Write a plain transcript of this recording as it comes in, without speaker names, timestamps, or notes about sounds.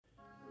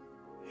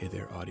Hey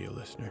there, audio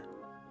listener.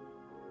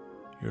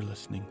 You're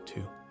listening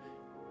to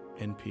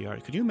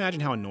NPR. Could you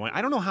imagine how annoying?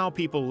 I don't know how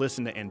people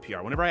listen to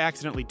NPR. Whenever I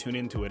accidentally tune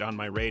into it on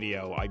my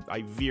radio,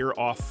 I veer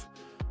off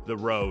the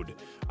road.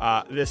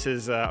 This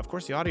is, of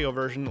course, the audio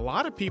version. A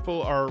lot of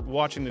people are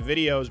watching the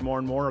videos more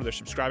and more. They're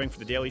subscribing for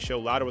The Daily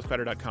Show,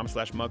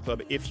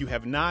 louderwithcrowder.com/mugclub. If you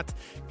have not,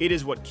 it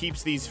is what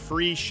keeps these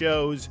free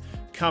shows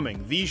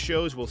coming. These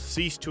shows will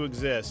cease to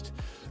exist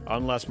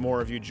unless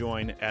more of you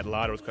join at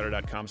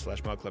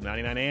louderwithcrowder.com/mugclub.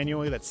 $99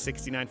 annually. That's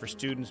 $69 for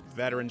students,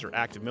 veterans, or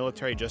active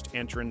military. Just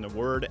enter in the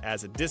word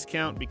as a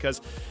discount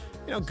because,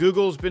 you know,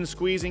 Google's been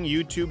squeezing,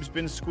 YouTube's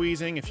been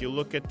squeezing. If you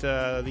look at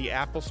the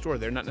Apple Store,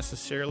 they're not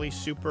necessarily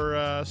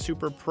super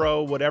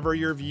pro, whatever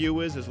your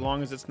view is, as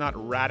long as it's not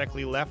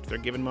radically left. They're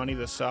giving money to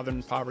the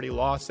Southern Poverty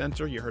Law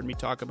Center. You heard me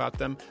talk about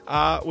them.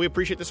 We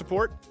appreciate the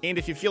support. And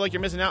if you feel like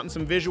you're missing out on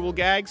some visual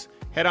gags,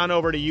 head on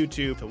over to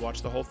YouTube to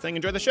watch the whole thing.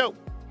 Enjoy the show.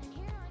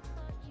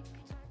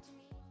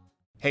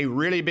 Hey,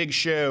 really big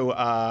show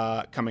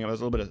coming up.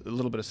 There's a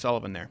little bit of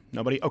Sullivan there.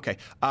 Nobody? Okay.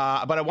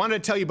 But I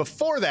wanted to tell you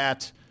before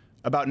that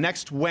about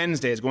next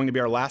Wednesday is going to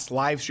be our last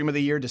live stream of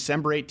the year,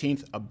 December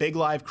 18th, a big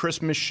live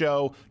Christmas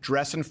show,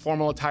 dress in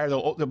formal attire.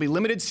 There'll be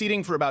limited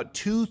seating for about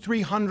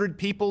 200-300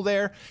 people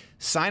there.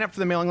 Sign up for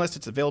the mailing list.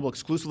 It's available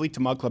exclusively to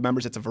Mug Club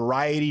members. It's a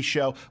variety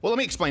show. Well, let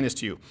me explain this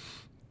to you.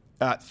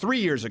 3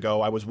 years ago,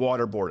 I was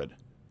waterboarded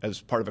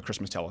as part of a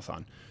Christmas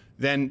telethon.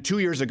 Then 2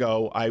 years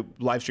ago, I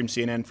live streamed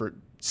CNN for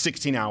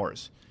 16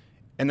 hours.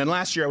 And then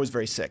last year I was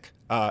very sick,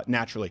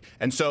 naturally.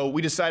 And so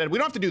we decided we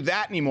don't have to do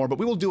that anymore, but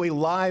we will do a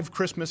live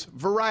Christmas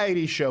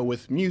variety show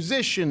with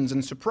musicians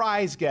and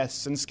surprise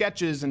guests and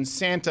sketches and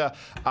Santa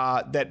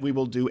that we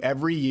will do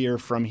every year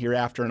from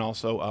hereafter, and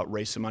also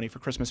raise some money for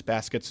Christmas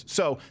baskets.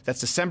 So that's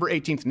December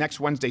 18th,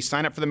 next Wednesday.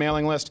 Sign up for the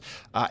mailing list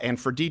and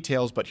for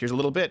details, but here's a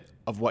little bit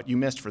of what you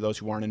missed for those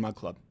who aren't in Mug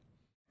Club.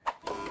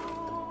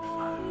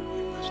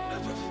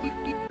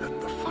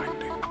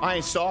 I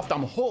ain't soft,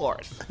 I'm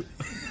hard.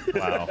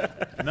 Wow.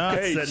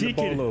 Hey, she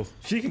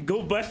can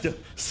go back to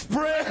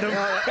spread them.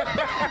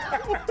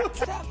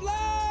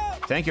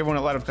 Thank you, everyone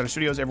at Light Up Cutter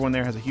Studios. Everyone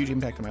there has a huge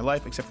impact on my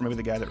life, except for maybe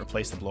the guy that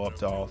replaced the blow-up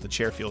doll. The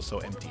chair feels so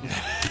empty.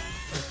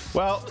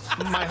 Well,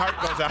 my heart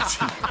goes out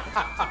to you.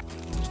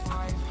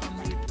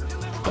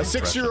 A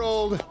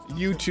 6-year-old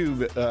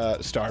YouTube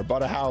star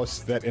bought a house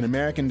that in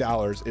American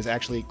dollars is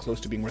actually close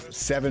to being worth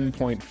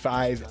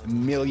 $7.5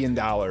 million.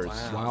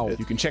 Wow.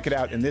 You can check it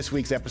out in this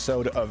week's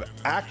episode of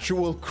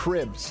Actual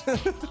Cribs.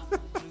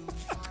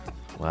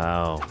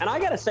 Wow. And I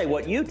got to say,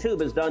 what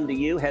YouTube has done to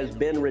you has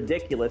been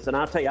ridiculous. And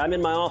I'll tell you, I'm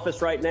in my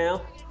office right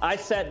now. I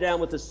sat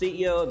down with the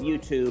CEO of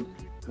YouTube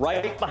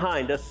right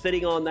behind us,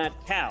 sitting on that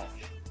couch,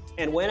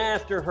 and went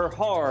after her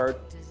hard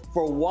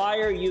for why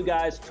are you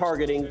guys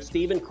targeting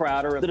Steven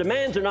Crowder? The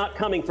demands are not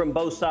coming from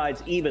both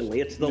sides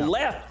evenly. It's the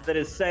left that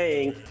is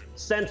saying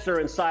censor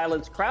and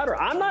silence Crowder.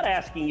 I'm not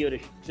asking you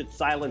to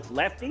silence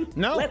Lefty.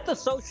 No. Let the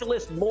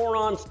socialist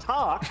morons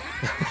talk,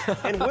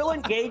 and we'll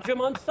engage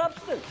them on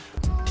substance.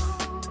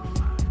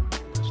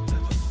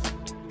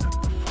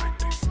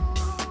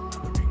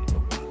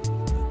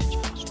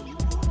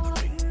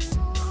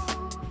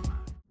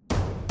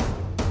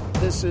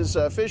 This is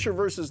Fisher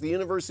versus the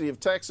University of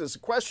Texas. A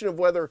question of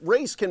whether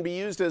race can be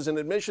used as an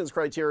admissions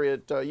criteria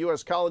at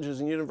U.S. colleges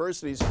and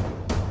universities.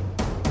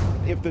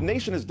 If the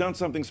nation has done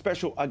something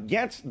special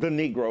against the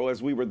Negro,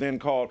 as we were then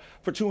called,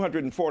 for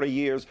 240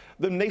 years,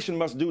 the nation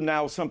must do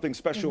now something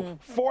special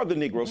for the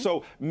Negro.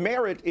 So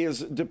merit is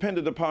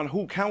dependent upon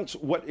who counts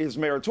what is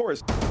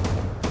meritorious.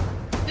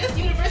 This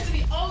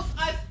university owes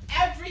us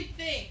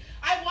everything.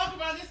 I walk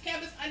around this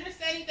campus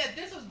understanding that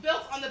this was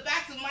built on the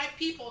backs of my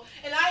people,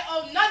 and I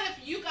owe none of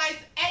you guys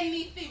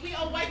anything. We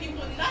owe white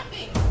people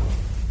nothing.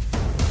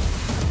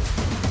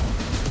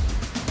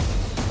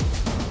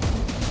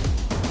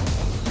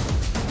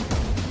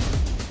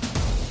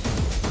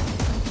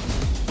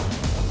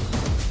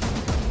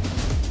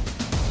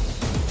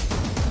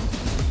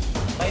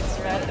 Lights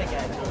red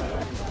again.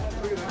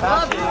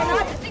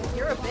 I think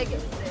you're a bigot,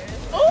 dude.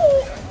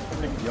 Oh! I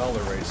think y'all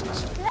are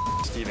racist.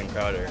 Steven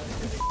Crowder.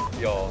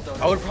 Y'all.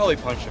 I would probably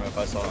punch him if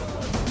I saw him.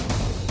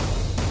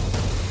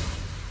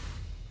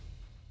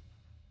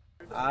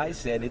 I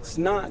said it's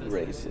not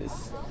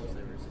racist.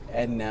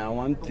 And now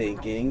I'm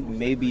thinking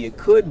maybe it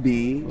could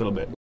be. A little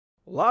bit.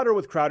 Louder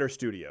with Crowder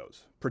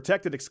Studios.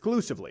 Protected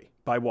exclusively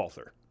by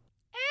Walther.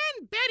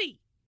 And Betty.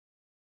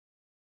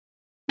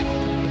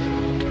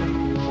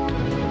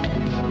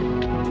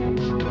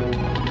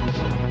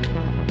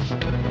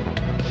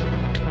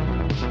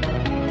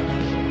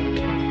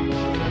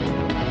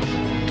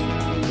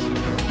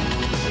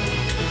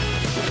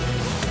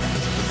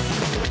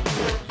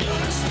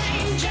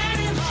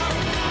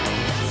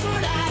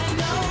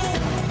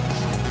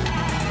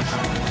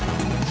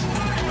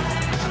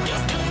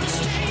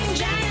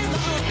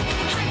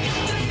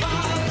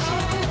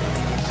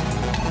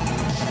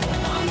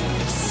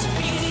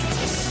 Speak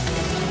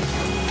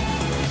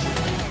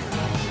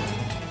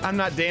I'm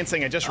not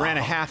dancing. I just ran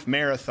a half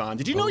marathon.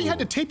 Did you know you had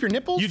to tape your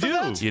nipples? You for do.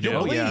 That? You do.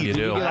 Believe. Yeah, you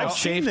do. I've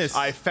seen this.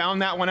 I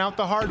found that one out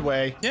the hard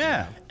way.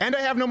 Yeah. And I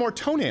have no more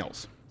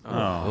toenails.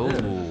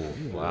 Oh,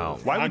 wow.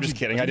 Why I'm just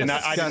kidding. I did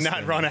not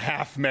run a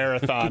half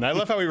marathon. I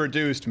love how we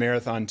reduced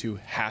marathon to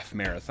half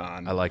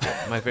marathon. I like it.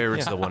 My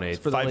favorite's the 1/8.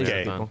 For the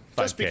 5K.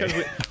 Just because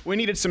we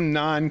needed some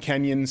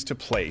non-Kenyans to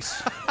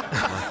place.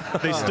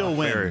 They still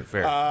win. Very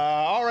fair.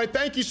 All right,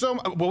 thank you so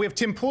much. Well, we have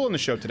Tim Pool on the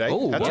show today.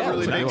 That's a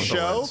really big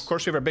show. Of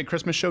course, we have our big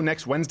Christmas show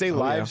next Wednesday,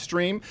 live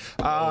stream.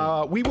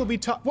 We will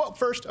be well,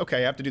 first, okay,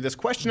 I have to do this.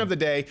 Question of the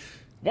day.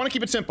 Want to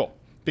keep it simple.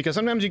 Because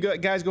sometimes you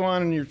guys go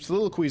on and you're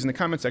soliloquies in the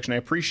comment section. I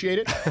appreciate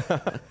it.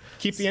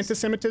 Keep the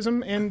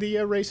anti-Semitism and the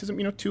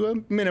racism, to a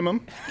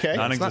minimum. Okay,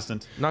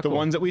 non-existent. Not the cool.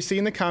 Ones that we see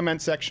in the comment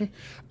section.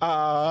 The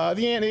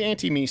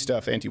anti-me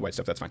stuff, anti-white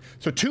stuff. That's fine.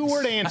 So,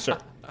 2-word answer.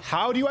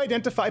 How do you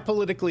identify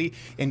politically,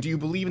 and do you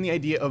believe in the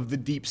idea of the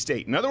deep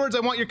state? In other words, I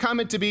want your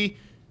comment to be,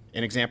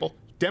 an example: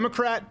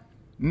 Democrat,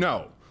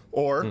 no,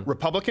 or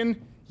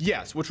Republican.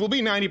 Yes, which will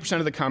be 90%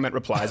 of the comment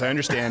replies. I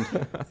understand.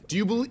 Do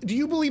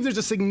you believe there's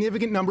a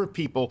significant number of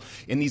people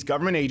in these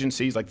government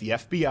agencies like the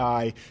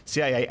FBI,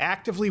 CIA,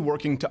 actively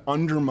working to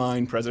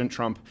undermine President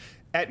Trump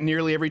at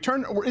nearly every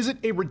turn? Or is it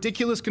a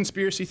ridiculous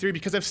conspiracy theory?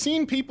 Because I've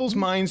seen people's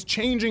minds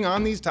changing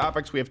on these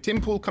topics. We have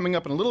Tim Pool coming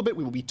up in a little bit.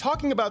 We will be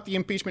talking about the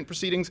impeachment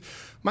proceedings.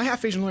 My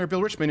half-Asian lawyer,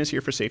 Bill Richmond, is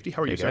here for safety.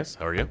 How are you, guys? sir?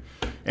 How are you?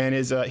 And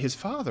his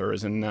father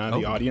is in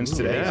the audience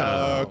today.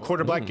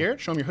 Quarter Black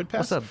Garrett, show him your hood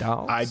pass. What's up,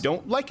 dolls? I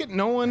don't like it.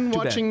 No one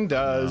watching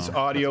does. No.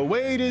 Audio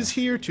Wade is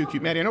here. Too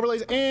Cute Maddie on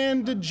overlays.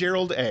 And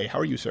Gerald A. How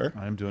are you, sir?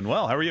 I'm doing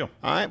well. How are you?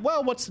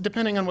 Well,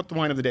 depending on what the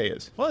wine of the day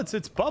is. Well,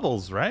 it's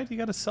Bubbles, right? You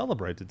got to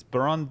celebrate. It's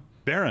Baron.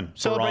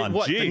 Celebrate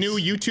what? Jeez. The new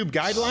YouTube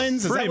guidelines?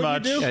 Is Pretty that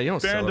what much. you do? Yeah, you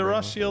don't Baron de celebrate.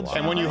 Rothschild.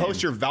 And when you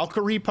host your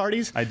Valkyrie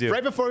parties? I do.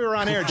 Right before we were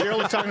on air,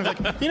 Gerald was talking,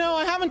 like,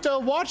 I haven't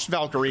watched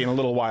Valkyrie in a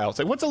little while. It's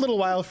like, what's a little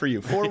while for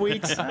you? 4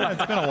 weeks? It's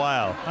been a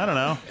while. I don't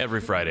know.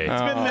 Every Friday.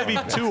 It's been maybe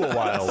 2 a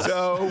while.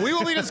 So we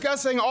will be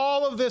discussing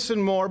all of this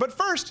and more. But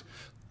first,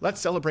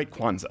 let's celebrate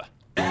Kwanzaa.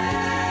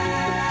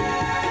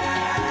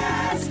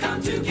 Let's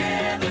come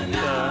together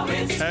now.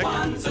 It's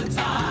Kwanzaa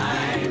time.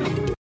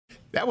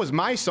 That was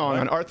my song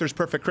on Arthur's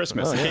Perfect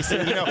Christmas. In case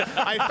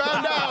I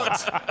found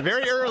out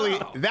very early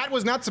that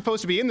was not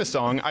supposed to be in the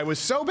song. I was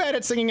so bad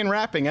at singing and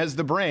rapping as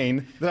the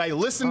brain that I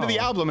listened to the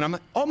album and I'm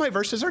like, all my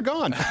verses are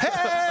gone.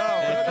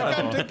 Hey,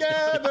 come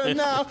together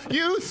now.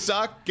 You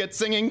suck at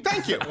singing.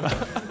 Thank you.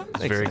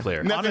 It's very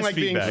clear. Nothing Honest like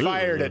feedback. being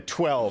fired at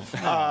 12. It's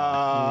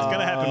going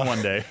to happen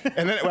one day.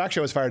 And then,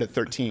 actually, I was fired at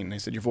 13. They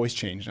said, your voice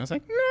changed. And I was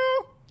like,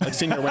 no. Like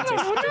Senior Wednesday.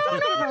 No,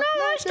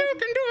 I still can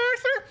do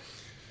Arthur.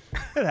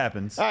 It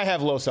happens. I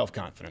have low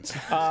self-confidence.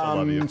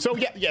 love you. So,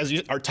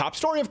 our top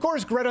story, of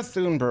course, Greta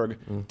Thunberg,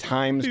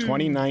 Times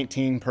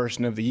 2019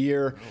 Person of the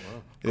Year.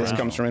 This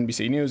comes from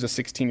NBC News. A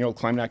 16-year-old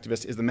climate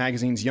activist is the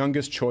magazine's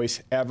youngest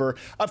choice ever.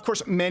 Of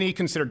course, many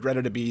considered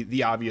Greta to be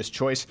the obvious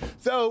choice,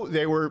 though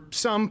there were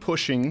some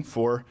pushing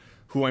for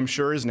who I'm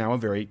sure is now a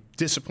very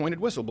disappointed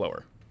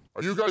whistleblower.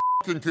 Are you guys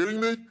kidding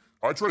me?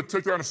 I try to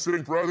take down a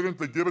sitting president.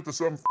 They give it to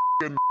some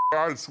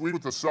guy that's sweet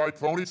with a side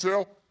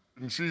ponytail.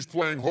 And she's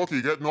playing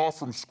hooky, getting off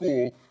from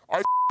school.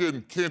 I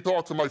can't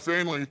talk to my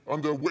family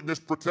under witness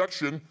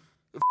protection.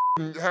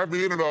 Have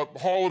me in a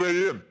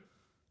Holiday Inn.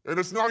 And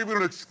it's not even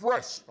an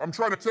express. I'm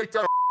trying to take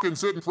down a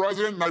sitting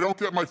president and I don't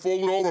get my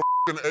folded over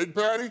egg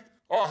patty?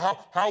 Oh,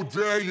 how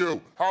dare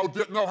you? How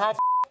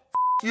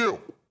you?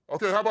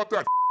 Okay, how about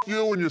that?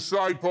 You and your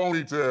side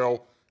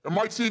ponytail. And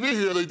my TV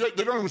here, they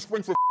don't even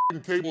spring for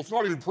cable. It's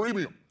not even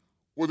premium.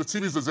 Or the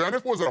TV's a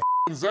Zenith? Was it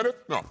a Zenith?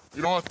 No,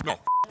 you know what? No,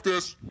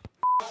 this.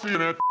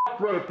 CNN,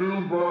 Greta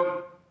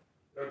Thunberg,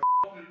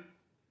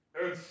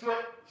 and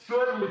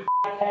certainly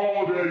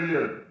Holiday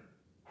Inn.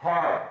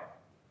 Hi.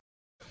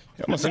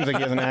 It almost seems like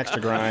he has an axe to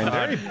grind.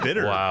 Very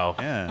bitter. Wow.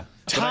 Yeah.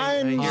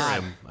 I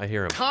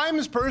hear him.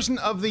 Times Person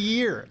of the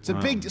Year. It's a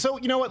big. So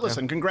you know what?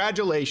 Listen,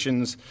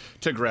 congratulations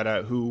to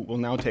Greta, who will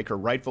now take her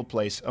rightful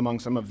place among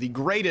some of the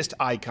greatest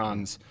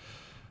icons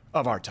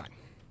of our time.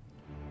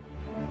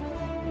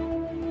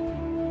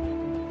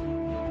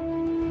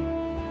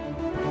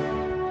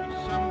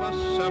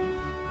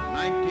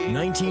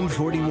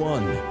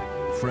 1941,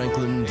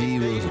 Franklin D.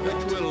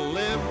 Roosevelt.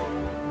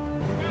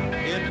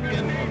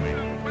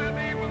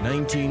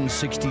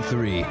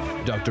 1963,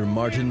 Dr.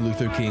 Martin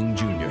Luther King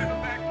Jr.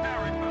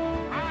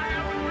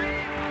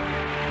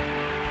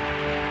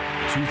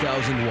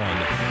 2001,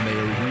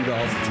 Mayor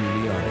Rudolph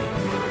Giuliani.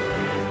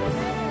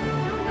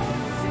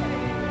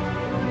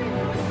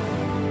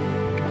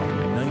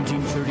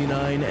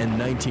 1939 and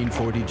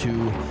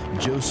 1942,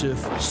 Joseph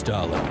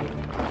Stalin.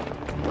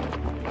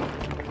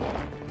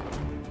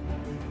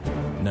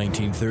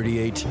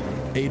 1938,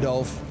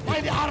 Adolf Hitler.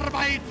 Meine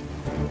Arbeit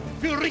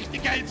für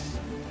richtig hältst,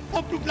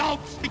 ob du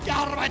glaubst, ich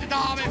gearbeitet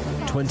habe.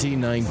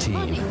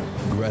 2019,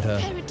 Greta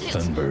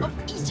Thunberg.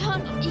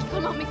 Eternal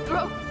economic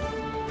growth.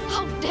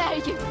 How dare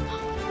you?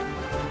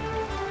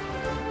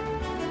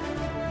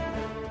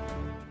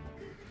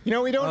 You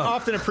know, we don't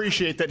often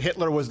appreciate that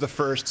Hitler was the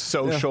first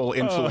social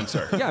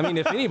influencer. Yeah, I mean,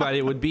 if anybody,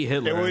 it would be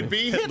Hitler. It would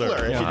be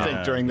Hitler if you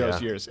think during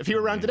those years. If he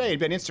were around today, he'd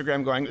be on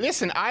Instagram going,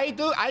 listen, I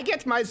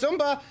get my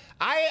Zumba.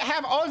 I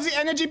have all the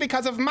energy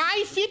because of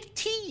my fit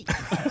tea.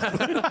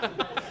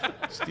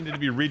 Just needed to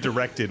be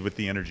redirected with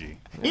the energy.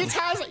 It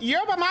has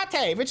yerba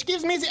mate, which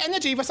gives me the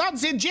energy without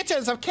the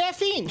jitters of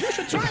caffeine. You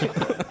should try it.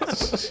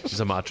 He's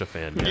a matcha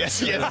fan.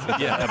 Yes.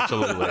 Yeah,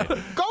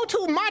 absolutely. Go to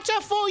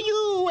matcha for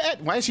you.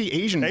 Why is he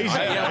Asian?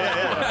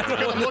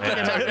 I'm looking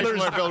at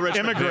Hitler's Bill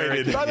Richmond.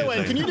 Immigrated. By the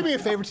way, can you do me a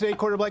favor today,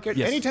 Quarter Black?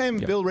 Yes. Anytime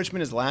Bill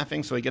Richmond is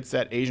laughing, so he gets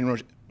that Asian.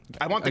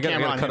 I want the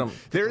camera on him.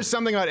 There is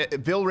something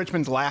about Bill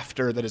Richmond's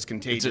laughter that is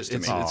contagious to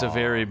me. It's a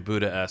very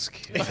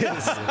Buddha-esque. Just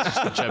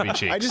the chubby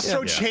cheeks. I just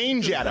throw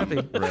change at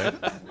him. Right.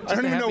 I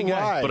don't even know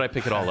why. But I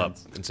pick it all up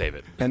and save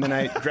it. And then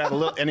I grab a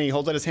little, and he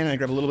holds out his hand, and I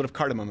grab a little bit of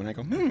cardamom, and I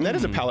go, that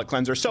is a palate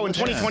cleanser. So in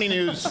 2020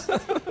 news,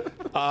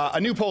 a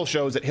new poll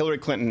shows that Hillary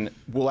Clinton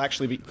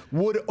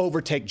would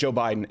overtake Joe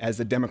Biden as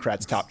the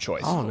Democrats' top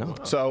choice. Oh, no.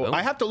 So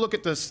I have to look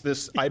at this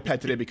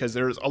iPad today because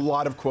there's a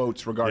lot of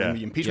quotes regarding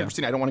the impeachment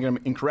proceeding. I don't want to get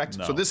them incorrect.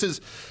 No. So this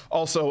is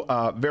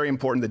also very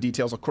important, the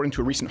details. According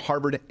to a recent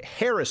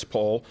Harvard-Harris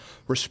poll,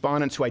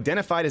 respondents who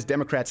identified as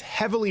Democrats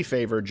heavily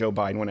favored Joe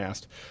Biden when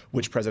asked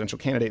which presidential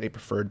candidate they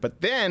preferred. But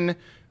then,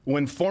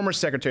 when former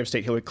Secretary of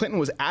State Hillary Clinton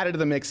was added to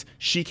the mix,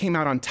 she came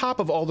out on top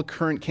of all the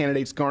current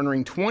candidates,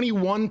 garnering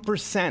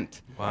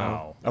 21%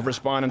 of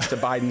respondents to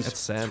Biden's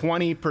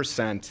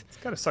 20%. It's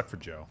got to suck for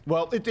Joe.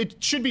 Well,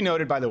 it should be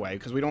noted, by the way,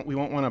 because we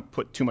won't want to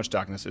put too much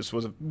stock in this. This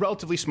was a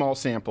relatively small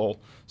sample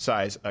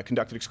size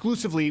conducted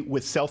exclusively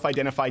with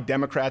self-identified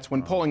Democrats.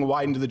 When polling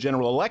widened to the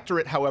general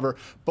electorate, however,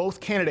 both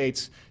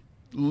candidates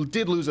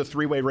did lose a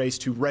three-way race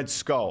to Red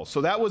Skull.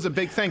 So that was a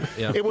big thing.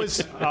 Yeah. It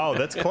was... Oh,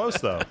 that's close,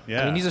 though.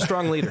 Yeah. I mean, he's a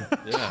strong leader.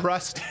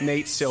 Trust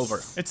Nate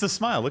Silver. It's the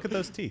smile. Look at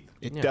those teeth.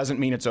 It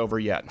doesn't mean it's over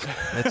yet.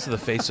 That's the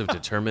face of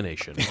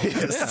determination.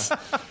 Yes.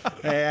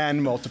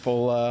 And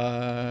multiple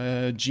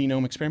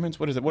genome experiments.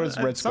 What is it? What is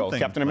Red Skull?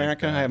 Captain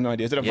America? I have no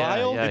idea. Is it a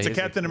vial? It's a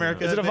Captain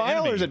America. Is it a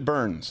vial or is it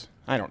Burns?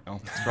 I don't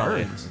know. It's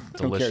probably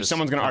Who cares?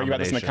 Someone's going to argue about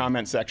this in the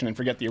comment section and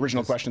forget the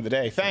original question of the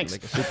day. Thanks.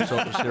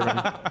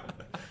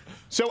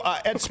 So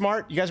Ed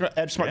Smart, you guys remember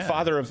Ed Smart,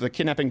 father of the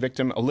kidnapping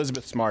victim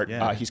Elizabeth Smart.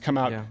 He's come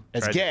out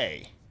as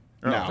gay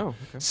now,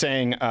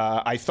 saying,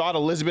 I thought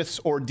Elizabeth's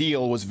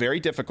ordeal was very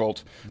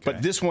difficult,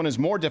 but this one is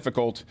more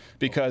difficult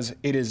because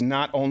it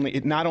not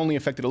only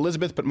affected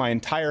Elizabeth, but my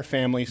entire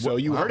family. So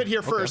you heard it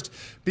here first.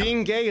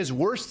 Being gay is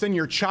worse than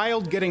your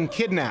child getting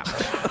kidnapped.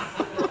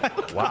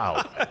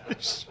 Wow.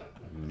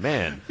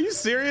 Man. Are you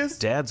serious?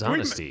 Dad's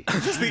honesty.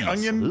 Just the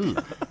onion.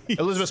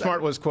 Elizabeth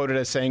Smart was quoted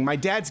as saying, my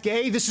dad's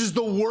gay. This is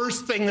the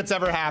worst thing that's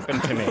ever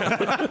happened to me.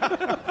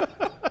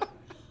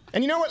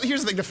 And you know what?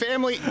 Here's the thing.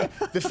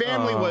 The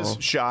family was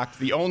shocked.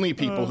 The only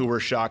people who were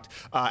shocked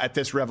at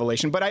this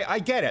revelation. But I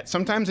get it.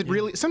 Sometimes it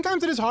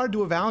is hard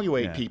to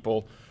evaluate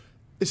people,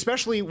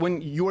 especially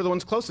when you're the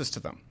ones closest to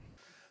them.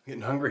 I'm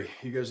getting hungry.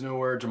 You guys know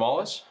where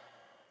Jamal is?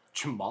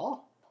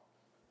 Jamal?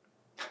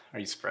 Are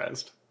you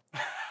surprised?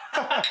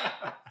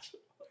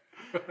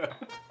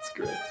 That's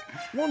great.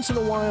 Once in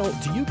a while,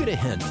 do you get a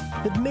hint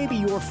that maybe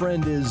your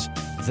friend is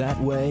that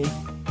way?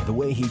 The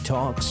way he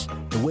talks,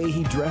 the way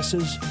he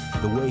dresses,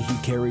 the way he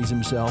carries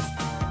himself.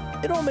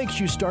 It all makes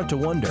you start to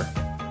wonder,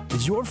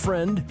 is your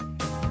friend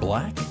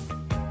black?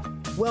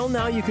 Well,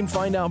 now you can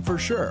find out for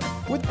sure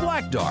with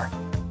Black Dart.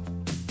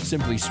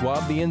 Simply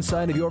swab the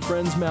inside of your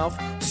friend's mouth,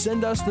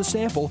 send us the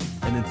sample,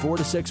 and in 4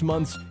 to 6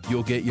 months,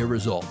 you'll get your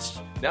results.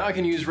 Now I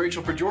can use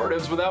racial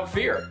pejoratives without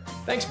fear.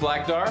 Thanks,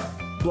 Black Dart.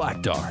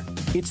 Black Dart.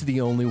 It's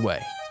the only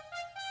way.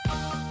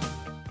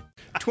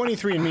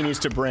 23andMe needs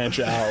to branch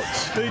out.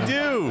 They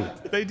do.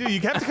 You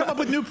have to come up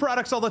with new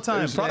products all the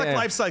time. Product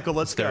life cycle.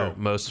 Let's go. Their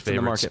most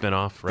favorite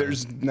spinoff. Right?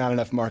 There's not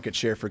enough market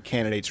share for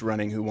candidates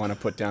running who want to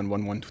put down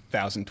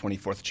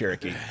 1024th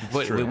Cherokee.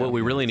 What we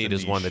really need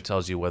is one that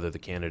tells you whether the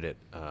candidate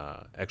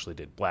actually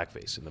did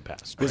blackface in the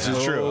past. This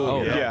is true.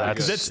 Oh, yeah,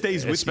 because that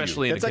stays with you.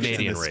 Especially in the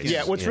Canadian race.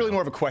 Yeah, what's really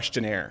more of a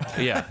questionnaire.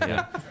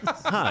 Yeah.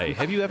 Hi,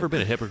 have you ever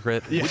been a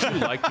hypocrite? Would you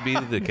like to be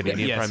the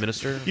Canadian Prime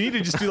Minister? You need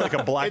to just do like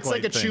a black. It's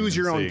like a choose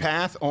your own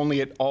path, only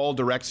it all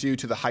directs you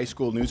to the high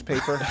school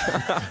newspaper.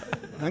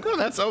 Like,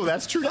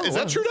 that's Trudeau. Is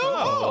that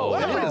Trudeau?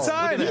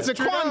 He's a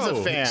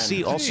Kwanzaa fan.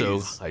 See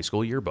also high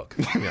school yearbook.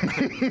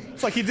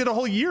 It's like he did a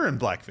whole year in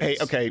blackface. Hey,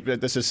 okay,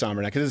 this is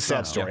somber now because it's a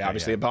sad story.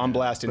 Obviously, a bomb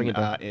blast in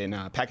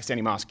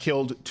Pakistani mosque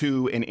killed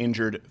 2 and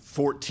injured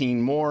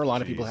 14 more. A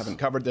lot of people haven't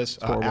covered this.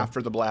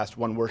 After the blast,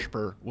 one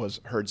worshiper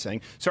was heard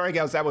saying, "Sorry,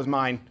 guys, that was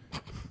mine."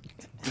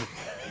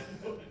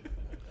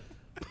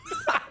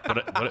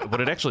 What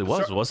it actually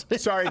was, wasn't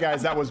it? Sorry,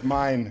 guys, that was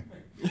mine.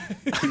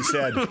 He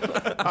said,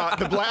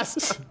 the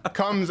blast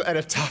comes at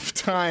a tough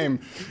time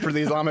for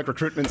the Islamic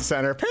Recruitment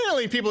Center.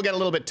 Apparently, people get a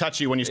little bit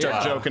touchy when you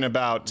start joking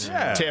about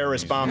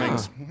terrorist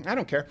bombings. I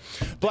don't care.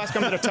 Blast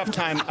comes at a tough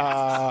time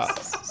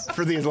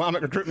for the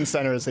Islamic Recruitment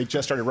Center as they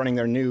just started running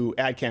their new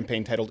ad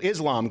campaign titled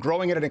Islam,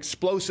 growing at an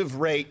explosive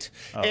rate.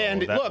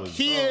 And look,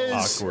 he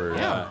is... Awkward.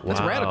 Yeah,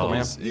 that's radical,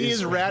 man. He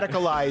is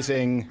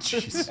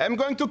radicalizing. I'm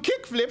going to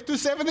kickflip to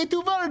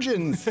 72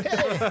 virgins.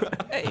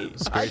 Hey,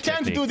 I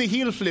can't do the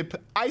heel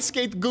flip. I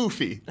skate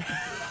goofy.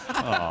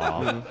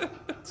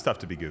 It's tough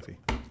to be goofy.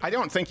 I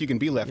don't think you can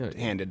be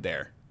left-handed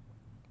there.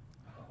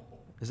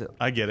 Is it?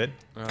 I get it.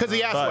 Because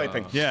the ass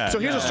wiping. Yeah. So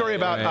here's a story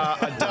about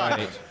a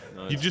duck.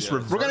 You just We're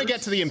going to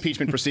get to the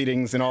impeachment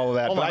proceedings and all of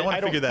that. Hold on, I want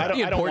to figure that out.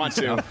 I don't want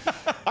to.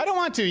 I don't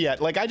want to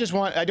yet. Like, I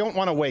don't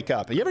want to wake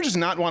up. You ever just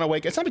not want to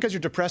wake up? It's not because you're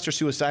depressed or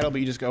suicidal,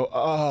 but you just go,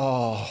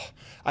 oh,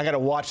 I got to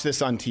watch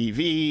this on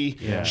TV.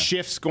 Yeah.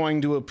 Shift's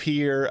going to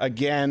appear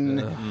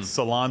again.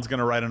 Salon's going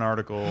to write an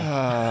article.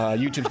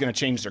 YouTube's going to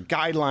change their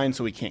guidelines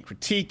so we can't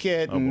critique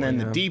it. Then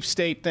the deep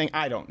state thing.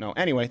 I don't know.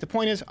 Anyway, the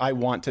point is, I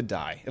want to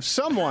die. If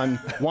someone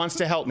wants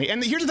to help me,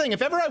 and here's the thing: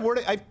 if ever I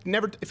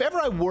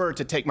were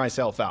to take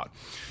myself out,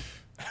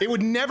 it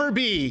would never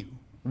be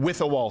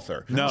with a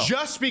Walther. No.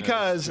 Just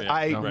because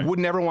I would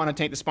never want to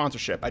take the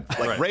sponsorship. I'd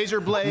like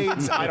razor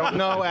blades, I don't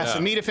know,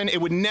 acetaminophen.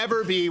 It would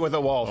never be with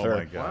a Walther. Oh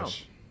my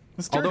gosh. Wow.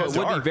 Although it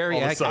would be very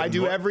accurate. I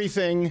do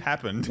everything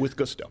with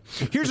gusto.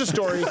 Here's a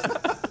story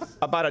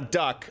about a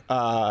duck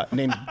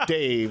named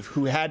Dave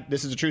who had,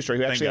 this is a true story,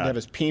 who actually had to have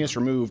his penis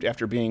removed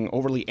after being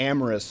overly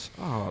amorous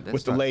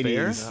with the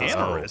ladies.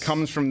 Amorous?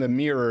 Comes from the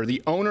Mirror.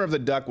 The owner of the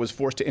duck was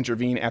forced to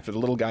intervene after the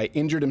little guy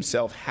injured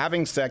himself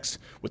having sex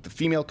with the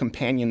female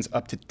companions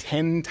up to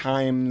 10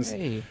 times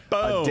a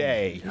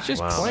day. He's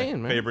just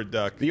playing, man. Favorite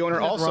duck. The owner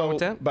also,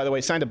 by the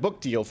way, signed a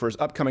book deal for his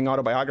upcoming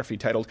autobiography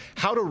titled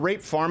How to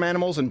Rape Farm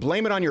Animals and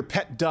Blame It on Your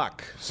Pet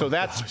Duck. So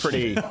that's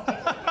pretty...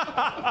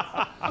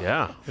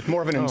 Yeah. It's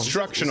more of an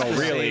instructional,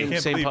 really.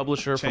 Same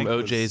publisher from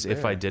OJ's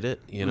If I Did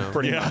It, you know?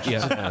 Pretty much.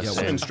 Yeah.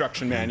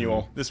 Instruction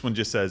manual. This one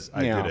just says,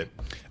 I did it.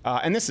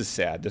 And this is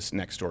sad. This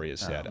next story is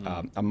sad.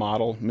 A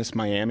model, Miss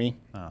Miami.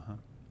 I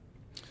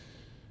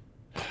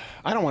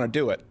don't want to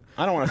do it.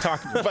 I don't want to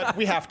talk, but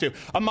we have to.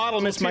 A model,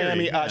 Miss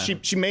Miami,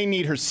 she may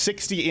need her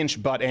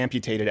 60-inch butt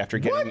amputated after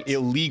getting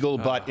illegal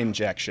butt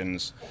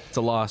injections. It's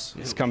a loss.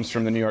 This comes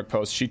from the New York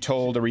Post. She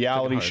told a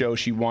reality show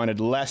she wanted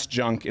less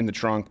junk in the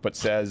trunk, but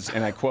says,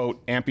 and I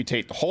quote,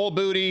 amputate the whole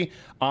booty.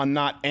 I'm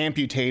not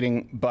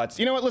amputating butts.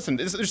 You know what? Listen,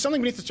 there's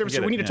something beneath the surface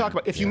here we need to talk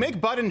about. If you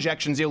make butt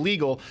injections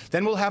illegal,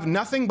 then we'll have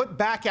nothing but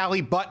back alley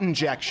butt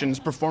injections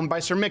performed by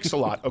Sir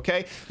Mix-a-Lot,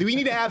 okay? We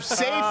need to have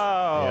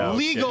safe,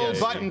 legal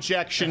butt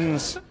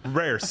injections.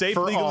 Rare. Safe,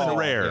 legal, and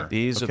rare.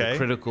 These are the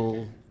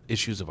critical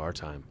issues of our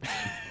time.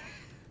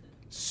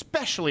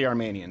 Especially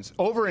Armenians.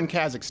 Over in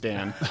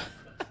Kazakhstan.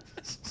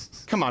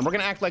 Come on, we're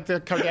going to act like the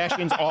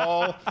Kardashians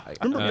all... I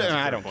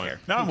don't care.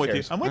 No, I'm with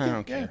you. I'm with you. I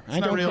don't care. I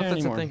don't care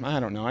anymore.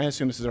 I don't know. I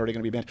assume this is already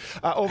going to be banned.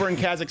 Over in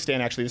Kazakhstan,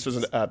 actually, this was...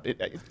 is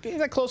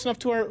that close enough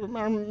to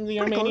the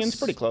Armenians?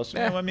 Pretty close.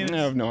 Yeah, I mean,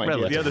 I have no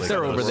idea.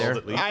 They're over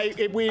there.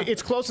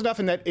 It's close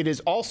enough in that it is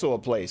also a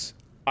place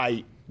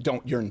I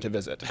don't yearn to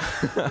visit.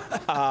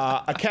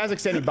 A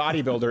Kazakhstani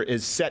bodybuilder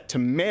is set to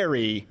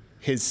marry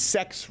his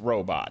sex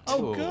robot.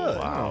 Oh, good.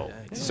 Wow.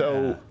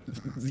 So,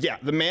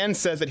 the man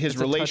says that his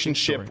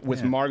relationship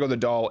with Margot the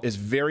doll is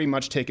very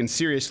much taken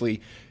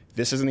seriously.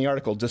 This is in the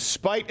article,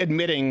 despite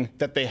admitting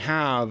that they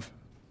have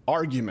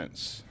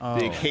arguments,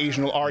 the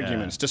occasional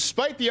arguments.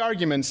 Despite the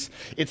arguments,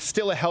 it's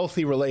still a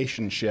healthy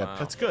relationship.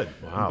 That's good.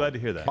 I'm glad to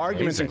hear that.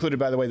 Arguments included,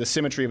 by the way, the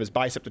symmetry of his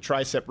bicep to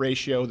tricep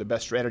ratio, the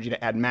best strategy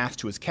to add mass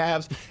to his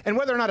calves, and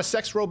whether or not a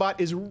sex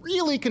robot is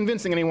really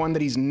convincing anyone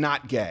that he's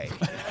not gay.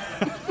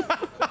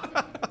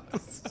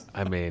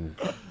 I mean...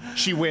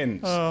 She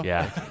wins.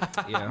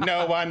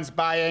 No one's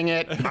buying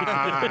it.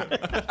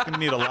 You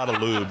need a lot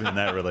of lube in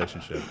that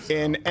relationship. So.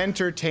 In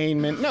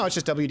entertainment, no, it's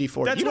just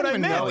WD-40. That's you don't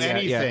even know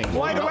anything. Yeah.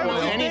 Why do I know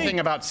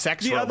anything about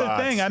sex robots? The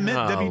other thing, I meant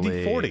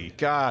WD-40.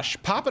 Gosh,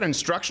 pop an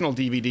instructional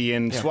DVD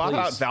and swap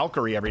out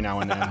Valkyrie every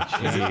now and then.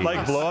 Is it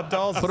like blow-up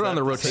dolls? Put it on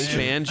the rotation.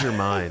 Expand your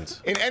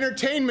mind. In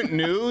entertainment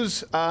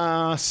news,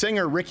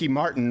 singer Ricky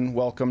Martin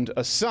welcomed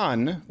a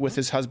son with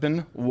his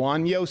husband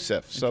Juan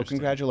Yosef. So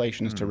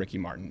congratulations to Ricky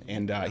Martin.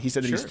 And he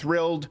said that he's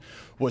thrilled,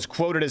 was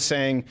quoted as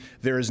saying,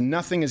 "There is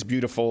nothing as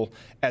beautiful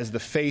as the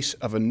face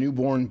of a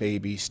newborn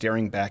baby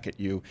staring back at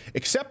you,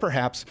 except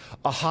perhaps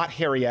a hot,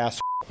 hairy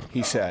ass,"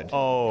 he said.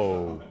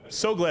 Oh,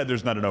 so glad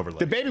there's not an overlay.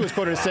 The baby was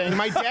quoted as saying,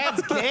 "My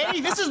dad's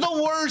gay? This is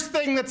the worst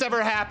thing that's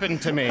ever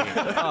happened to me."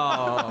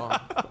 Oh.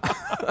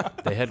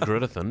 They had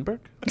Greta Thunberg?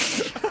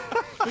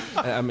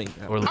 I mean,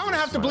 I'm going to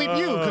have to bleep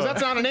you, because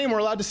that's not a name we're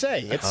allowed to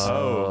say.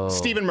 It's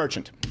Stephen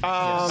Merchant.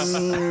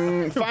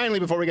 Finally,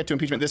 before we get to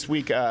impeachment, this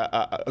week,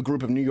 a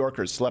group of New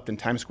Yorkers slept in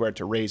Times Square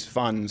to raise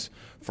funds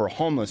for a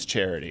homeless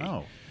charity.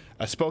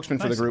 A spokesman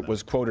for the group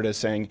was quoted as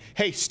saying,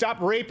 "Hey, stop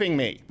raping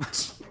me."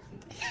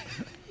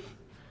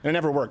 And it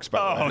never works,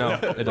 by the way. No,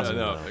 it doesn't.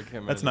 No, I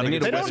can't That's imagine. not a They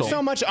good don't whistle.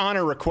 so much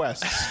honor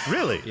requests.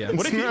 Really? Yeah.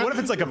 What if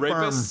it's like a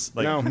firm?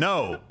 Like,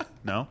 No.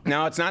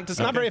 No, it's not. It's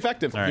not very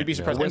effective. All right. You'd be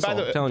surprised. Yeah, And by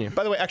whistle, the, telling you.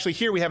 by the way, actually,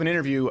 here we have an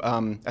interview.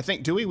 I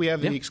think, do we? We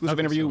have the exclusive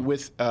interview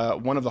with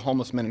one of the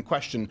homeless men in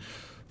question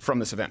from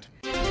this event.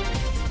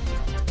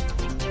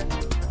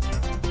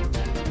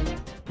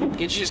 Can't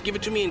you just give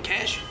it to me in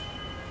cash?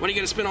 What are you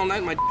going to spend all night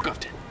in my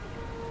cuffed?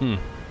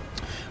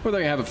 Well,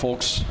 there you have it,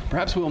 folks.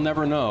 Perhaps we'll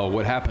never know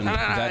what happened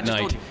that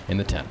night in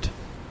the tent.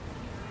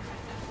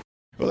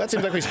 Well, that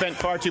seems like we spent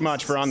far too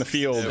much for on the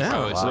field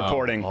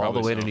reporting. All the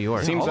way to New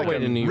York. Seems All the like way a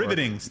to New York.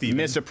 riveting, Steve.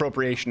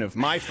 misappropriation of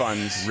my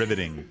funds.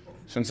 Riveting.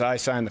 Since I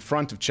signed the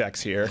front of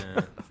checks here,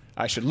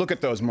 I should look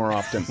at those more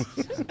often.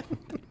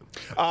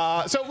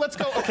 So let's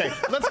go. Okay,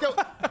 let's go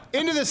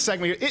into this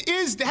segment.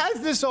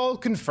 Has this all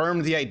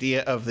confirmed the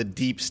idea of the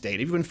deep state?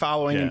 Have you been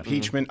following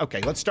impeachment?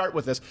 Okay, let's start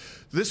with this.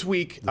 This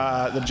week,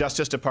 the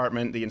Justice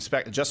Department, the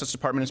Justice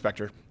Department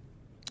inspector.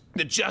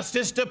 The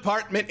Justice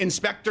Department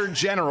Inspector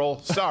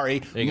General,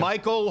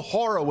 Michael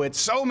Horowitz.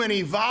 So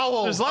many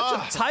vowels. There's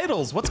lots of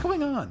titles. What's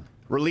going on?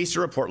 Released a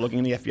report looking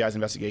into the FBI's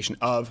investigation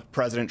of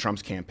President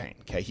Trump's campaign.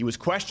 Okay, he was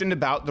questioned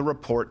about the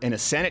report in a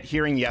Senate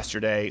hearing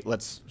yesterday.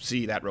 Let's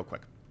see that real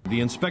quick. The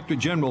Inspector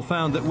General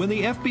found that when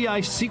the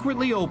FBI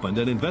secretly opened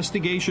an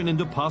investigation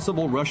into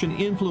possible Russian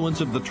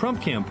influence of the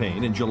Trump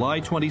campaign in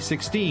July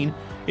 2016,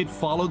 it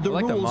followed the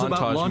rules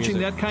about launching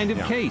that kind of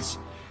case.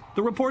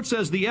 The report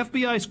says the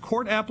FBI's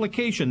court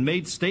application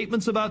made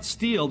statements about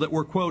Steele that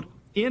were, quote,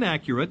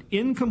 inaccurate,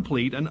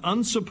 incomplete, and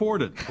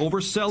unsupported,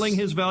 overselling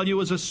his value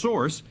as a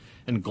source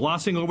and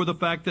glossing over the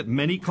fact that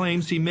many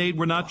claims he made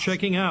were not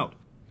checking out.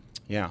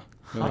 Yeah.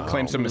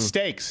 Claim some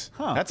mistakes.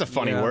 That's a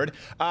funny word.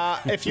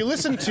 If you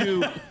listen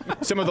to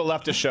some of the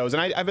leftist shows,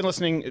 and I've been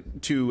listening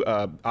to,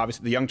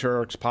 obviously, the Young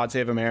Turks, Pod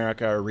Save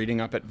America, or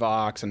reading up at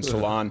Vox and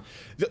so on,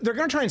 they're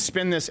going to try and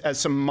spin this as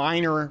some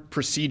minor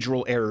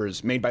procedural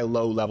errors made by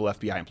low-level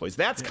FBI employees.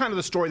 That's kind of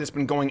the story that's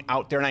been going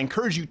out there, and I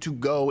encourage you to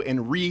go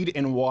and read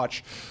and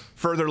watch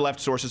further left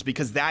sources,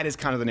 because that is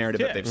kind of the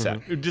narrative that they've set.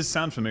 It just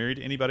sound familiar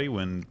to anybody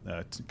when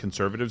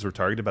conservatives were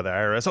targeted by the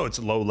IRS? Oh, it's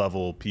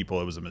low-level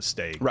people. It was a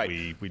mistake.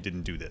 Right. We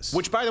didn't do this.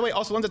 Which, by the way,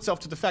 also lends itself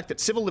to the fact that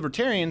civil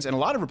libertarians and a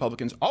lot of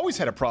Republicans always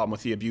had a problem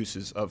with the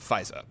abuses of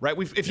FISA. Right?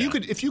 If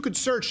you could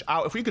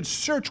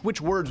search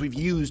which words we've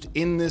used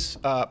in this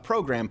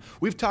program,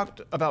 we've talked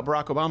about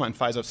Barack Obama and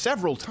FISA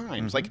several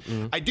times.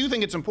 I do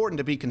think it's important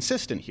to be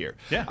consistent here.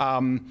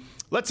 Yeah.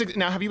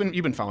 Now, have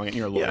you've been following it in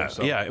your lawyer?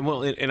 Yeah.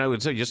 Well, and I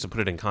would say, just to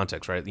put it in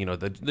context, right? You know,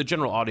 the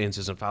general audience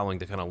isn't following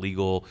the kind of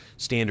legal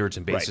standards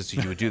and basis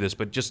that you would do this,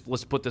 but just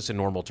let's put this in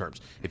normal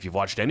terms. If you've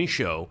watched any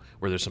show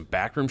where there's some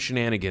backroom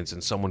shenanigans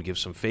and someone gives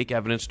some fake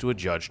evidence to a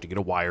judge to get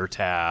a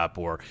wiretap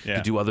or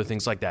to do other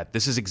things like that,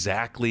 this is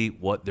exactly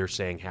what they're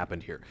saying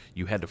happened here.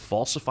 You had to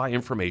falsify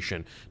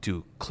information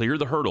to clear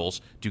the hurdles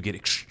to get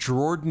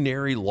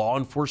extraordinary law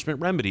enforcement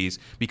remedies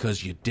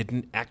because you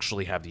didn't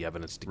actually have the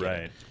evidence to get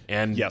it.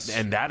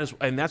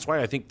 And that's why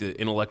I think the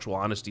intellectual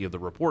honesty of the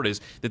report is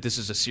that this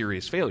is a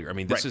serious failure. I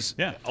mean, this is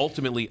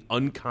ultimately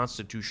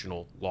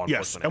unconstitutional law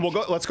enforcement.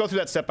 And let's go through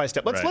that step by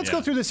step. Let's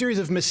go through the series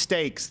of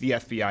mistakes the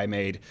FBI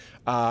made.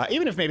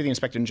 Even if maybe the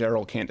Inspector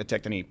General can't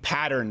detect any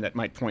pattern that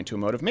might point to a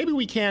motive, maybe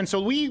we can.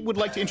 So we would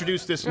like to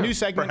introduce this new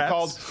segment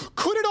called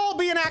 "Could It All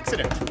Be an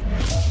Accident?"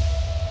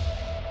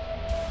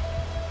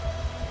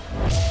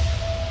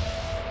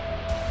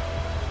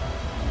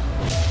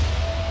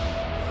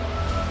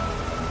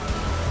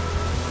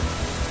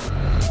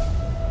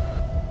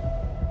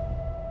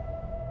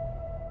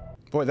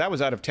 Boy, that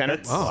was out of tenor.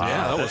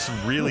 That was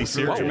really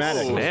serious.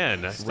 Dramatic.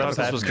 Man, I thought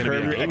this was going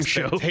to be a game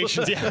show.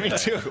 Yeah, me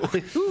too.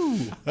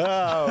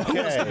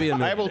 Okay.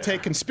 I will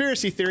take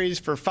conspiracy theories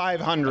for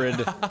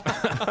 500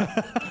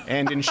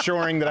 and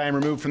ensuring that I am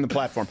removed from the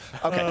platform.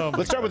 Okay,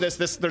 let's start with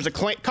this. There's a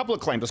couple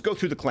of claims. Let's go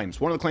through the claims.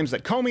 One of the claims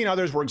that Comey and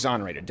others were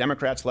exonerated.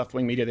 Democrats,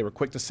 left-wing media, they were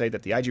quick to say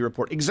that the IG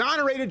report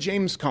exonerated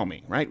James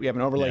Comey, right? We have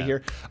an overlay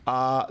here.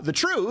 The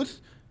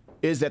truth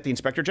is that the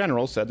Inspector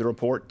General said the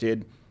report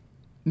did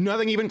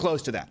nothing even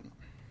close to that.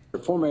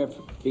 Former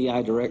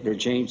FBI Director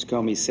James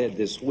Comey said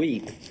this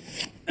week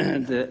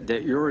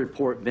that your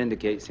report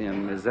vindicates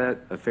him. Is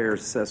that a fair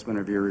assessment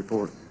of your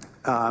report?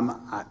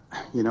 I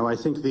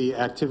think the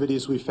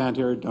activities we found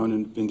here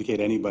don't vindicate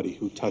anybody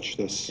who touched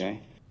this. Okay.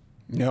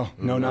 No,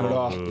 not at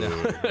all.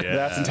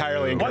 That's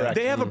entirely incorrect.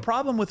 They have a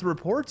problem with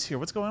reports here.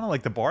 What's going on?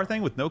 Like the Barr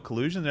thing with no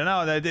collusion?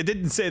 No, it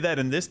didn't say that,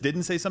 and this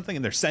didn't say something,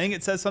 and they're saying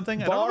it says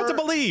something. I don't know what to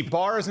believe.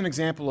 Barr is an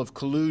example of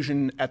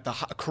collusion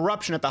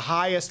corruption at the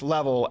highest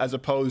level, as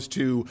opposed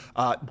to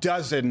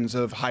dozens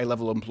of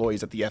high-level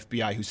employees at the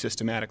FBI who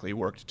systematically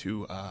worked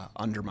to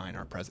undermine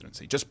our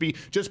presidency. Just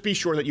be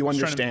sure that you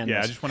understand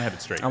this. I just want to have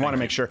it straight. I want to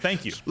make sure.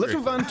 Thank you. Let's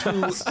move on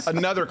to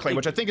another claim,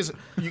 which I think is,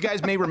 you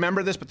guys may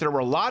remember this, but there were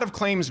a lot of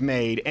claims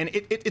made, and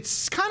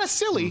it's kind of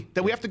silly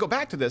that we have to go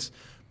back to this,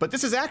 but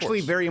this is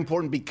actually very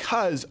important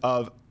because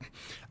of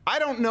I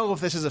don't know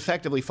if this is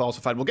effectively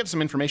falsified. We'll get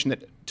some information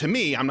that, to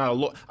me, I'm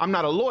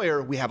not a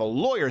lawyer. We have a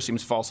lawyer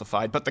seems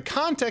falsified. But the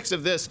context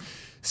of this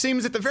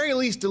seems at the very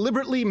least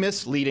deliberately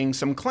misleading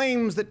some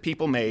claims that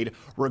people made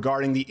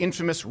regarding the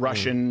infamous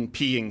Russian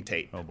peeing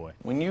tape. Oh, boy.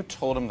 When you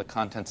told him the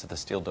contents of the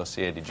Steele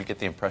dossier, did you get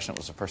the impression it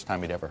was the first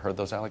time he'd ever heard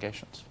those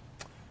allegations?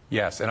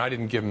 Yes, and I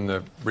didn't give him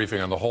the briefing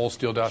on the whole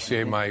Steele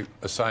dossier. My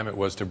assignment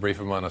was to brief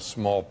him on a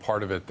small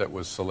part of it that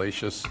was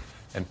salacious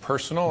and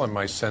personal, and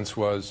my sense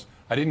was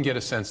I didn't get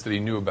a sense that he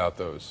knew about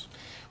those.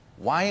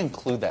 Why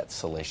include that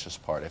salacious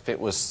part? If it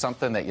was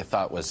something that you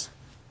thought was,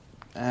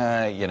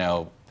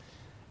 not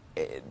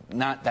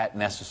that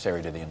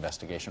necessary to the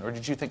investigation, or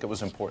did you think it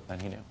was important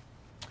that he knew?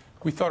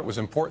 We thought it was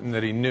important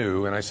that he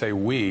knew, and I say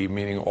we,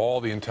 meaning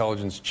all the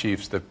intelligence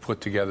chiefs that put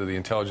together the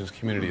intelligence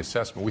community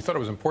assessment. We thought it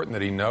was important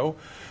that he know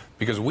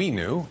because we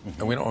knew,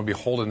 and we don't want to be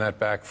holding that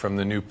back from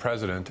the new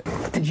president.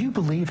 Did you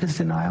believe his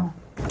denial?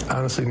 I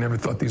honestly never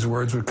thought these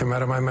words would come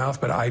out of my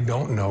mouth, but I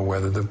don't know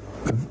whether the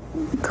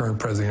current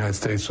president of the United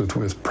States was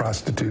with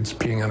prostitutes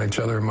peeing on each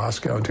other in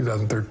Moscow in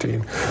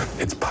 2013.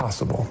 It's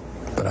possible,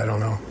 but I don't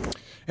know.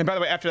 And by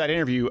the way, after that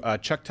interview,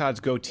 Chuck Todd's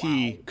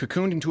gootee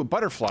cocooned into a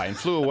butterfly and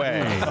flew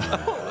away.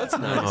 That's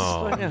nice.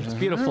 Oh. Yeah, it's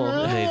beautiful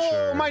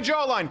nature. Oh, my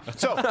jawline.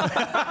 So,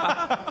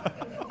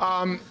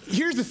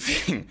 here's the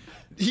thing.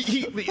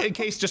 In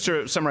case, just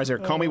to summarize there,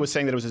 Comey was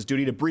saying that it was his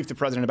duty to brief the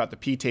president about the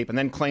P tape and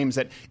then claims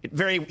that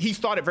he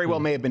thought it very well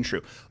may have been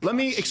true. Let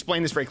me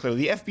explain this very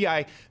clearly. The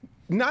FBI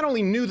not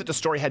only knew that the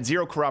story had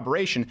zero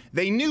corroboration,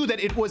 they knew that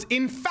it was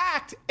in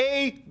fact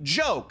a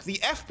joke. The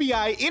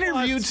FBI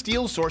interviewed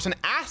Steele's source and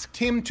asked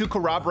him to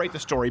corroborate the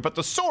story, but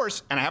the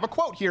source, and I have a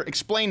quote here,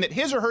 explained that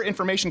his or her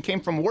information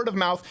came from word of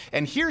mouth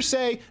and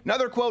hearsay,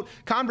 another quote,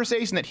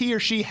 conversation that he or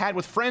she had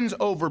with friends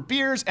over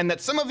beers, and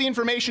that some of the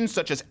information,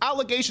 such as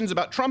allegations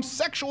about Trump's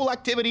sexual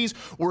activities,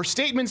 were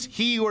statements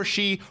he or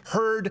she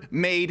heard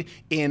made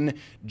in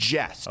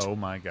jest. Oh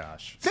my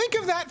gosh. Think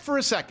of that for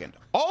a second.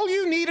 All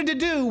you needed to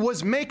do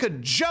was make a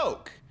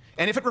joke.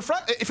 And if it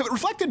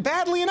reflected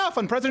badly enough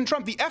on President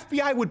Trump, the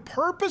FBI would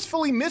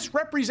purposefully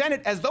misrepresent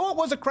it as though it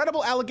was a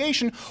credible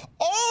allegation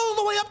all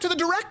the way up to the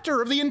director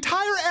of the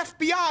entire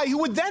FBI, who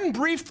would then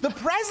brief the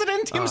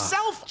president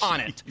himself on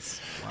it.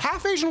 Wow.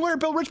 Half-Asian lawyer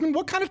Bill Richmond,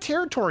 what kind of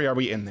territory are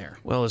we in there?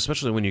 Well,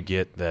 especially when you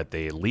get that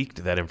they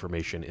leaked that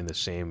information in the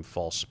same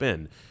false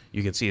spin.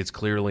 You can see it's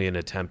clearly an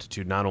attempt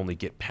to not only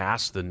get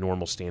past the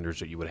normal standards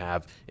that you would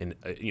have in,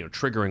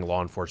 triggering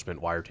law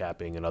enforcement,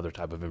 wiretapping, and other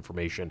type of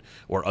information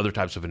or other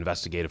types of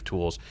investigative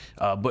tools,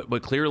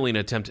 but clearly an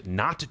attempt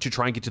not to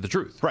try and get to the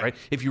truth. Right?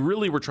 If you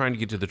really were trying to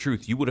get to the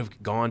truth, you would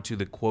have gone to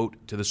the quote,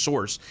 to the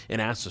source,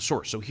 and asked the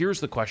source. So here's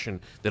the question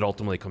that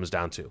ultimately comes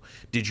down to: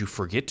 did you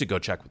forget to go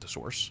check with the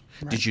source?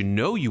 Right. Did you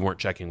know you weren't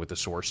checking with the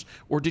source,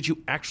 or did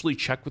you actually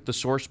check with the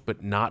source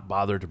but not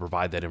bother to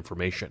provide that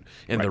information?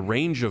 And the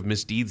range of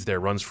misdeeds there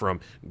runs from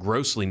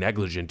grossly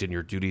negligent in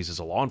your duties as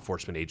a law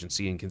enforcement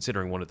agency, and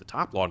considering one of the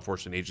top law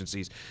enforcement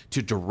agencies,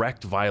 to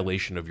direct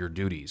violation of your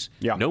duties,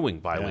 knowing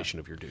violation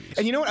of your duties.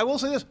 And you know what? I will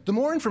say this. The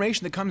more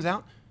information that comes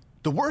out,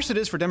 the worse it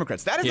is for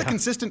Democrats. That is a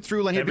consistent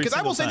through line here. Because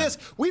I will say this.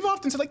 We've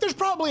often said, there's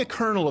probably a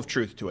kernel of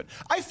truth to it.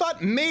 I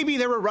thought maybe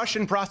there were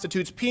Russian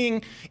prostitutes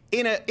peeing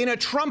in a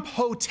Trump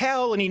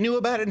hotel, and he knew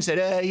about it and said,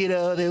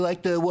 they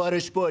like the water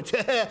sports.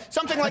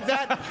 Something like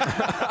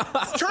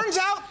that. Turns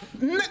out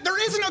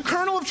there isn't a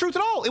kernel of truth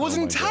at all. It was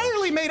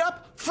entirely made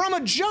up from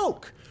a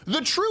joke. The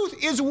truth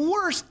is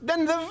worse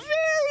than the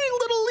very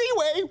little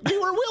leeway we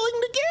were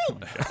willing to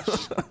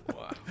give.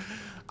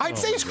 I'd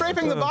say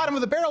scraping the bottom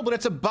of the barrel, but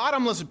it's a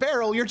bottomless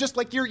barrel. You're just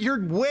like,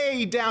 you're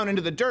way down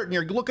into the dirt, and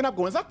you're looking up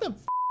going, is that the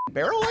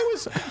barrel I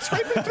was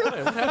scraping through?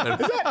 Is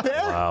that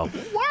there? Wow.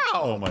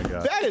 Oh my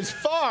God. That is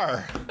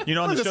far. You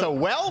know, on is the this show, a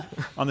well?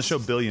 On the show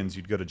Billions,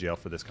 you'd go to jail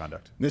for this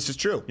conduct. This is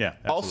true. Yeah,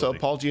 also,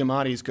 Paul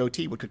Giamatti's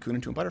goatee would cocoon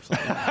into a butterfly.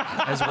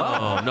 As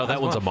well. Oh, no,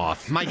 that one's a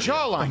moth. My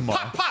jawline.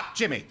 Pop, pop,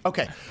 Jimmy.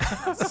 Okay.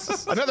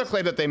 Another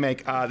claim that they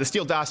make, the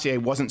Steele dossier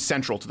wasn't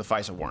central to the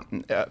FISA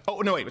warrant.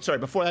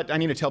 Before that, I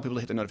need to tell people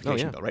to hit the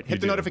notification bell, right? Hit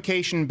the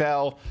notification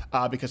bell,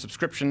 because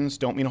subscriptions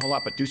don't mean a whole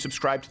lot, but do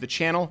subscribe to the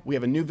channel. We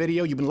have a new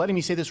video. You've been letting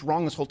me say this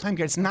wrong this whole time,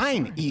 guys. It's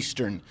 9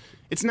 Eastern.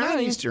 It's 9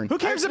 Eastern. Who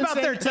cares about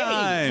their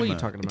time? What are you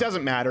talking about? It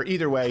doesn't matter.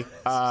 Either way,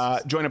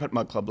 join up at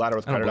Mug Club,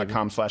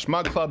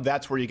 ladderwithcreditor.com/Mug Club.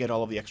 That's where you get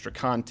all of the extra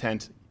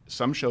content.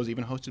 Some shows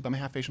even hosted by my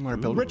half-Asian lawyer,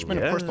 Bill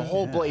Richmond. Of course, the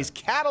whole Blaze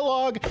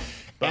catalog.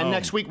 And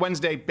next week,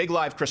 Wednesday, big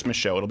live Christmas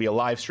show. It'll be a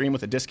live stream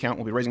with a discount.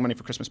 We'll be raising money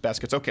for Christmas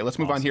baskets. Okay, let's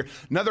move on here.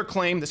 Another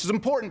claim. This is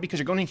important because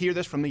you're going to hear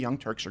this from the Young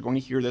Turks. You're going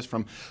to hear this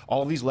from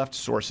all of these left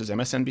sources,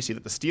 MSNBC,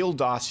 that the Steele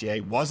dossier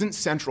wasn't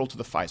central to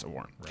the FISA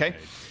warrant. Okay? Right.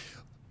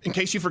 In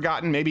case you've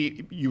forgotten,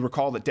 maybe you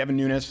recall that Devin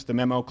Nunes, the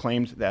memo,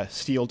 claimed the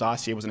Steele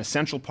dossier was an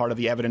essential part of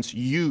the evidence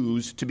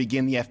used to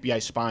begin the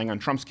FBI spying on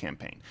Trump's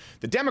campaign.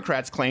 The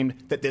Democrats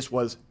claimed that this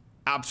was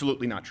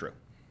absolutely not true.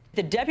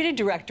 The deputy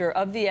director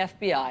of the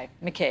FBI,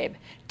 McCabe,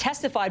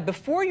 testified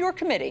before your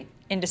committee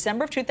in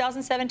December of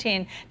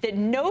 2017 that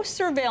no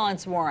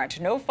surveillance warrant,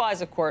 no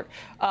FISA court,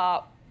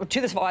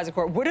 to the FISA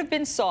court would have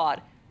been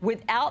sought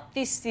without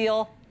the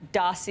Steele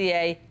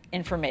dossier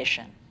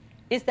information.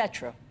 Is that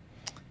true?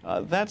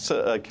 That's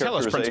a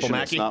characterization.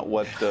 That's not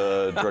what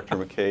Director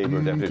McCabe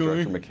or Deputy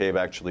Director McCabe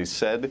actually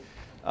said.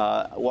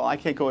 Well, I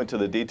can't go into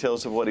the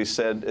details of what he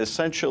said.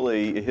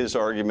 Essentially, his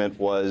argument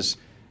was,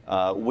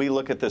 we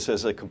look at this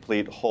as a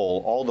complete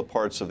whole. All the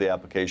parts of the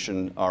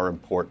application are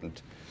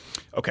important.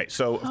 Okay,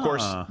 so, of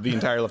course, the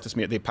entire leftist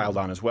media, they piled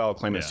on as well,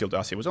 claiming the Steele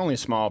dossier was only a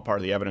small part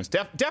of the evidence.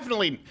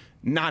 Definitely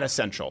not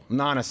essential.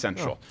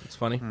 Non-essential. It's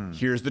funny.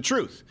 Here's the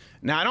truth.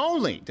 Not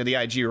only did the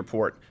IG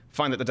report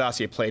find that the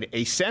dossier played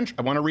a central,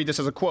 I want to read this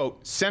as a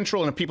quote,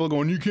 central, and if people are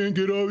going, you can't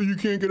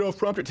get off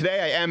prompter. Today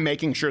I am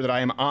making sure that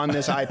I am on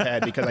this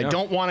iPad because I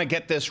don't want to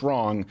get this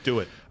wrong. Do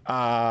it.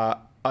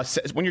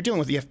 When you're dealing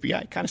with the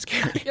FBI, kind of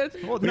scary.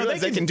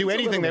 They can do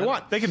anything they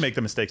want. They can make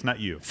the mistakes, not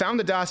you. Found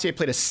the dossier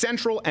played a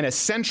central and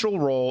essential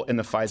role in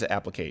the FISA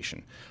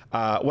application.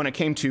 When it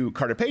came to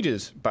Carter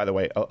Page's, by the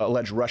way,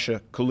 alleged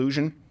Russia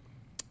collusion,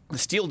 the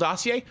Steele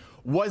dossier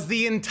was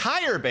the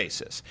entire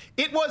basis.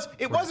 It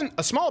wasn't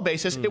a small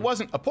basis. It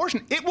wasn't a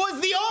portion. It was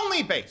the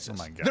only basis. Oh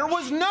my gosh. There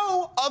was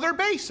no other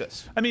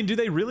basis. I mean, do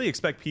they really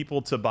expect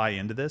people to buy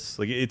into this?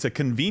 Like, it's a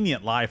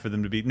convenient lie for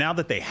them to be, now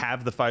that they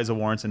have the FISA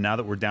warrants and now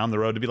that we're down the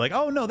road, to be like,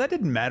 oh, no, that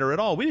didn't matter at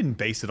all. We didn't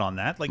base it on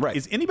that. Like,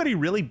 is anybody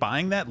really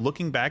buying that,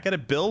 looking back at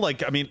it? Bill,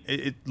 like, I mean,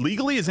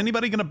 legally, is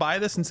anybody going to buy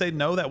this and say,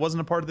 no, that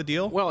wasn't a part of the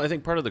deal? Well, I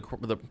think part of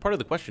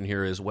the question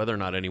here is whether or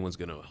not anyone's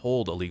going to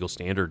hold a legal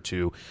standard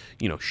to,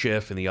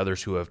 Schiff and the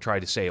others who have tried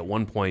to say at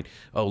one point,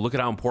 oh, look at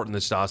how important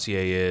this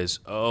dossier is.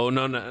 Oh,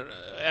 no,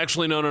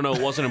 actually, no,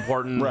 it wasn't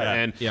important.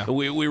 And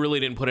we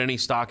really didn't put any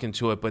stock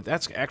into it. But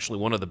that's actually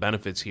one of the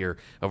benefits here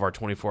of our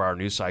 24-hour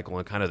news cycle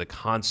and kind of the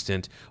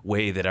constant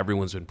way that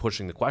everyone's been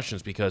pushing the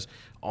questions, because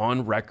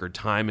on record,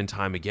 time and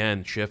time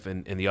again, Schiff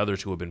and the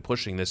others who have been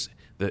pushing this,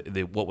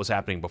 what was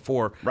happening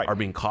before, are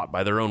being caught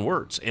by their own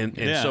words. And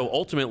so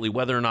ultimately,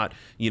 whether or not,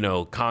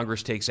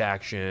 Congress takes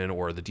action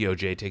or the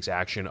DOJ takes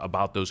action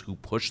about those who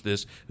pushed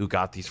this, who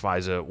got these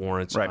FISA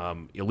warrants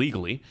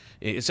illegally,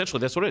 essentially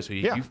that's what it is. So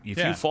if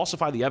you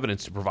falsify the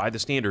evidence to provide the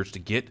standards to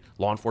get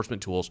law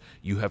enforcement tools,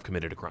 you have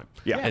committed a crime.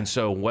 And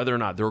so whether or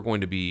not they're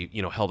going to be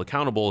held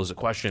accountable is a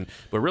question,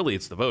 but really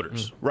it's the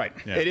voters.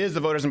 It is the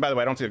voters. And by the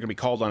way, I don't think they're going to be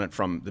called on it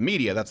from the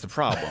media. That's the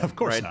problem. Of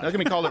course not. They're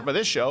going to be called on it by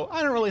this show.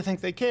 I don't really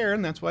think they care,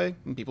 and that's why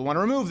people want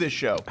to remove this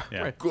show.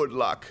 Good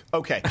luck.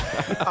 Okay.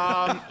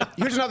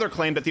 Here's another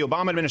claim that the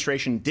Obama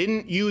administration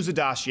didn't use the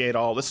dossier at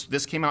all.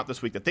 This came out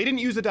this week, that they didn't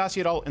use the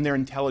dossier at all in their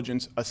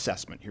intelligence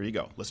assessment. Here you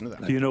go. Listen to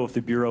that. Do you know if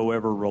the Bureau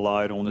ever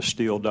relied on the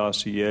Steele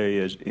dossier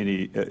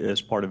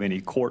as part of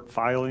any court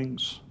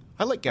filings?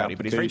 I like Gowdy,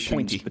 but he's very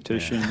pointy.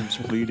 Petitions,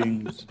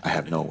 pleadings. I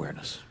have no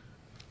awareness.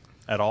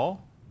 At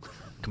all?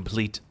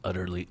 Complete,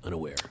 utterly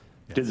unaware.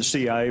 Did the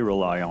CIA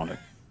rely on it?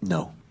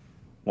 No.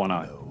 Why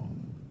not? No.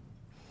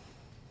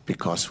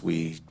 Because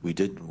we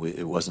didn't.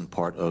 It wasn't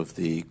part of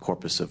the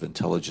corpus of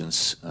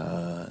intelligence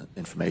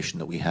information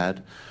that we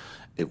had.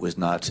 It was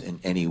not in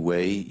any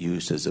way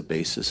used as a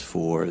basis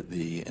for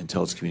the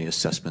intelligence community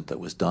assessment that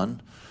was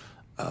done.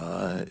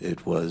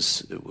 It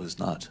was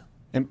not.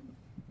 And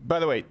by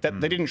the way,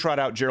 they didn't trot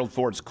out Gerald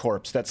Ford's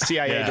corpse. That's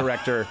CIA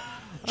Director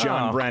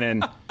John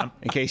Brennan,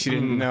 in case you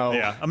didn't know.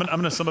 Yeah, I'm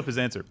going to sum up his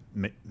answer.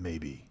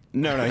 Maybe.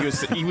 No,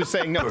 he was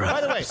saying no.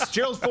 By the way,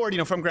 Gerald Ford,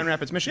 from Grand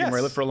Rapids, Michigan, where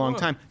I lived for a long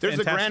time. There's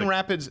the Grand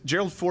Rapids,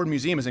 Gerald Ford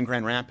Museum is in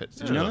Grand Rapids.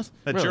 Did you know this?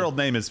 That Gerald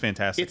name is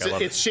fantastic.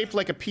 It's shaped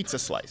like a pizza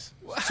slice.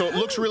 So it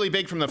looks really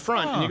big from the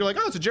front, and you go like,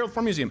 oh, it's a Gerald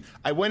Ford Museum.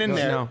 I went in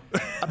there.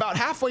 About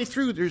halfway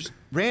through, there's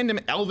random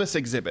Elvis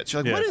exhibits.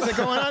 You're like, what is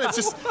going on? It's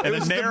just and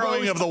the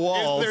narrowing of the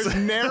walls. There's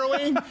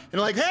narrowing,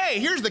 and like, hey,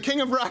 here's the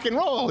king of rock and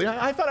roll.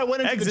 I thought I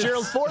went into the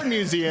Gerald Ford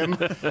Museum,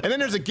 and then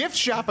there's a gift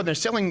shop, and they're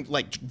selling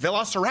like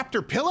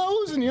Velociraptor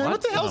pillows, and you're like,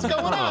 what the hell's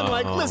going on?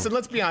 Like, listen,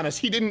 let's be honest.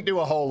 He didn't do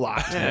a whole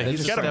lot.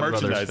 He's got to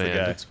merchandise the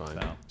guy. It's fine.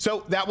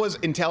 So that was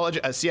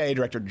CIA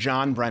Director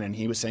John Brennan.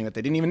 He was saying that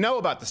they didn't even know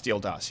about the Steele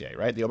dossier,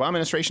 right? The Obama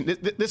administration,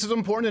 this is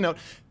important to note,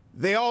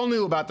 they all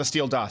knew about the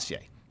Steele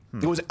dossier.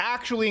 It was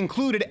actually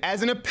included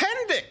as an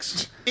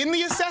appendix in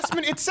the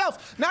assessment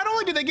itself. Not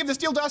only did they give the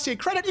Steele dossier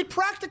credit, it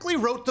practically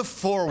wrote the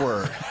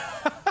foreword.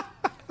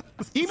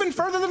 Even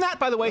further than that,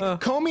 by the way,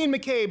 Comey and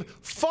McCabe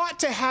fought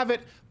to have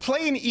it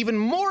play an even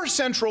more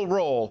central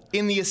role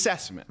in the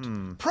assessment,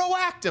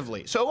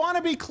 proactively. So I want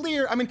to be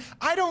clear. I mean,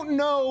 I don't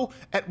know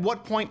at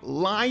what point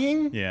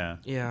lying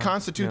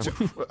constitutes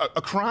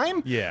a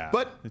crime,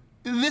 but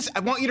I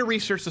want you to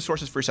research the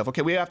sources for yourself.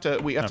 Okay, we have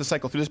to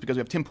cycle through this because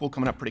we have Tim Pool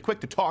coming up pretty quick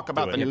to talk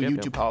about the new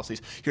YouTube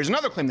policies. Here's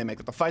another claim they make,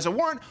 that the FISA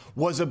warrant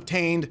was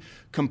obtained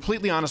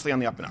completely honestly on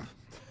the up and up.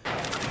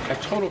 I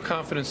have total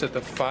confidence that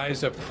the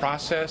FISA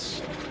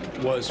process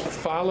was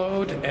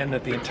followed and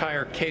that the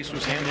entire case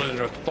was handled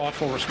in a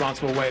thoughtful,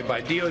 responsible way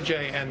by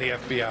DOJ and the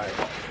FBI.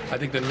 I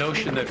think the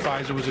notion that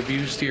FISA was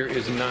abused here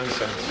is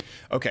nonsense.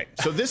 Okay,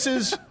 so this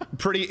is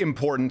pretty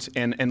important,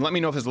 and let me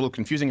know if it's a little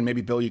confusing, and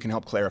maybe, Bill, you can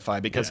help clarify,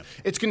 because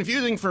it's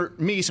confusing for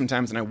me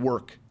sometimes, and I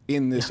work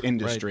in this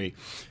industry.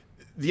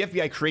 The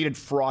FBI created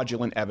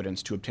fraudulent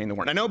evidence to obtain the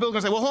warrant. I know Bill's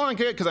going to say, well, hold on,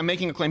 because I'm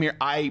making a claim here.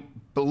 I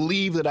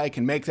believe that I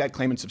can make that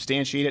claim and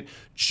substantiate it,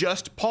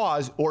 just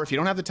pause, or if you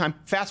don't have the time,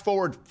 fast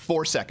forward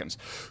 4 seconds.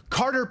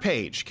 Carter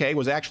Page, okay,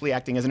 was actually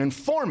acting as an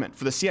informant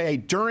for the CIA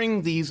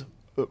during these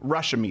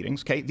Russia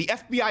meetings, okay? The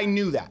FBI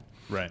knew that.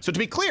 Right. So to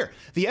be clear,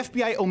 the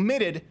FBI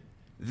omitted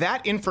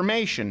that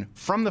information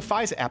from the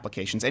FISA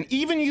applications and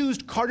even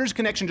used Carter's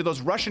connection to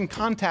those Russian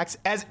contacts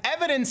as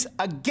evidence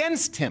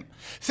against him.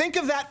 Think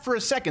of that for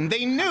a second.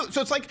 They knew.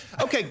 So it's like,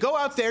 okay, go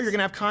out there, you're going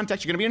to have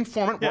contacts, you're going to be an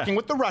informant working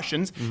with the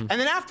Russians, and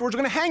then afterwards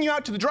we're going to hang you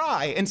out to the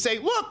dry and say,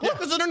 look, this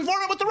is an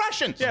informant with the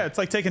Russians. Yeah, it's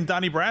like taking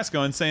Donnie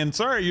Brasco and saying,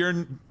 sorry, you're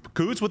in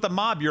cahoots with the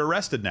mob, you're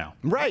arrested now.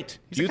 Right.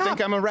 Do you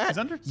think I'm a rat?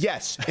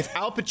 Yes. If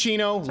Al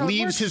Pacino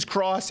leaves his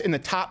cross in the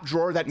top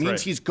drawer, that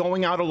means he's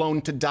going out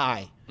alone to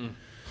die.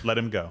 Let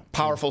him go.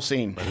 Powerful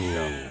scene.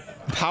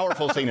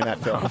 Powerful scene in that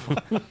film.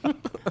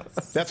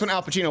 That's when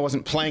Al Pacino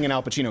wasn't playing an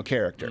Al Pacino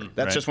character.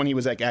 That's just when he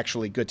was like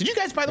actually good. Did you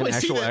guys, by the way,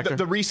 see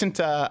the recent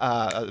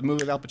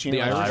movie with Al Pacino?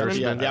 The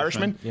Irishman. The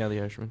Irishman? Yeah, The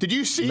Irishman. Did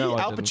you see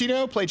Al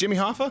Pacino play Jimmy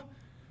Hoffa?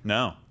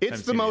 No.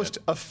 It's the most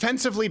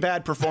offensively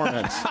bad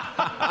performance.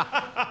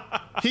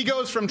 He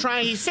goes from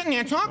he's sitting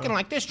there talking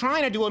like this,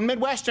 trying to do a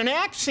Midwestern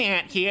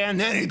accent here, and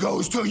then he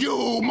goes to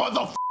you,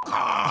 motherfucker.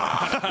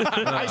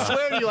 I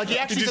swear to you, like he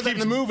actually said that in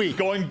the movie.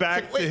 Going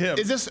back to him.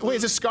 Is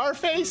this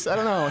Scarface? I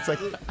don't know. It's like,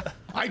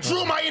 I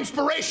drew my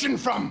inspiration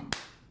from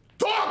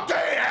Dog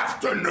Day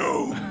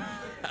Afternoon.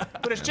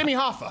 But it's Jimmy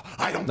Hoffa.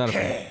 I don't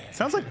care.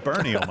 Sounds like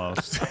Bernie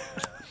almost.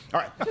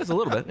 All right. Just a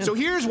little bit. Yeah. So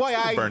here's why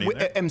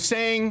I am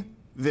saying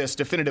this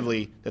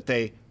definitively, that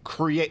they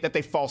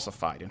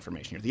falsified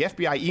information here. The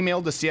FBI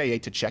emailed the CIA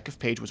to check if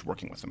Page was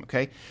working with them,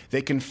 okay?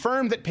 They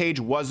confirmed that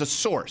Page was a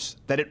source,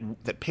 that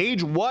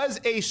Page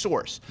was a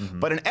source.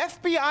 But an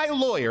FBI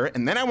lawyer,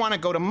 and then I want to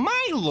go to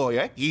my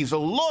lawyer, he's a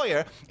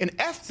lawyer, an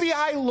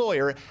FBI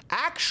lawyer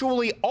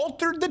actually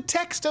altered the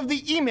text of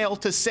the email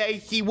to say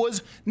he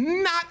was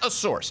not a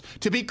source.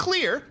 To be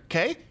clear,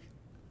 okay?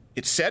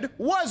 It said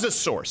was a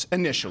source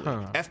initially.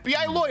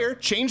 FBI lawyer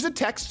changed the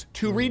text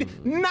to read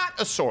not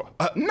a source.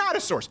 Not a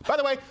source. By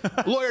the way,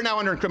 lawyer now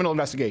under criminal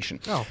investigation.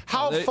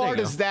 How far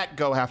does that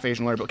go, half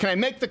Asian lawyer? Can I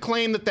make the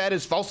claim that that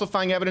is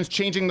falsifying evidence,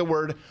 changing the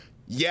word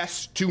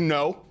yes to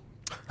no?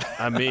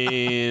 I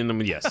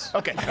mean, yes.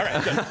 Okay, all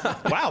right,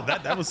 good. Wow,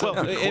 that was so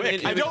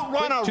quick. I don't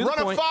want to run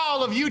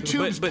afoul of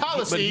YouTube's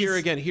policies.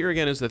 But here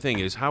again is the thing: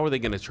 is how are they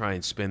going to try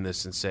and spin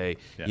this and say,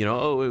 it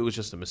was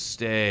just a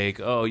mistake.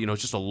 Oh,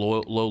 it's just a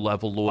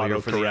low-level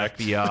lawyer for the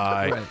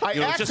FBI. I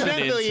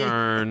accidentally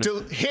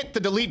hit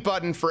the delete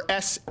button for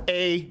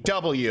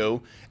SAW,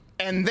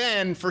 and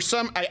then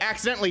I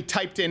accidentally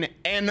typed in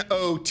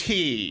NOT.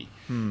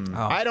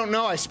 I don't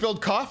know. I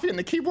spilled coffee in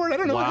the keyboard. I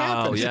don't know what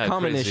happened. Yeah, it's a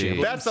common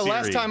issue. That's the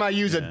last time I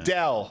use a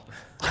Dell.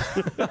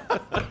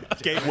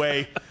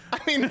 Gateway. I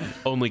mean,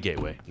 only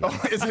Gateway.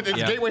 Is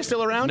Gateway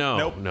still around?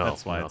 No.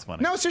 That's why it's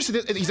funny. No,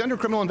 seriously, he's under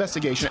criminal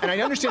investigation, and I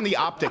understand the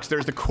optics.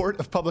 There's the court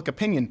of public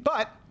opinion,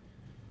 but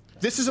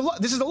this is a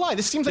lie.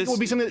 This seems like it would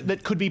be something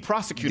that could be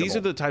prosecutable. These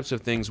are the types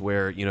of things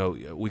where,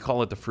 we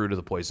call it the fruit of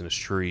the poisonous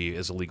tree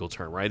as a legal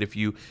term, right? If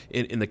you,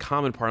 in the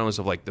common parlance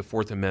of like the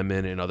Fourth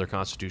Amendment and other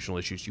constitutional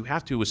issues, you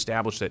have to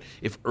establish that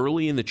if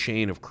early in the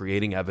chain of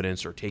creating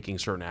evidence or taking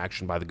certain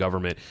action by the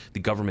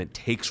government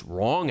takes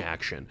wrong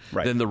action,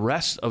 then the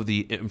rest of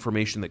the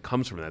information that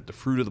comes from that, the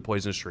fruit of the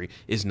poisonous tree,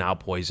 is now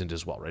poisoned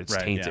as well, right? It's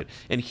tainted.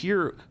 Yeah. And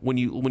here, when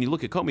you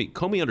look at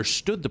Comey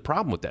understood the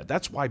problem with that.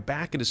 That's why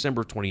back in December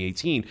of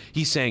 2018,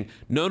 he's saying,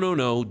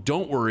 no,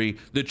 don't worry.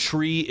 The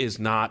tree is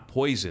not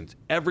poisoned.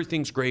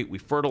 Everything's great. We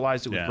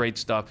fertilized it with great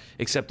stuff,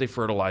 except they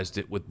fertilized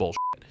it with bullshit.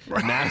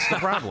 And that's the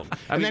problem.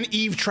 Then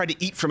Eve tried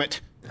to eat from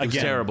it. It was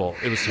terrible.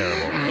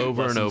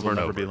 Over and over and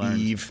over.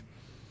 Eve.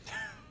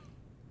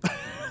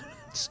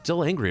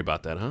 Still angry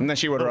about that, huh? And then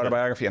she wrote her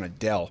autobiography on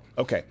Adele.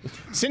 Okay.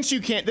 Since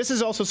you can't, this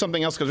is also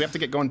something else because we have to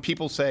get going.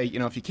 People say,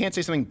 if you can't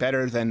say something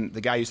better than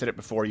the guy who said it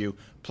before you,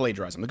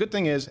 plagiarize them. The good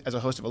thing is, as a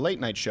host of a late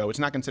night show, it's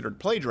not considered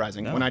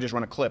plagiarizing when I just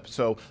run a clip.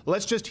 So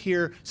let's just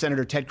hear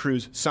Senator Ted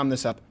Cruz sum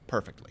this up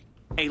perfectly.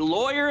 A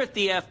lawyer at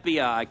the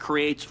FBI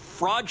creates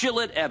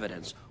fraudulent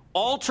evidence,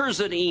 alters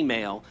an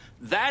email.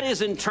 That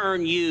is in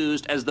turn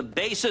used as the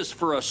basis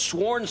for a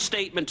sworn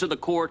statement to the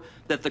court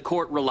that the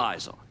court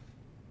relies on.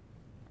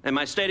 Am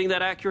I stating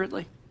that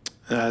accurately?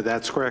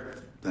 That's correct.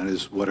 That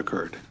is what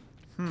occurred.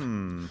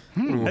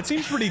 That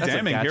seems pretty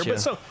damning here.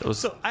 But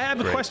so I have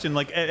a question.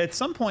 Like at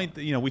some point,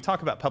 we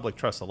talk about public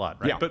trust a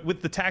lot, right? Yeah. But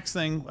with the tax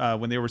thing,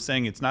 when they were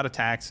saying it's not a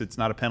tax, it's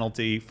not a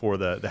penalty for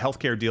the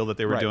healthcare deal that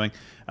they were doing,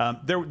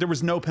 there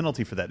was no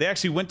penalty for that. They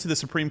actually went to the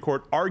Supreme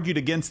Court, argued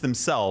against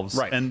themselves,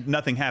 and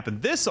nothing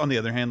happened. This, on the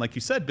other hand, like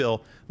you said,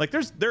 Bill, like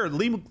there are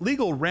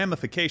legal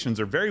ramifications,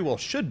 or very well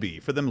should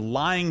be, for them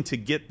lying to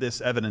get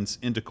this evidence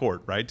into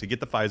court, right? To get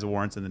the FISA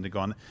warrants and then to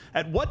go on.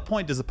 At what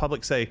point does the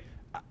public say,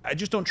 I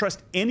just don't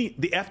trust the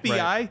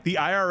FBI, the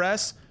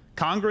IRS,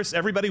 Congress,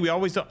 everybody?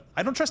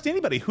 I don't trust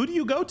anybody. Who do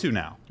you go to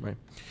now? Right.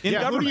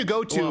 Who do you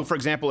go to, for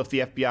example, if the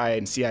FBI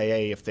and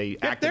CIA, if they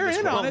act they're this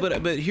in way? on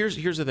it. But here's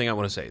the thing I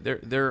want to say.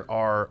 There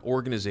are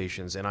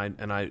organizations, and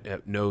I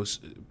know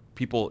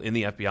people in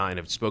the FBI and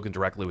have spoken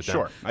directly with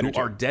them who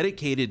are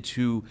dedicated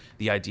to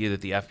the idea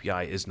that the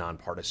FBI is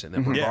nonpartisan,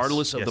 that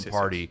regardless of the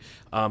party.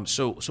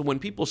 So when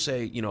people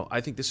say,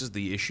 I think this is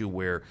the issue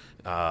where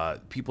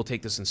people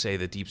take this and say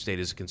the deep state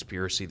is a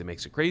conspiracy that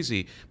makes it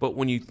crazy. But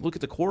when you look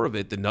at the core of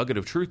it, the nugget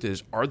of truth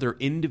is, are there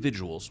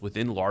individuals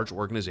within large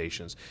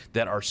organizations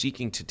that are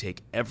seeking to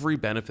take every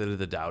benefit of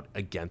the doubt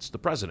against the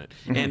president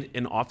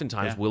and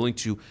oftentimes willing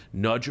to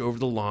nudge over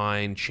the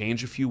line,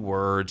 change a few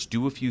words,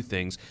 do a few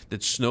things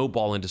that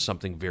snowball into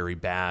something very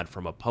bad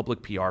from a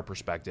public PR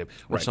perspective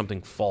or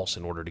something false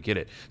in order to get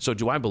it. So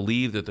do I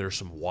believe that there's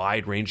some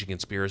wide-ranging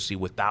conspiracy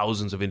with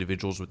thousands of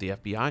individuals with the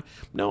FBI?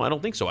 No, I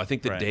don't think so. I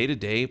think the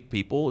day-to-day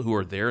people who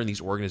are there in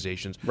these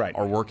organizations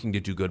are working to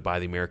do good by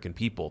the American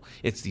people.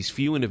 It's these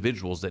few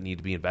individuals that need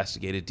to be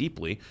investigated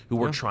deeply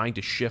who are trying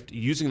to shift,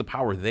 using the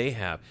power they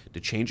have to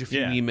change a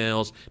few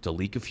emails, to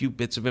leak a few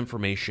bits of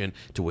information,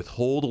 to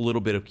withhold a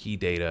little bit of key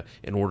data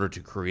in order to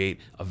create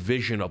a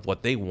vision of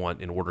what they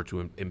want in order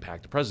to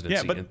impact the presidency.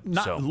 Yeah, but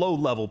not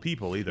low-level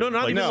people either. No,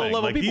 not even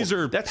low-level people. These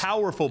are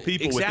powerful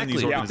people within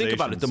these organizations. Think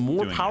about it. The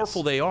more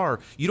powerful they are,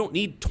 you don't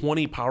need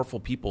 20 powerful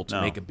people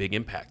to make a big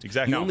impact.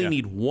 Exactly. You only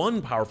need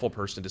one powerful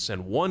person to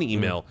send one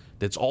email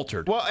that's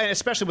altered. Well, and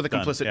especially with the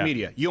complicit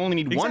media. You only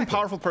need one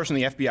powerful person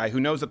in the FBI who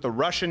knows that the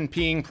Russian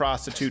peeing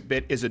prostitute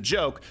bit is a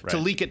joke to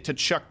leak it to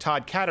Chuck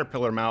Todd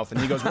Caterpillar Mouth, and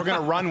he goes, we're going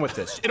to run with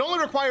this. It only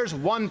requires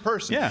one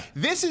person. Yeah.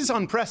 This is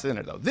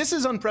unprecedented, though. This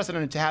is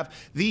unprecedented to have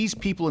these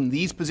people in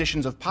these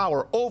positions of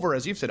power over,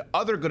 as you've said,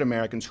 other good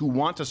Americans who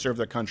want to serve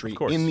their country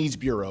in these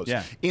bureaus,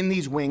 in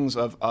these wings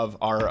of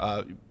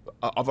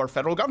our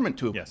federal government,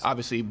 to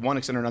obviously one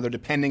extent or another,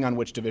 depending on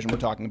which division we're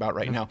talking about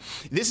right now.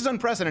 This is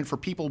unprecedented for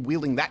people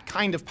wielding that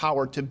kind of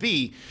power to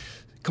be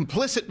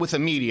complicit with the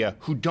media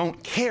who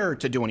don't care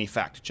to do any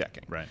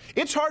fact-checking. Right.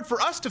 It's hard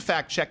for us to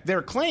fact-check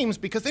their claims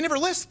because they never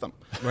list them.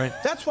 Right.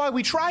 That's why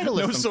we try to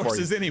list them for you. No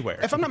sources anywhere.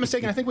 If I'm not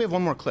mistaken, I think we have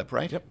one more clip,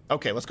 right? Yep.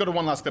 Okay, let's go to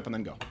one last clip and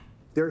then go.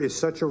 There is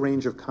such a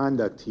range of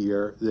conduct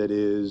here that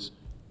is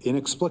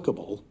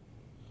inexplicable,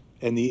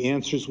 and the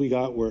answers we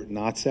got were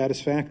not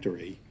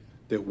satisfactory,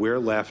 that we're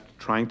left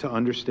trying to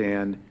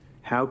understand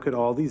how could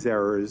all these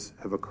errors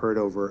have occurred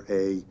over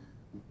a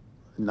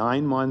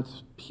 9-month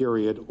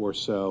period or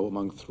so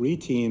among 3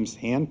 teams,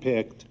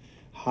 handpicked,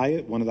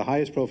 one of the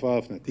highest profile,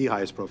 if not the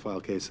highest profile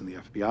case in the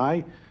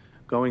FBI,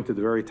 going to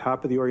the very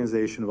top of the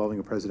organization involving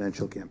a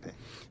presidential campaign?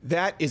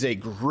 That is a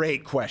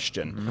great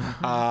question.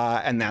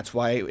 And that's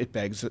why it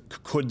begs,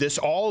 could this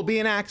all be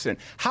an accident?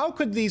 How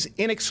could these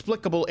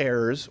inexplicable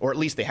errors, or at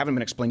least they haven't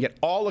been explained yet,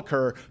 all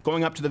occur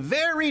going up to the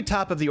very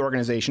top of the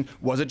organization?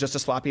 Was it just a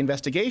sloppy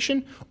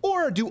investigation?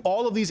 Or do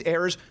all of these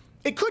errors,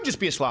 it could just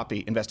be a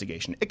sloppy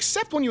investigation,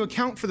 except when you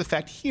account for the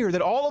fact here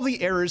that all of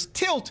the errors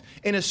tilt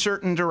in a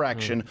certain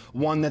direction,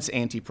 one that's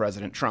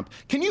anti-President Trump.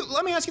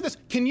 Let me ask you this,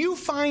 can you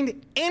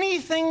find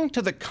anything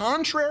to the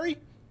contrary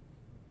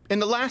in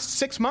the last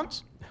 6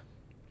 months?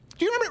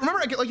 Do you remember,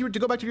 like you were to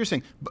go back to what you were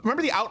saying,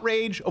 remember the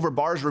outrage over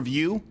Barr's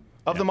review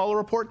of the Mueller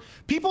report?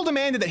 People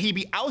demanded that he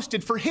be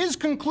ousted for his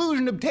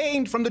conclusion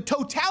obtained from the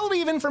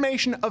totality of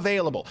information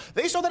available.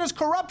 They saw that as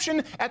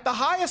corruption at the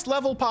highest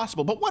level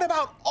possible. But what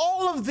about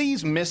all of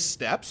these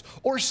missteps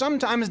or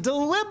sometimes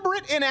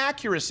deliberate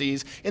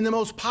inaccuracies in the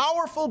most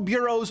powerful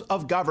bureaus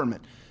of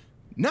government?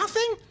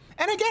 Nothing?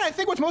 And again, I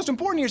think what's most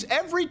important here is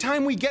every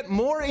time we get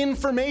more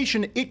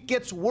information, it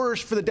gets worse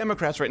for the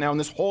Democrats right now in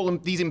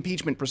these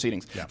impeachment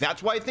proceedings. Yeah.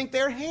 That's why I think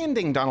they're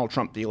handing Donald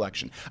Trump the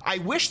election. I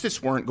wish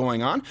this weren't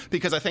going on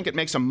because I think it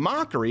makes a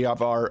mockery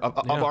of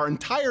our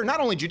entire, not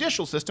only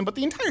judicial system, but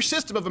the entire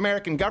system of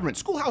American government.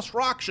 Schoolhouse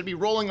Rock should be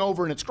rolling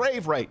over in its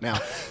grave right now.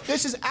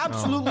 This is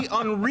absolutely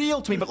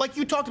unreal to me. But like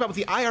you talked about with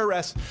the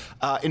IRS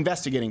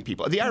investigating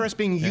people, the IRS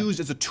being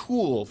used as a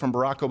tool from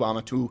Barack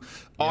Obama to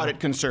audit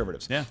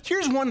conservatives. Yeah.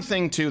 Here's one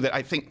thing, too, that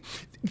I think,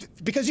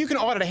 because you can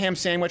audit a ham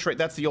sandwich, right?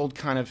 That's the old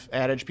kind of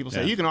adage. People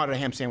say, you can audit a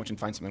ham sandwich and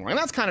find something wrong. And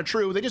that's kind of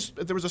true.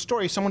 There was a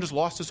story, someone just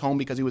lost his home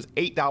because he was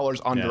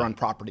 $8 under on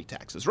property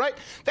taxes, right?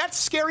 That's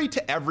scary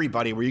to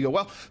everybody, where you go,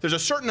 well, there's a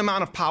certain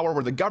amount of power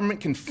where the government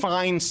can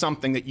find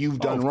something that you've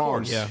done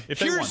wrong. Yeah.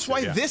 Here's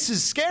why this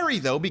is scary,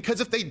 though,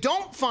 because if they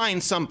don't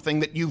find something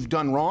that you've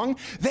done wrong,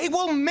 they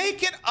will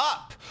make it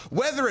up.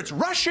 Whether it's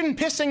Russian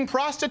pissing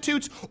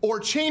prostitutes or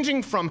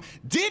changing from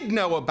did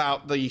know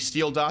about the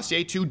Steele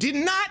dossier to did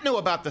not know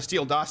about the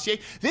Steele dossier,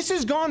 this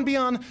has gone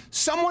beyond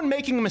someone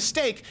making a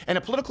mistake and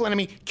a political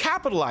enemy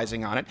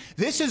capitalizing on it.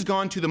 This has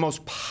gone to the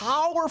most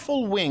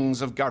powerful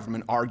wings of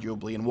government,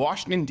 arguably, in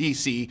Washington,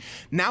 D.C.,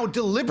 now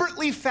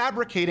deliberately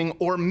fabricating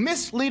or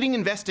misleading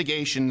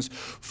investigations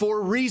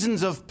for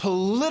reasons of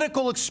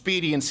political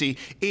expediency.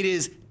 It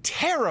is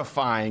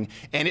terrifying,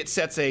 and it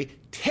sets a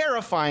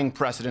terrifying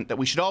precedent that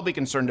we should all be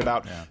concerned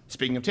about. Yeah.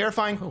 Speaking of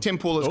terrifying, Tim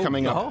Pool is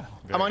coming up.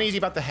 I'm uneasy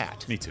about the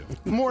hat. Me too.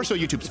 More so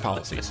YouTube's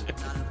policies.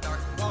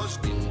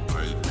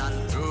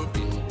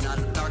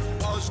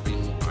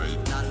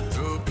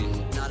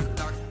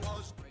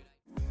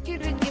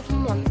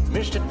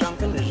 Mr.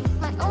 Duncan is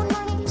my own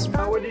money.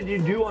 What did you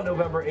do on on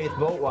November 8th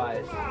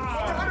vote-wise?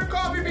 100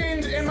 coffee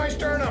beans in my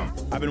sternum.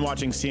 I've been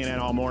watching CNN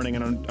all morning,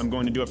 and I'm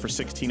going to do it for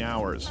 16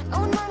 hours.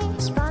 Oh, money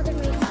is bothering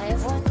me. I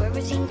have one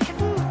Burberry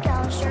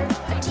 $10 shirt,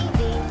 a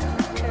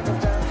TV, turtle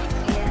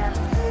dove, yeah.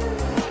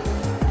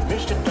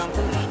 Mr.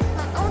 Duncan.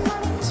 My own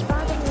money is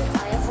bothering me.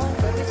 I have one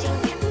Burberry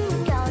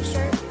 $10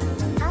 shirt,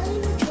 highly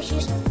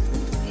nutritious,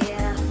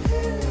 yeah.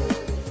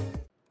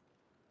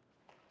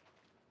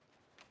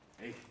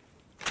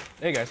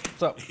 Hey guys,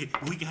 what's up?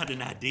 We got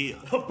an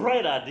idea. A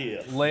bright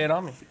idea. Lay it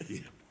on me. Yeah.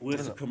 Well,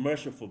 it's a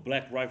commercial for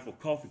Black Rifle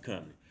Coffee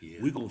Company. Yeah.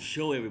 We're going to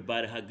show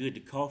everybody how good the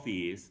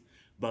coffee is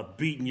by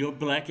beating your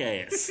black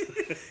ass.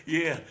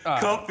 Yeah,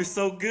 coffee's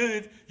so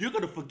good, you're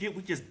going to forget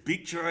we just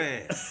beat your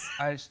ass.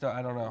 I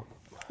don't know.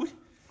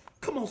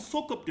 Come on,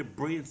 soak up the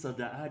brains of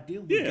the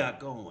idea we got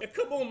going. Yeah,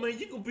 come on, man,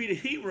 you're going to be the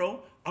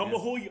hero. I'm going to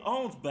hold your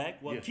arms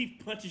back while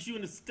Keith punches you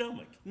in the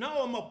stomach.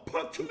 No, I'm going to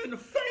punch him in the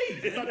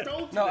face. I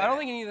told you No, I don't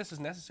think any of this is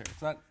necessary.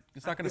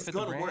 It's not going to fit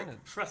the brand.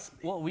 Work. Trust me.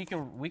 Well, we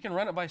can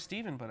run it by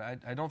Steven, but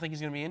I don't think he's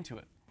going to be into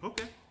it.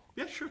 Okay.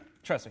 Yeah, sure.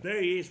 Trust me.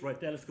 There he is right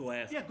there. Let's go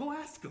ask him. Yeah, go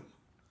ask him.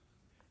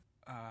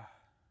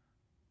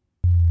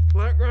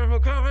 Black Rifle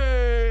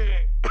Coffee!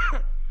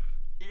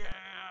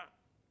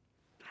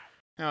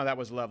 Oh, that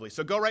was lovely.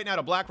 So go right now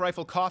to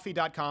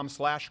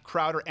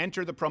blackriflecoffee.com/Crowder.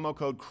 Enter the promo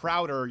code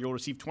Crowder. You'll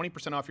receive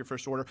 20% off your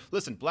first order.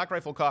 Listen, Black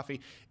Rifle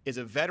Coffee is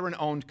a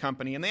veteran-owned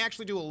company, and they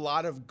actually do a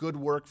lot of good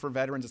work for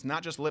veterans. It's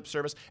not just lip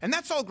service, and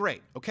that's all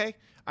great, okay?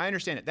 I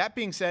understand it. That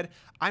being said,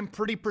 I'm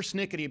pretty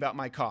persnickety about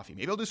my coffee.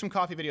 Maybe I'll do some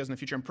coffee videos in the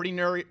future. I'm pretty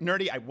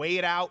nerdy. I weigh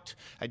it out.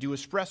 I do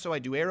espresso. I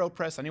do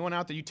AeroPress. Anyone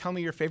out there, you tell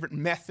me your favorite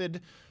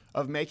method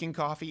of making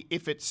coffee.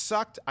 If it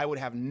sucked, I would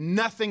have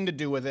nothing to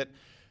do with it.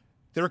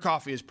 Their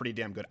coffee is pretty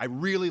damn good. I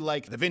really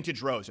like the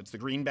vintage roast. It's the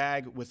green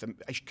bag with the...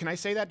 Can I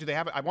say that? Do they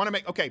have it? I want to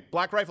make... Okay,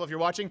 Black Rifle, if you're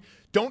watching,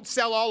 don't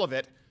sell all of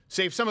it.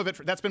 Save some of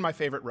it. That's been my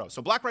favorite roast.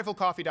 So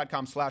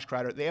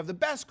blackriflecoffee.com/Crowder. They have the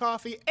best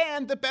coffee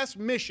and the best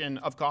mission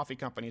of coffee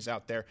companies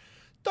out there.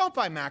 Don't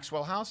buy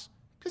Maxwell House,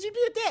 because you'd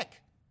be a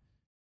dick.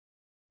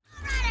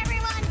 All right,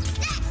 everyone,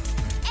 this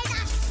is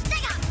a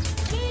stick-up.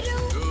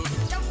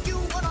 Don't you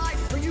what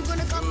are you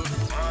gonna come?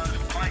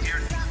 Quiet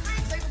here.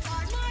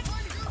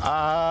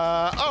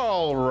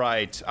 All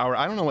right.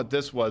 I don't know what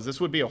this was.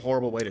 This would be a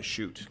horrible way to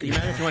shoot. Can you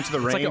imagine if you went to the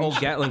range? It's like an old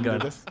Gatling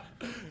gun.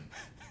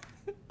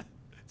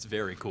 It's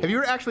very cool. Have you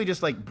ever actually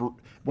just like,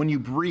 when you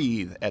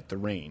breathe at the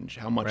range,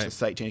 how much the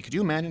sight changes? Could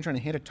you imagine trying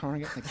to hit a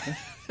target like that?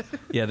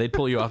 Yeah, they'd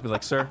pull you off and be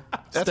like, sir,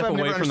 That's step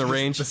away from the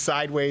range. The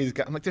sideways.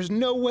 I'm like, there's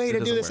no way to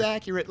do this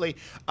accurately.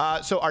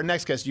 So our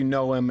next guest, you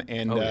know him,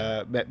 and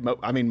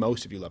I mean,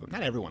 most of you love him.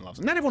 Not everyone loves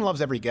him. Not everyone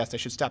loves every guest. I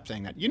should stop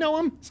saying that. You know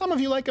him. Some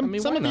of you like him. I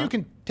mean, some of you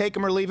can take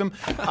him or leave him.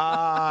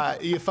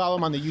 You follow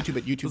him on the YouTube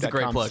at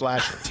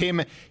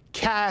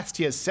youtube.com/TimCast.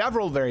 He has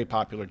several very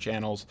popular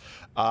channels.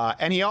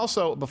 And he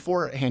also,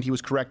 beforehand, he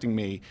was correcting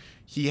me.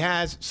 He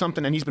has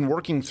something, and he's been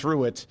working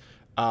through it.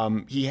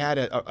 He had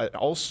an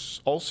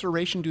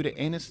ulceration due to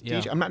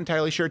anesthesia. Yeah. I'm not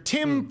entirely sure.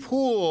 Tim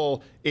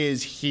Pool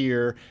is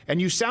here, and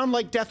you sound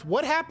like death.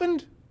 What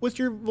happened with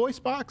your voice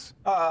box?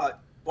 Well,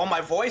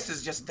 my voice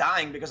is just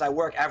dying because I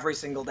work every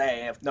single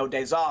day. I have no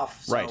days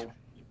off, so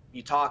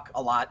you talk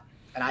a lot,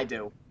 and I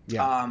do.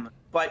 Yeah.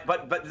 But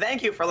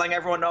thank you for letting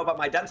everyone know about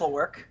my dental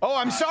work. Oh,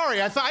 I'm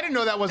sorry. I didn't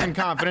know that was in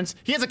confidence.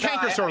 He has a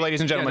canker sore, ladies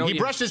and gentlemen. He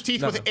brushed his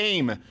teeth with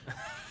aim.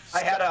 I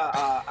had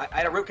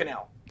a root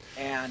canal,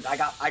 and I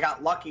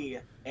got lucky,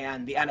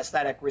 and the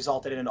anesthetic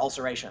resulted in an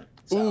ulceration.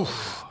 So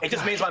it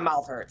just means my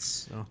mouth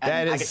hurts. Oh.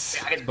 That is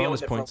I get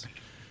bonus points.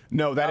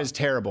 No, that is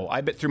terrible.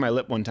 I bit through my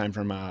lip one time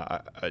from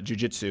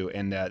jiu-jitsu,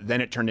 and then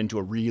it turned into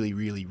a really,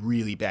 really,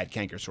 really bad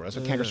canker sore. That's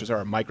what canker sores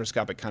are,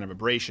 microscopic kind of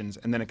abrasions,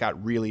 and then it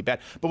got really bad.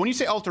 But when you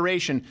say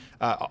ulceration,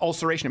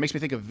 it makes me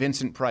think of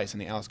Vincent Price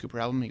in the Alice Cooper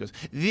album. He goes,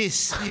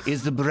 "This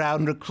is the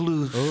brown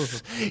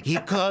recluse.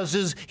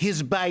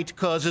 His bite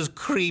causes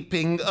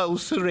creeping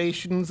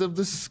ulcerations of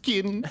the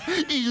skin.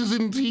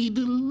 Isn't he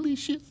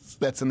delicious?"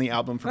 That's in the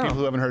album. For people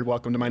who haven't heard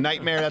Welcome to My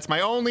Nightmare, that's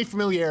my only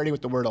familiarity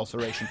with the word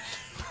ulceration.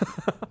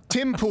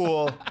 Tim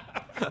Pool,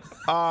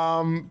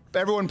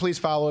 everyone please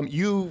follow him.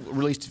 You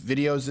released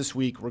videos this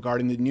week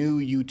regarding the new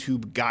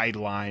YouTube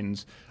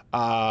guidelines.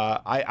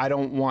 I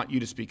don't want you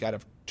to speak out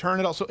of turn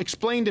at all. So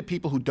explain to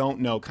people who don't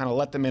know, kind of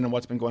let them in on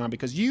what's been going on,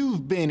 because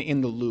you've been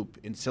in the loop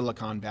in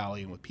Silicon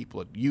Valley and with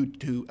people at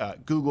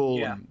YouTube,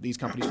 Google, and these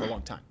companies for a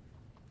long time.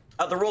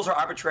 The rules are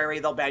arbitrary.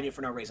 They'll ban you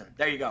for no reason.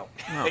 There you go.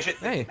 Oh. They should.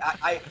 Hey.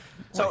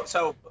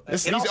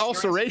 These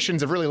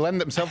ulcerations have really lent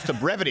themselves to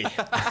brevity.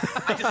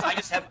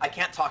 I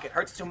can't talk. It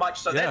hurts too much,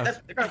 so they're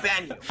going to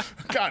ban you.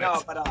 Got it.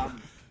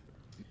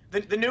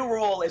 But the new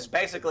rule is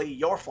basically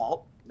your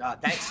fault.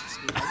 Thanks,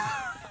 Stephen,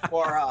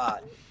 for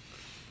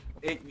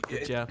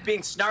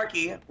being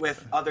snarky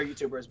with other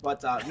YouTubers.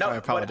 But no, I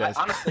apologize.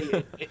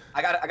 Honestly,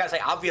 I gotta say,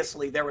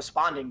 obviously, they're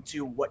responding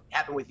to what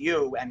happened with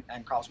you and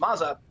Carlos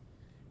Maza,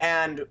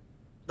 and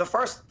the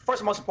first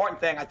and most important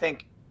thing, I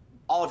think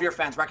all of your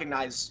fans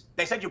recognize,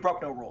 they said you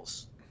broke no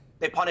rules.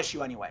 They punish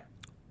you anyway.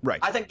 Right.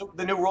 I think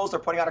the new rules they're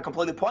putting out are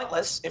completely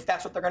pointless if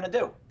that's what they're going to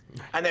do.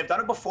 And they've done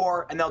it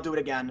before, and they'll do it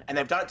again. And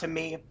they've done it to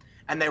me,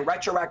 and they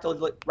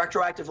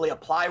retroactively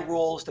apply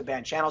rules to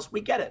ban channels.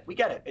 We get it.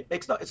 It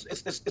makes no.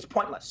 It's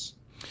pointless.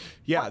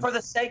 Yeah. But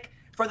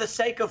for the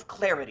sake of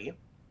clarity,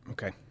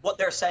 okay, what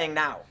they're saying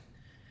now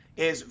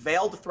is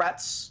veiled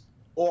threats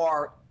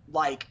or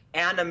like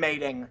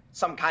animating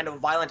some kind of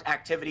violent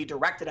activity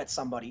directed at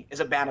somebody is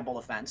a bannable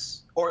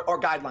offense or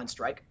guideline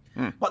strike.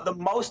 But the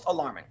most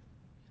alarming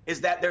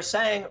is that they're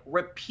saying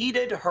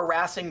repeated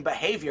harassing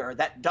behavior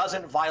that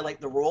doesn't violate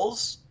the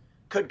rules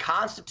could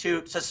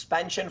constitute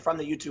suspension from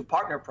the YouTube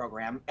Partner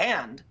Program,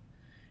 and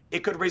it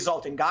could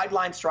result in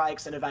guideline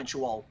strikes and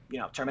eventual,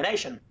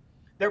 termination.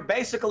 They're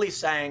basically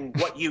saying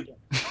what you did.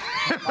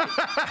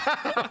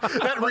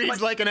 That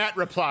reads like an @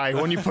 reply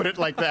when you put it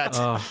like that.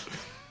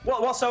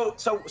 Well, so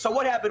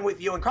what happened with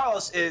you and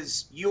Carlos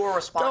is you were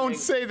responding. Don't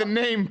say the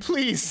name,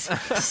 please.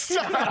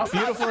 Stop.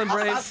 Beautiful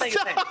embrace. I'll say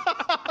your name.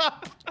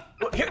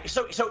 Well,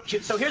 so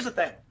here's the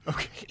thing.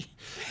 Okay.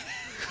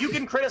 You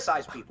can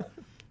criticize people.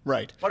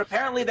 Right. But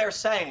apparently they're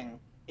saying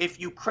if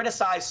you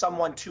criticize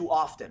someone too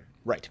often,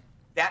 right,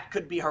 that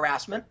could be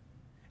harassment.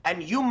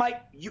 And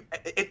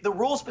the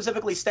rules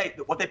specifically state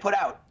that what they put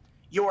out,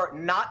 you're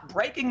not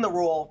breaking the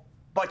rule,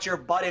 but you're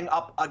butting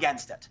up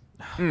against it.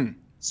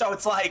 So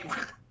it's like,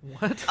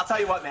 what? I'll tell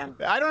you what, man.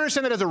 I don't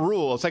understand that as a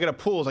rule. It's like at a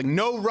pool. It's like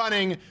no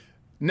running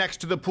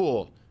next to the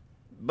pool,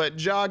 but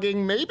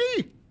jogging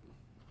maybe?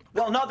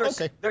 Well, no,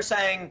 they're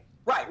saying,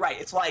 right.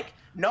 It's like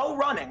no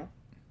running.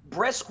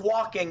 Brisk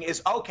walking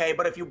is okay,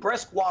 but if you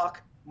brisk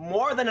walk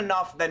more than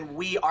enough, then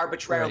we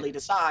arbitrarily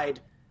decide,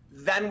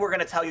 then we're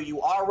going to tell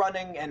you are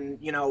running, and,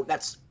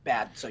 that's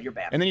bad, so you're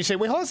bad. And then you say,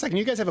 wait, hold on a second,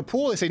 you guys have a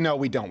pool? They say, no,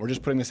 we don't. We're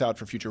just putting this out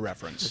for future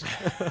reference.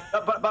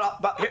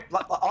 but here,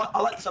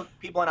 I'll let some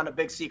people in on a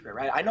big secret,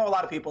 right? I know a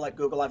lot of people at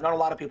Google. I've known a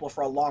lot of people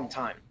for a long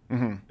time.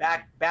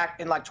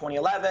 Back in like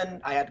 2011,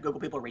 I had Google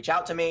people reach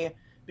out to me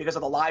because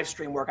of the live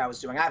stream work I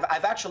was doing.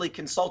 I've actually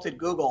consulted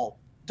Google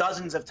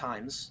dozens of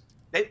times.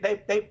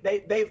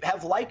 They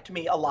have liked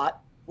me a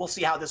lot. We'll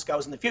see how this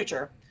goes in the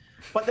future.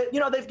 But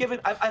they've given.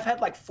 I've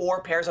had like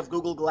 4 pairs of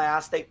Google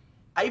Glass. I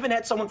even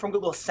had someone from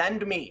Google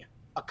send me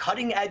a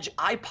cutting-edge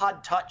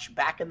iPod Touch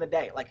back in the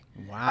day. Like,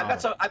 wow.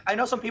 I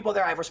know some people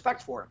there I have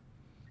respect for,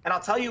 and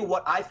I'll tell you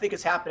what I think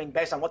is happening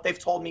based on what they've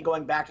told me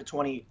going back to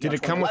 20. Did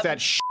it come with that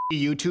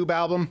YouTube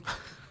album?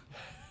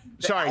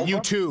 Sorry,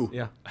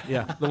 U2.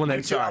 Yeah, the one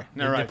that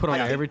they put on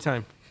there every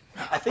time.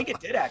 I think it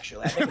did,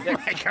 actually.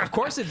 Of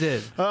course it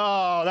did.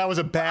 Oh, that was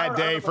a bad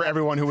day for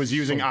everyone who was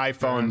using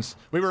iPhones.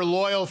 We were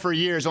loyal for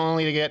years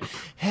only to get,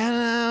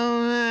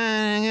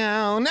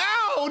 hello,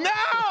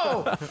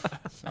 no!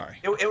 Sorry.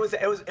 It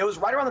was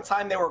right around the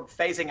time they were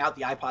phasing out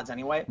the iPods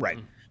anyway. Right.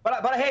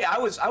 But hey, I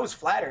was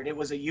flattered. It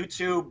was a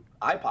YouTube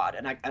iPod,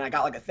 and I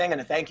got like a thing and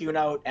a thank you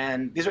note.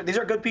 And these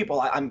are good people.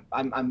 I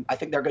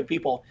think they're good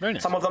people. Very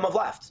nice. Some of them have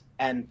left,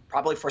 and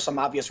probably for some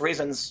obvious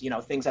reasons.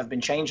 Things have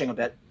been changing a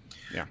bit.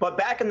 Yeah. But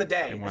back in the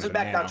day, this is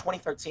back down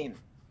 2013,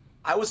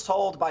 I was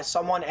told by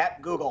someone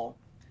at Google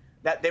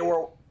that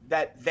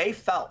they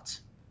felt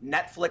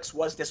Netflix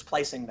was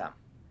displacing them,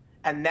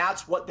 and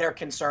that's what their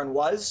concern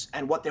was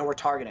and what they were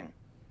targeting.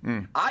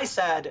 I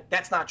said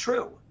that's not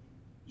true.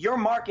 Your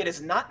market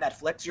is not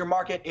Netflix. Your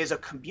market is a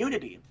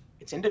community.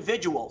 It's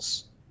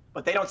individuals,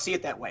 but they don't see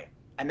it that way,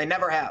 and they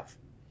never have.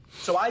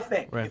 So I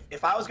think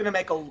if I was going to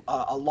make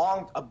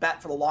a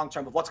bet for the long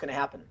term of what's going to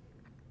happen,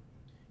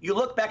 you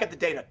look back at the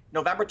data,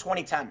 November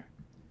 2010,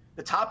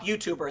 the top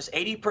YouTubers,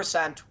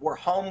 80% were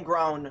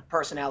homegrown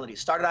personalities,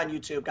 started on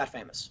YouTube, got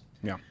famous.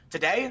 Yeah.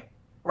 Today,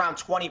 around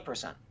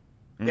 20%.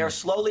 They're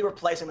slowly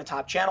replacing the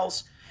top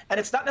channels, and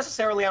it's not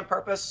necessarily on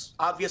purpose.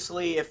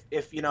 Obviously,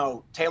 if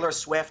Taylor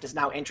Swift is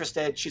now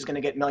interested, she's going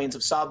to get millions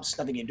of subs,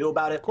 nothing you can do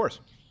about it. Of course.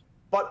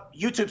 But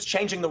YouTube's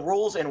changing the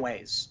rules in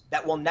ways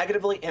that will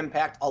negatively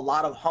impact a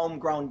lot of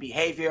homegrown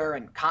behavior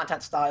and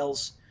content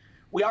styles.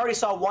 We already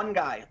saw one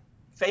guy,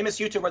 famous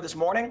YouTuber this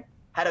morning,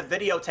 had a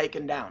video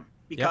taken down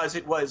because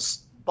it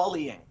was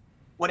bullying,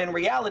 when in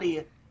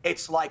reality,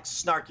 it's like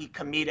snarky,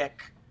 comedic,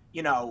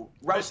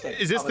 roasting.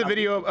 Is this the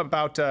video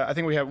about, I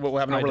think we'll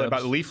have an overlay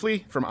about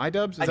Leafly from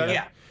iDubbbz? Is that it?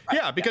 Yeah. Right,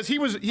 yeah, because he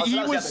was,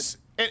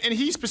 and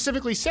he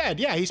specifically said,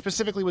 he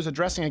specifically was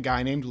addressing a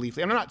guy named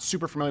Leafly. I'm not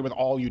super familiar with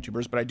all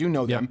YouTubers, but I do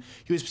know them.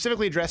 He was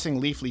specifically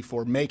addressing Leafly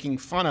for making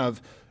fun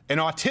of an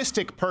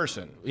autistic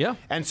person. Yeah.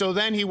 And so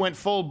then he went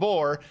full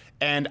bore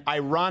and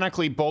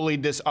ironically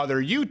bullied this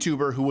other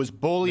YouTuber who was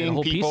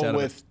bullying people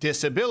with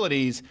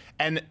disabilities.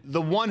 And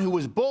the one who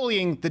was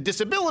bullying the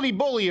disability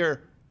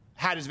bullier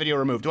had his video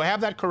removed. Do I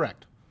have that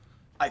correct?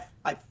 I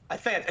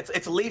think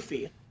it's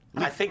Leafy.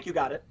 I think you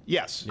got it.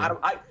 Yes. Yeah.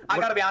 I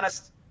got to be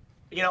honest.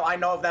 I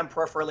know of them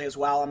peripherally as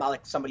well. I'm not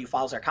like somebody who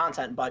follows their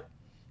content, but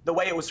the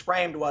way it was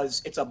framed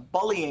was it's a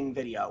bullying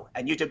video,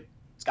 and YouTube,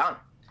 it's gone.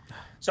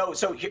 So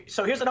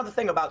here's another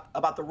thing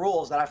about the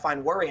rules that I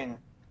find worrying.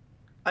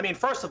 I mean,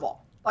 first of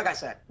all, like I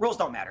said, rules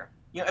don't matter.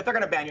 If they're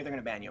going to ban you, they're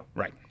going to ban you.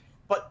 Right.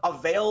 But a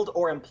veiled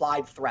or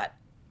implied threat.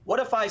 What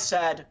if I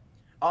said,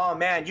 oh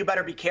man, you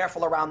better be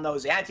careful around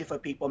those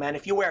Antifa people, man.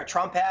 If you wear a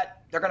Trump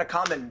hat, they're going to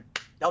come and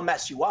they'll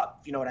mess you up,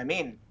 if you know what I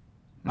mean.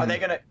 Are they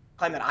going to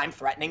claim that I'm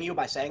threatening you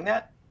by saying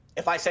that?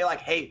 If I say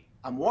like, hey,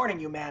 I'm warning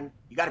you, man,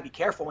 you got to be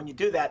careful when you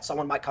do that.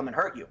 Someone might come and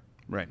hurt you.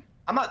 Right.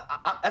 I'm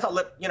not, that's a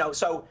lip, you know,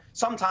 so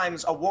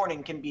sometimes a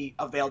warning can be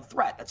a veiled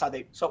threat. That's how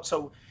they,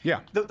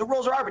 yeah. The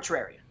rules are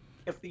arbitrary.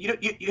 If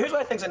here's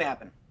what I think's going to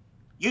happen.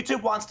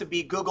 YouTube wants to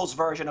be Google's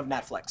version of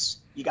Netflix.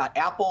 You got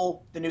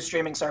Apple, the new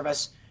streaming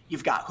service.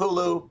 You've got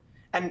Hulu.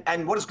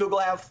 And what does Google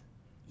have?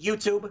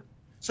 YouTube.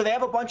 So they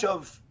have a bunch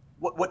of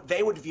what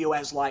they would view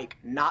as like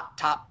not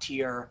top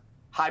tier,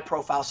 high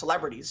profile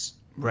celebrities.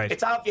 Right.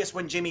 It's obvious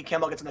when Jimmy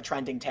Kimmel gets in the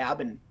trending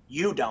tab and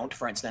you don't,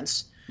 for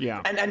instance.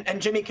 Yeah.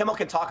 And Jimmy Kimmel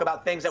can talk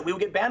about things that we would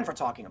get banned for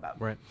talking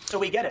about. Right. So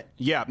we get it.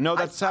 Yeah, no,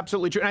 that's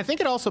absolutely true. And I think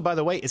it also, by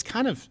the way, is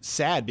kind of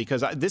sad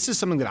because this is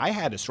something that I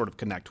had to sort of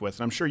connect with,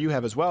 and I'm sure you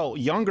have as well,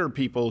 younger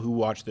people who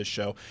watch this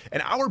show.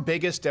 And our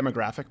biggest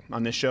demographic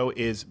on this show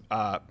is,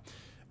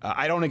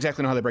 I don't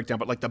exactly know how they break down,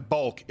 but like the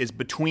bulk is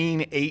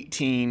between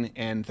 18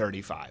 and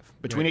 35.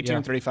 Between 18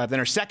 and 35. Then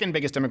our second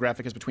biggest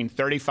demographic is between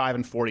 35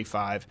 and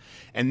 45.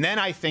 And then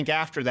I think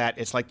after that,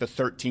 it's like the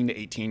 13 to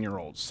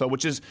 18-year-olds. So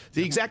which is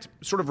the exact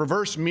sort of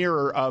reverse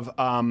mirror of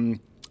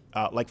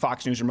like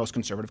Fox News or most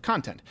conservative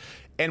content.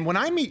 And when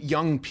I meet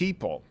young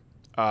people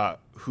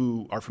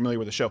who are familiar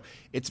with the show,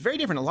 it's very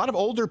different. A lot of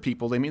older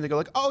people, they go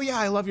like, oh yeah,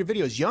 I love your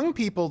videos. Young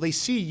people, they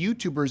see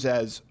YouTubers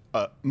as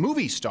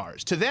movie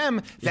stars. To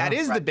them, that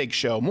is the big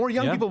show. More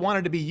young people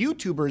wanted to be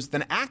YouTubers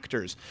than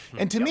actors.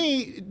 And to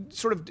me,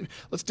 sort of,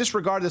 let's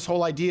disregard this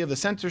whole idea of the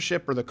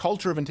censorship or the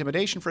culture of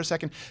intimidation for a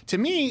second. To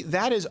me,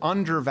 that is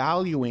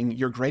undervaluing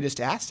your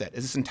greatest asset,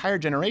 as this entire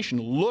generation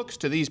looks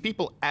to these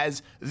people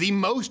as the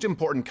most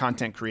important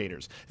content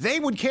creators. They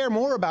would care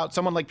more about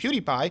someone like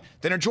PewDiePie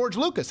than a George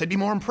Lucas. They'd be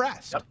more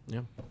impressed.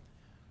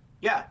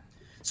 Yeah.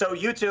 So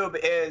YouTube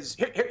is,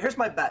 here's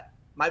my bet.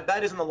 My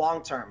bet is in the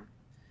long term.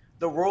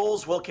 The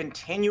rules will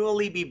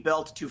continually be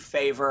built to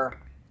favor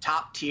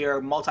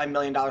top-tier,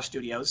 multi-million-dollar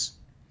studios.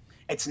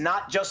 It's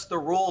not just the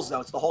rules,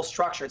 though. It's the whole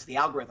structure. It's the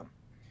algorithm.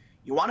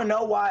 You want to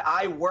know why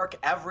I work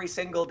every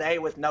single day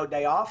with no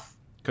day off?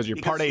 Because you're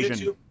part Asian.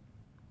 YouTube,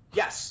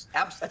 yes,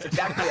 that's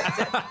exactly it.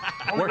 That's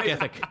it. Work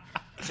ethic.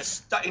 It's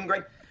just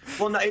ingrained.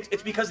 Well, no,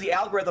 it's because the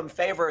algorithm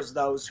favors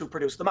those who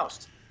produce the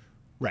most.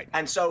 Right.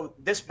 And so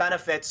this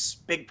benefits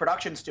big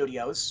production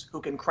studios who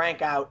can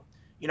crank out,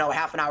 a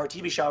half-an-hour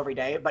TV show every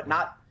day, but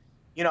not.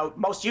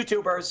 Most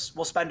YouTubers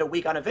will spend a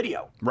week on a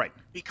video. Right.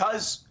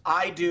 Because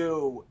I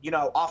do,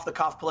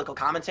 off-the-cuff political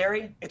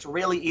commentary, it's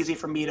really easy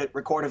for me to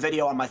record a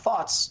video on my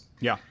thoughts.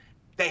 Yeah.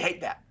 They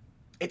hate that.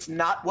 It's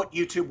not what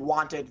YouTube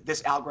wanted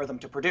this algorithm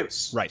to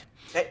produce. Right.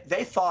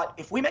 They thought,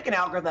 if we make an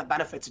algorithm that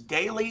benefits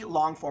daily,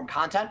 long-form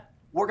content,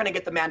 we're going to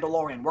get The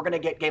Mandalorian. We're going to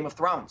get Game of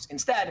Thrones.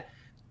 Instead,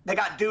 they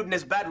got dude in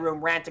his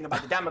bedroom ranting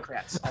about the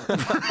Democrats.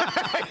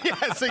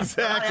 Yes,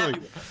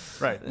 exactly.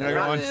 Right.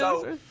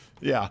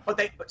 Yeah. But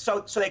they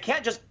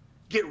can't just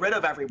get rid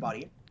of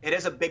everybody. It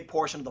is a big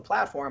portion of the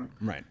platform.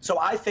 Right. So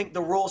I think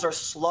the rules are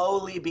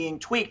slowly being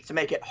tweaked to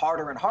make it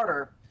harder and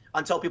harder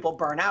until people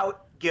burn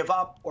out, give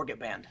up, or get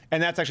banned.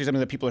 And that's actually something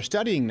that people are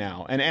studying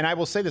now. And I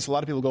will say this, a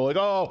lot of people go like,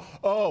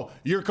 oh,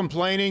 you're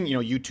complaining.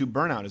 YouTube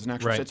burnout is an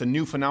actual, it's a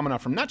new phenomenon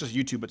from not just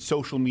YouTube, but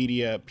social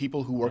media,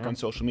 people who work on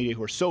social media,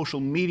 who are social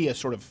media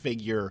sort of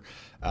figure,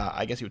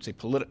 I guess you would say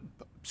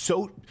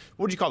what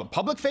would you call them?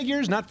 Public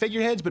figures, not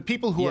figureheads, but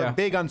people who are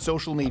big on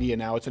social media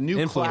now. It's a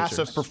new class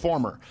of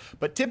performer.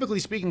 But typically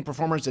speaking,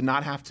 performers did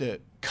not have to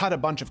cut a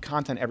bunch of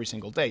content every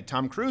single day.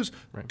 Tom Cruise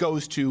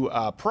goes to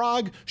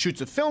Prague,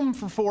 shoots a film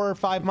for 4 or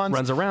 5 months.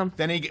 Runs around.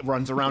 Then he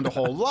runs around a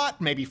whole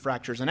lot, maybe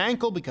fractures an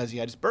ankle because he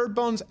had his bird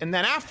bones. And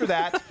then after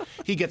that,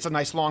 he gets a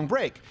nice long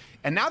break.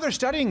 And now they're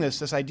studying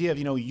this idea of,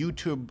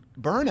 YouTube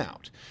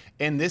burnout.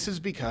 And this is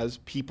because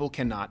people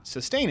cannot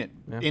sustain it,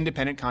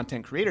 independent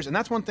content creators. And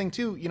that's one thing,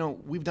 too,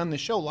 we've done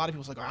this show. A lot of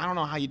people's like, I don't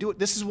know how you do it.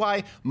 This is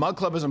why Mug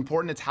Club is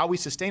important. It's how we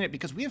sustain it,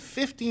 because we have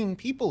 15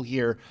 people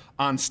here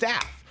on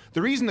staff.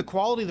 The reason the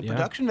quality of the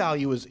production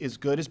value is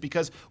good is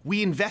because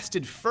we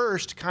invested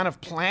first kind of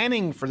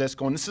planning for this,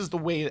 going, this is the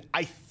way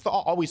I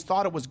always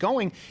thought it was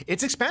going.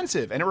 It's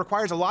expensive, and it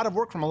requires a lot of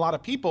work from a lot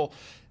of people.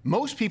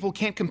 Most people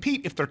can't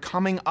compete if they're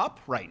coming up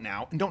right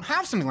now and don't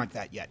have something like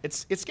that yet.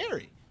 It's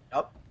scary.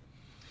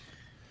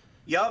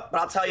 Yep, but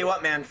I'll tell you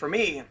what, man, for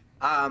me,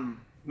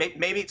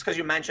 maybe it's because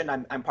you mentioned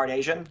I'm part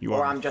Asian,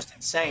 or I'm just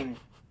insane.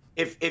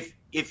 If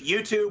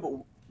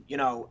YouTube,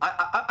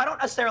 I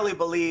don't necessarily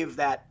believe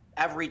that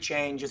every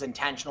change is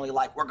intentionally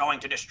like we're going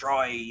to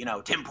destroy,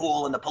 Tim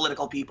Pool and the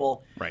political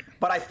people. Right.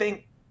 But I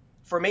think,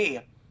 for me,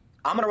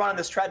 I'm going to run on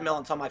this treadmill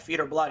until my feet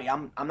are bloody.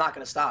 I'm not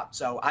going to stop.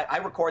 So I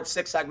record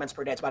 6 segments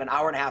per day. It's about an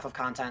hour and a half of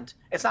content.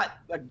 It's not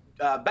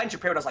Ben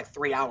Shapiro does like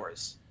 3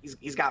 hours.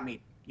 He's got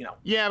me.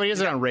 Yeah, but he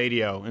does it on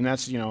radio, and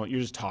that's you're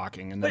just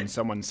talking, and then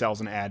someone sells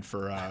an ad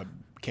for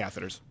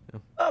catheters.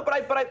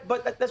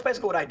 But that's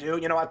basically what I do.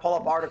 I pull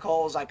up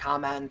articles, I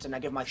comment, and I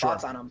give my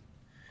thoughts on them.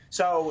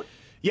 So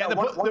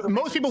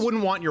most people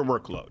wouldn't want your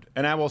workload,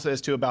 and I will say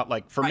this too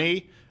about for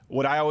me.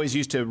 what I always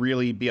used to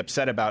really be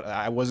upset about,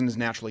 I wasn't as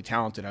naturally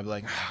talented. I'd be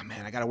like, oh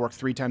man, I got to work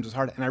 3 times as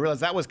hard. And I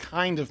realized that was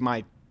kind of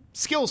my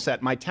skill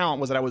set. My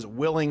talent was that I was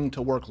willing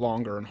to work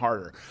longer and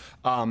harder.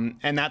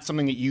 And that's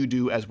something that you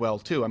do as well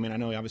too. I mean, I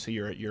know obviously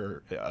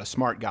you're a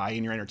smart guy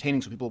and you're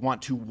entertaining, so people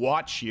want to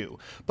watch you.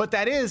 But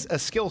that is a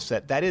skill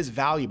set. That is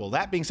valuable.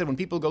 That being said, when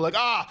people go like,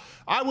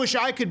 I wish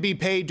I could be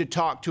paid to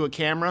talk to a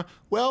camera.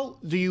 Well,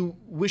 do you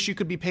wish you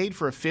could be paid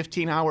for a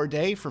 15-hour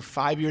day for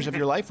 5 years of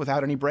your life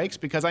without any breaks?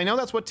 Because I know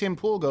that's what Tim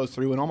Pool goes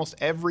through and almost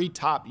every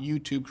top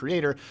YouTube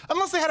creator,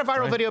 unless they had a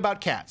viral video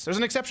about cats. There's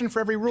an exception for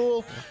every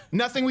rule.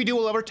 Nothing we do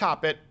will ever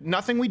top it.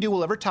 Nothing we do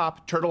will ever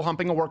top turtle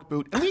humping a work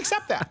boot, and we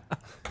accept that.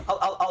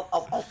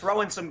 I'll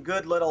throw in some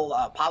good little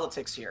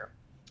politics here.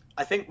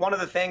 I think one of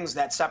the things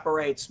that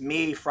separates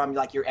me from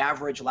like your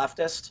average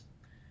leftist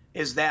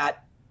is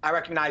that I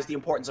recognize the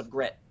importance of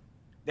grit.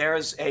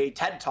 There's a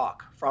TED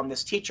Talk from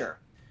this teacher,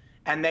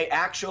 and they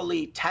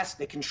actually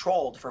they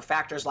controlled for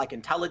factors like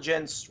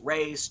intelligence,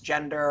 race,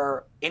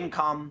 gender,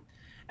 income,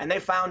 and they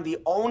found the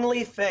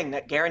only thing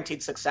that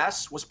guaranteed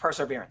success was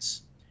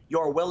perseverance,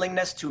 your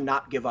willingness to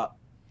not give up.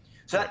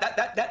 So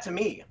that to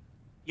me,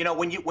 you know,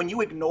 when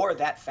you ignore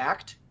that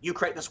fact, you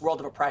create this world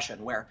of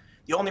oppression where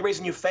the only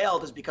reason you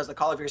failed is because of the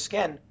color of your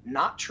skin.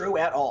 Not true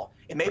at all.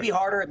 It may be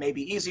harder, it may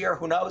be easier,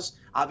 who knows?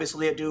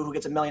 Obviously, a dude who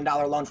gets $1 million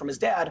loan from his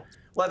dad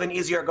will have an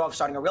easier go of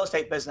starting a real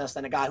estate business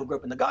than a guy who grew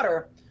up in the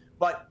gutter.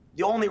 But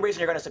the only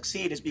reason you're going to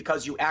succeed is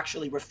because you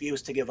actually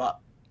refuse to give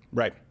up.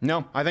 Right.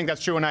 No, I think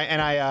that's true, and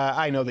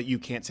I know that you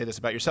can't say this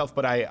about yourself,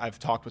 but I've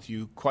talked with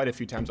you quite a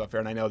few times off air,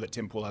 and I know that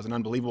Tim Pool has an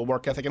unbelievable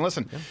work ethic. And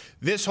listen,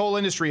 this whole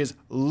industry is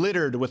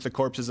littered with the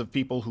corpses of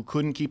people who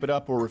couldn't keep it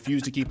up or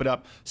refused to keep it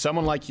up.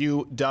 Someone like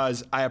you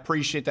does. I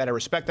appreciate that. I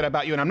respect that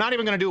about you, and I'm not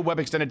even going to do a web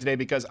extended today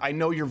because I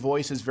know your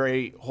voice is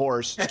very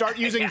hoarse. Start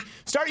using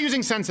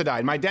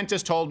Sensodyne. My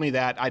dentist told me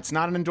that. It's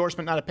not an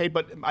endorsement, not a paid,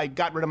 but I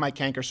got rid of my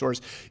canker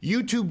sores.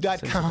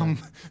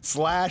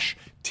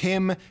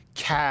 YouTube.com/TimCast.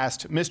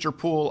 Mr.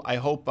 Pool, I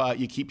hope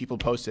you keep people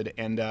posted,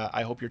 and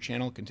I hope your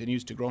channel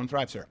continues to grow and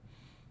thrive, sir.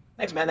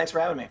 Thanks, man. Thanks for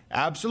having me.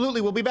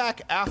 Absolutely. We'll be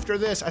back after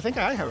this. I think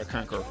I have a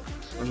canker.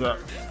 What's that?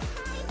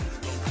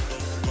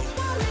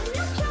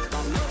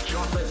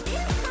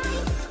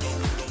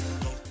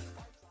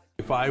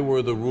 If I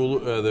were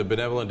the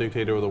benevolent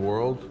dictator of the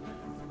world,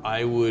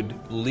 I would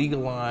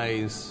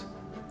legalize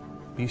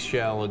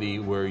bestiality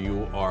where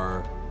you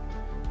are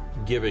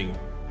giving.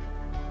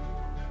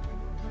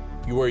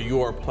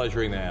 You are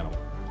pleasuring the animal.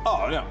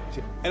 Oh, no.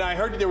 And I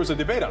heard there was a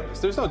debate on this.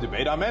 There's no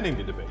debate. I'm ending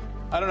the debate.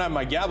 I don't have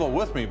my gavel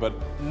with me, but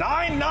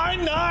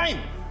 999!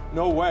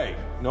 No way.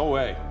 No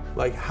way.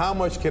 Like, how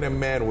much can a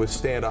man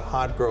withstand a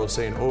hot girl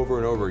saying over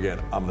and over again,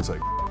 I'm gonna say,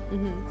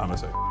 I'm gonna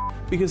say.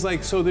 Because,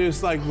 like, so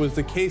there's, like, was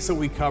the case that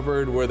we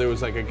covered where there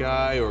was, like, a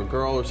guy or a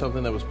girl or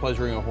something that was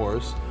pleasuring a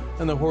horse,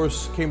 and the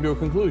horse came to a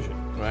conclusion,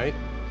 right?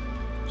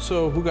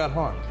 So who got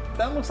harmed?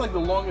 That looks like the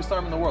longest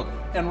arm in the world.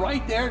 And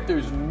right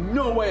there's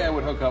no way I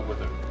would hook up with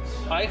her.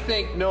 I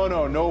think,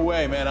 no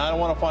way, man. I don't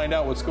want to find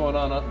out what's going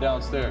on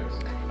downstairs.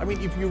 I mean,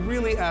 if you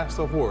really asked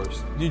the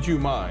horse, did you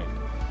mind?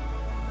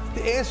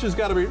 The answer's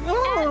got to be,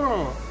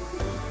 no.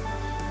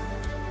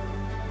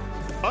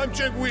 I'm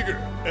Cenk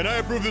Uygur, and I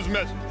approve this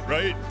message,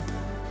 right?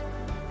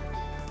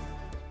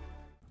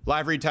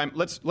 Live read time.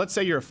 Let's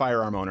say you're a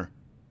firearm owner,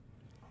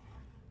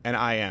 and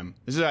I am.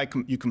 This is how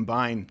you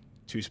combine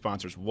two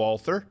sponsors.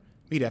 Walther,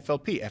 meet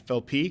FLP.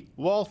 FLP,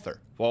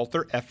 Walther.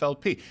 Walther,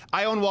 FLP.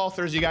 I own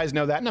Walthers, you guys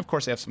know that, and of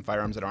course I have some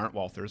firearms that aren't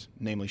Walthers,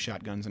 namely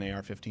shotguns and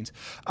AR-15s.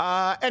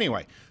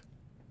 Anyway,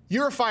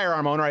 you're a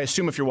firearm owner, I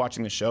assume, if you're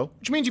watching this show,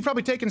 which means you've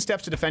probably taken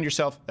steps to defend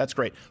yourself. That's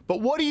great.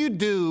 But what do you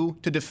do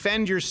to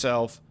defend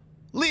yourself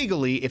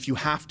legally if you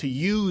have to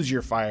use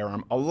your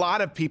firearm? A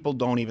lot of people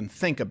don't even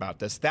think about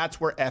this. That's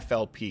where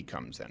FLP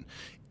comes in.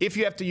 If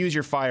you have to use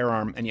your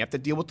firearm and you have to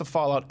deal with the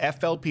fallout,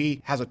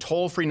 FLP has a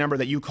toll-free number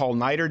that you call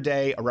night or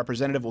day. A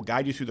representative will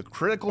guide you through the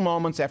critical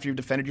moments after you've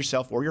defended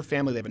yourself or your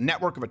family. They have a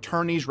network of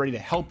attorneys ready to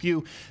help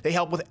you. They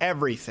help with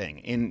everything,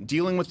 in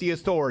dealing with the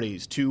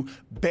authorities, to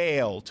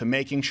bail, to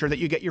making sure that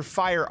you get your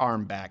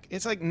firearm back.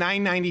 It's like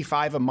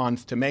 $9.95 a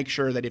month to make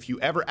sure that if you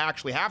ever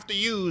actually have to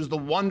use the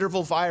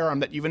wonderful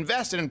firearm that you've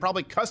invested in,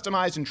 probably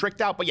customized and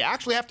tricked out, but you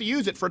actually have to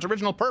use it for its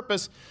original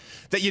purpose,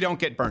 that you don't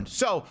get burned.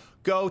 So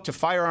go to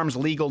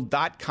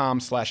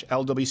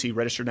firearmslegal.com/LWC.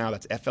 Register now.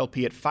 That's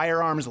FLP at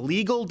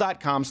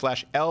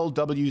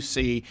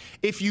firearmslegal.com/LWC.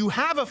 If you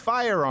have a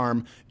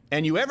firearm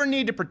and you ever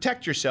need to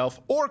protect yourself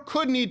or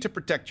could need to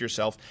protect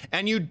yourself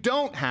and you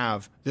don't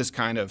have this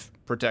kind of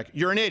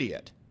you're an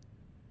idiot.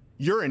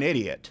 You're an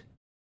idiot.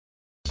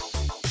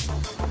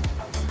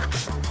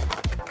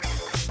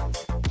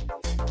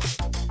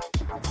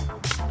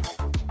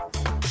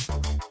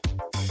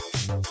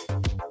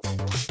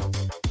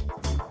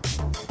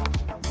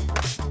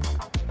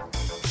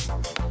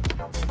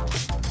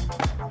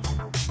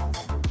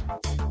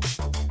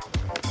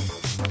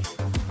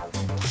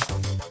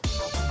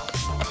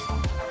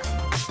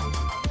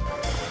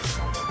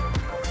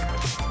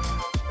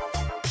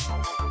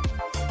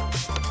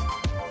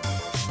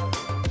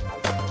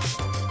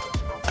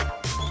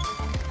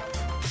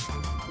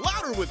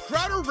 Louder with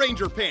Crowder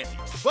Ranger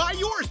Panties. Buy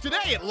yours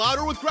today at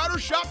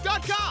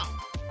louderwithcrowdershop.com.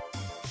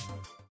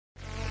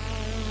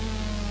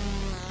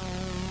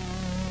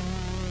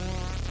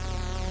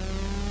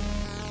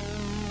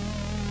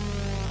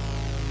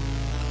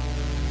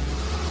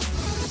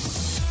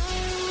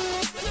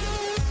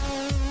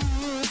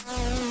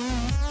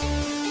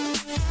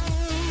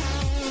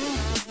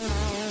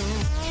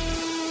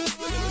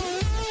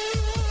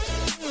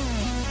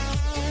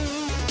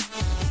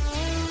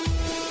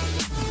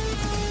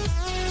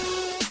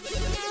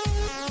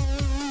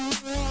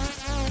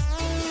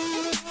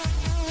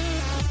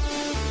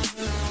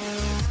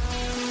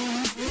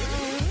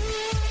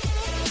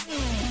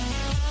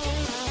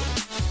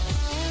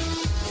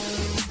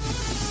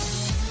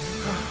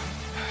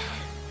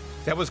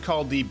 That was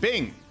called the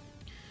Bing,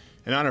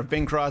 in honor of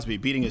Bing Crosby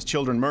beating his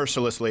children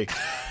mercilessly. In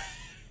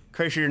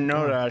case you didn't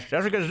know that.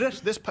 That's because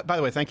this, by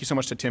the way, thank you so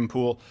much to Tim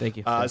Pool. Thank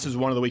you. This is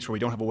one of the weeks where we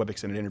don't have a web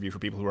extended interview for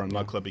people who are on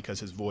Lug Club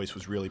because his voice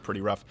was really pretty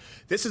rough.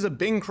 This is a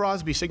Bing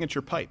Crosby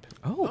signature pipe.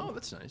 Oh,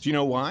 that's nice. Do you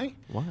know why?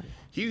 Why?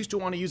 He used to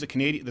want to use a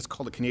Canadian, that's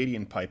called a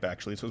Canadian pipe,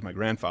 actually. This was my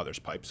grandfather's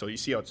pipe. So you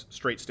see how it's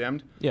straight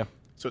stemmed? Yeah.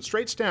 So it's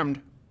straight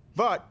stemmed,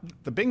 but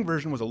the Bing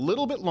version was a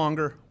little bit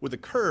longer with a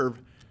curve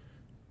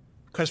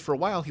because for a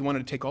while he wanted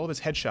to take all of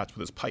his headshots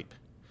with his pipe.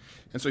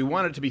 And so he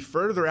wanted it to be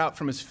further out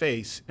from his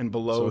face and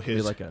below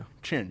his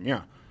chin.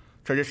 Yeah.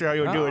 So this is how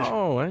you would do it.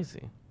 Oh, I see.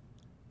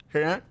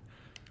 Hear that?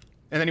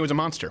 And then he was a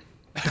monster.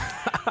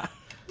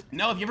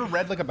 No, have you ever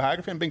read like a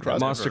biography on Bing Crosby?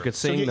 Monster could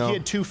sing, so though. He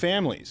had two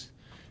families,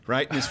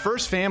 right? And his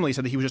first family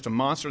said that he was just a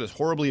monster, this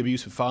horribly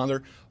abusive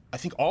father. I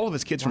think all of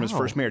his kids from his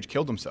first marriage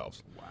killed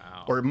themselves.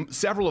 Wow. Or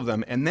several of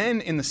them. And then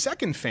in the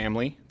second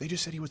family, they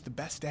just said he was the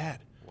best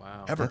dad.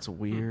 Wow, ever. That's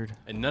weird.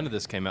 And none of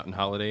this came out in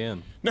Holiday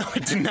Inn. No,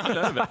 it did not.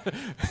 None of it.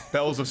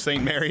 Bells of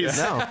St. Mary's.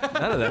 No,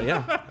 none of that,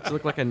 yeah. You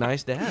look like a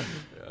nice dad.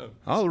 Yeah.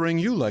 I'll ring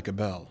you like a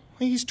bell.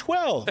 He's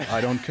 12. I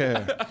don't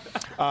care.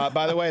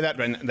 By the way,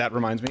 that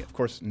reminds me, of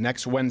course,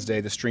 next Wednesday,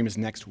 the stream is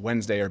next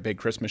Wednesday, our big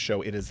Christmas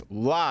show. It is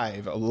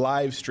live, a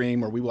live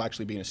stream where we will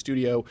actually be in a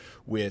studio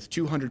with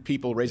 200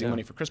 people raising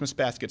money for Christmas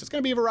baskets. It's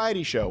going to be a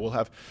variety show. We'll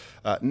have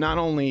not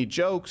only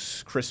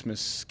jokes, Christmas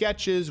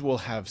sketches, we'll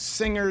have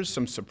singers,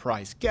 some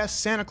surprise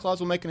guests. Santa Claus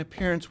will make an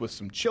appearance with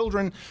some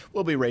children.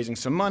 We'll be raising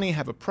some money,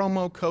 have a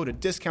promo code, a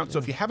discount. So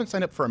if you haven't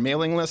signed up for our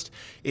mailing list,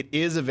 it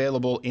is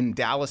available in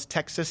Dallas,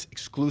 Texas,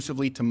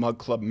 exclusively to Mug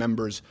Club members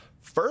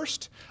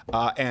first,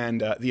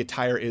 and the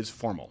attire is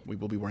formal. We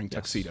will be wearing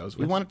tuxedos.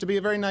 We want it to be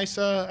a very nice,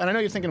 and I know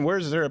you're thinking,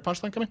 is there a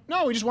punchline coming?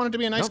 No, we just want it to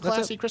be a nice,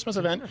 classy Christmas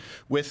event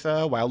with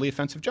wildly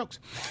offensive jokes.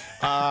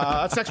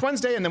 That's next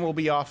Wednesday, and then we'll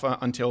be off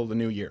until the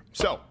new year.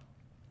 So,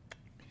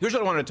 here's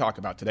what I wanted to talk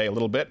about today a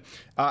little bit,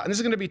 and this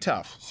is going to be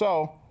tough.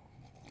 So,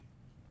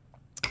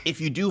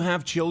 if you do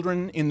have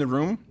children in the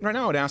room right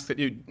now, I would ask that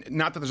you,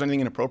 not that there's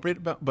anything inappropriate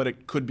about, but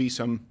it could be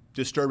some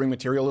disturbing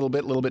material, a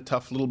little bit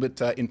tough, a little bit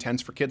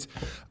intense for kids.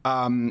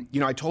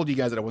 I told you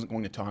guys that I wasn't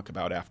going to talk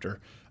about after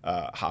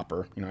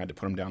Hopper. I had to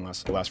put him down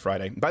last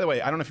Friday. By the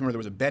way, I don't know if you remember, there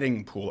was a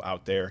betting pool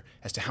out there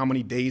as to how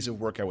many days of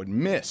work I would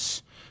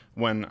miss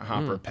when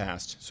Hopper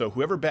passed. So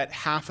whoever bet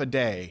half a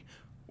day,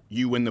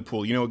 you win the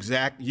pool. You know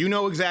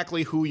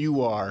exactly who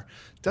you are.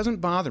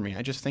 Doesn't bother me.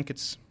 I just think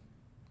it's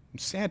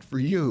sad for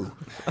you.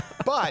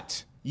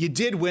 But you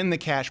did win the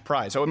cash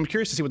prize. So I'm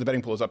curious to see what the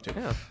betting pool is up to.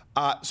 Yeah.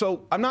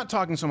 So I'm not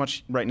talking so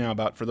much right now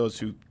about, for those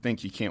who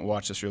think you can't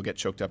watch this or you'll get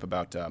choked up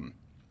about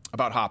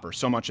Hopper,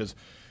 so much as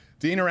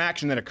the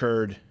interaction that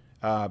occurred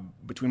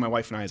between my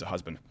wife and I as a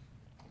husband.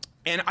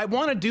 And I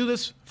want to do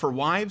this for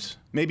wives,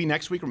 maybe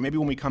next week or maybe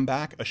when we come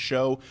back, a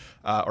show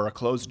or a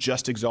close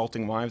just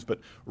exalting wives. But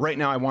right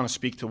now I want to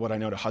speak to what I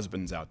know to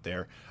husbands out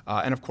there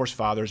and, of course,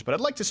 fathers. But I'd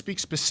like to speak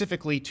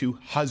specifically to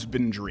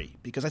husbandry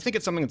because I think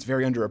it's something that's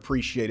very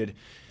underappreciated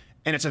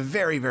and it's a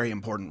very, very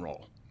important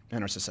role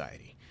in our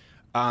society.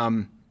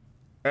 And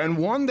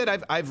one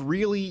that I've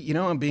really,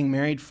 I'm being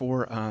married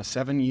for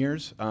 7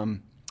 years,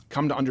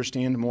 come to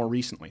understand more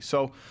recently.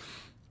 So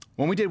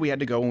when we had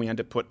to go and we had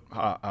to put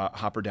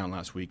Hopper down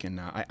last week, and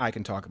I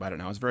can talk about it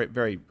now. It was very,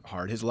 very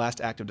hard. His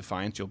last act of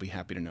defiance, you'll be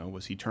happy to know,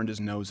 was he turned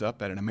his nose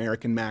up at an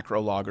American Macro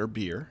Lager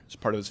beer as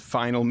part of his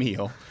final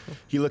meal.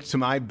 He looked to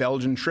my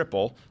Belgian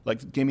triple,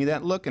 gave me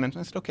that look, and I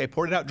said, okay,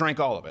 poured it out,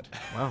 drank all of it.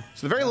 Wow.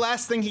 So the very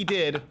last thing he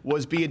did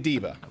was be a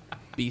diva.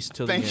 Beast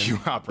till the end. Thank you,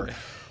 Hopper.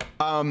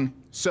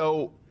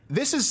 So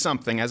this is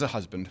something, as a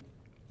husband,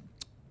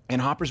 and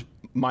Hopper's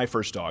my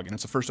first dog, and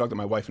it's the first dog that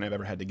my wife and I have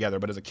ever had together.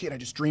 But as a kid, I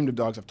just dreamed of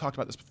dogs. I've talked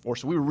about this before,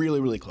 so we were really,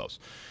 really close.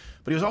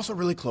 But he was also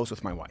really close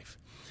with my wife.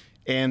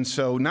 And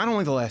so not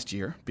only the last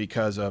year,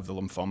 because of the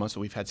lymphoma, so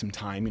we've had some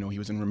time, he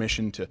was in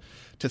remission to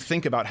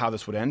think about how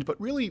this would end.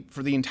 But really,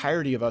 for the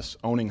entirety of us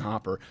owning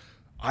Hopper,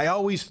 I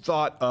always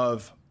thought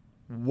of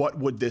what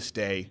would this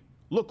day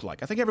look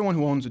like. I think everyone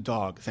who owns a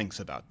dog thinks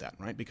about that,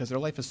 right? Because their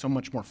life is so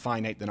much more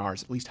finite than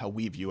ours, at least how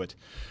we view it.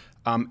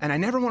 And I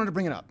never wanted to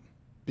bring it up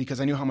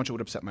because I knew how much it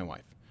would upset my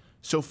wife.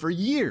 So for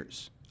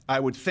years, I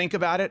would think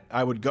about it.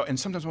 I would go, and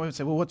sometimes my wife would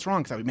say, well, what's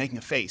wrong? Because I would be making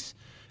a face.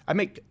 I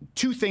make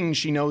two things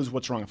she knows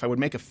what's wrong. If I would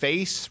make a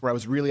face where I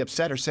was really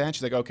upset or sad,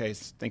 she's like, okay,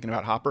 he's thinking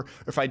about Hopper.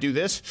 Or if I do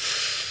this,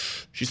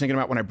 she's thinking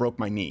about when I broke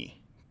my knee,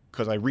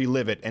 because I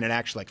relive it and it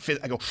actually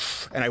I go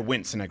and I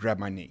wince and I grab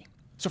my knee.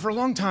 So for a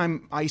long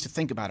time, I used to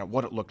think about it,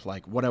 what it looked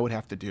like, what I would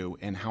have to do,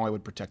 and how I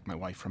would protect my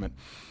wife from it.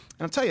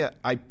 And I'll tell you,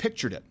 I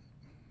pictured it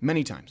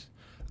many times.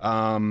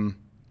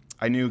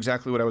 I knew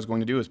exactly what I was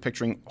going to do. I was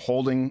picturing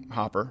holding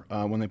Hopper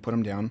when they put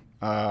him down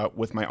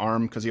with my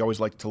arm, because he always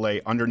liked to lay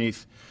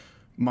underneath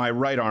my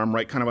right arm,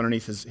 right kind of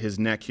underneath his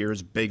neck here,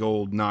 his big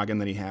old noggin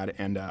that he had,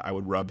 and I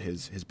would rub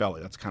his belly.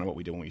 That's kind of what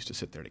we did when we used to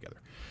sit there together.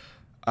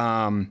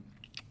 And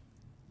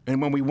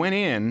when we went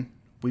in,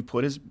 we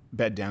put his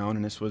bed down,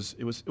 and it was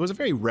a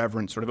very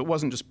reverent sort of. It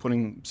wasn't just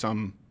putting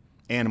some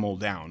animal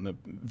down. The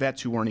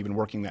vets who weren't even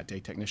working that day,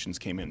 technicians,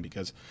 came in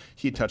because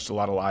he had touched a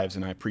lot of lives,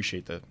 and I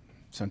appreciate the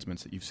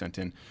sentiments that you've sent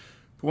in.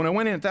 But when I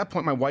went in at that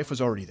point, my wife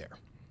was already there.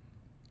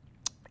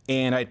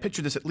 And I had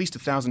pictured this at least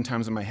 1,000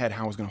 times in my head,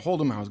 how I was going to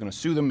hold him, how I was going to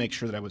soothe him, make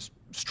sure that I was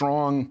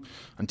strong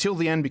until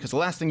the end, because the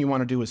last thing you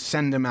want to do is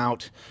send him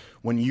out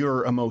when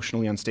you're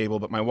emotionally unstable.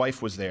 But my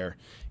wife was there,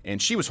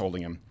 and she was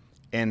holding him.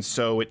 And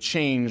so it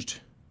changed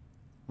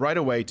right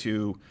away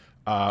to,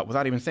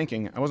 without even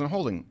thinking, I wasn't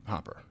holding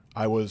Hopper.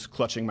 I was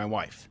clutching my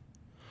wife.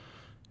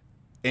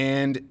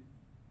 And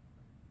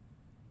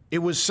it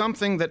was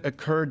something that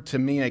occurred to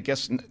me, I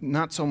guess,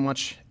 not so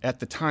much at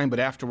the time, but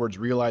afterwards,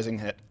 realizing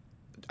that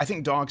I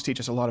think dogs teach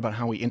us a lot about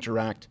how we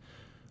interact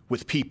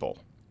with people.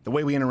 The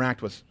way we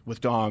interact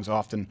with dogs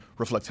often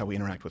reflects how we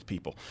interact with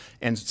people.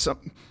 And so,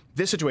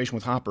 this situation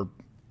with Hopper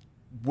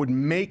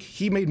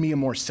he made me a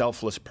more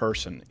selfless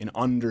person in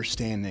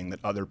understanding that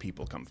other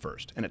people come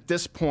first. And at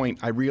this point,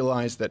 I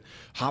realized that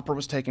Hopper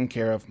was taken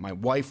care of. My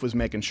wife was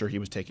making sure he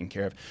was taken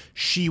care of.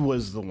 She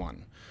was the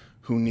one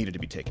who needed to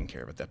be taken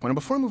care of at that point. And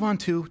before I move on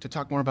to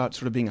talk more about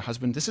sort of being a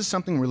husband, this is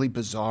something really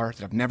bizarre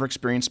that I've never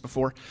experienced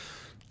before.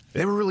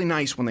 They were really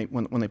nice when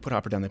they put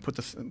Hopper down. They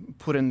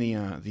put in the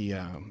what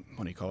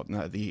do you call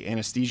it? The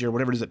anesthesia or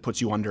whatever it is that puts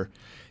you under,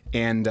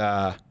 and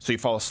so you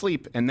fall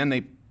asleep. And then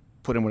they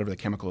put in whatever the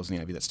chemical is in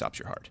the IV that stops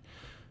your heart.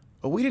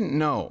 But we didn't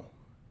know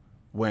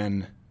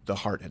when the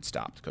heart had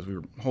stopped because we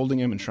were holding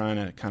him and trying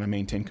to kind of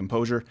maintain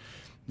composure.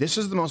 This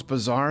is the most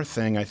bizarre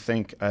thing I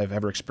think I've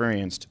ever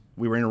experienced.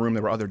 We were in a room,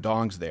 there were other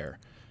dogs there.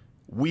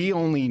 We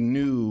only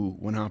knew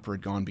when Hopper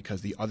had gone because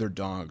the other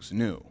dogs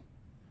knew.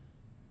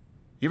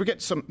 You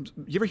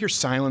ever hear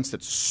silence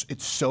that's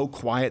it's so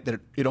quiet that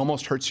it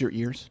almost hurts your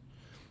ears?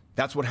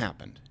 That's what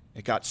happened.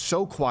 It got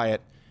so quiet,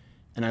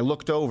 and I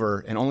looked over,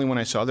 and only when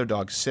I saw other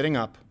dogs sitting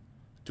up,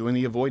 doing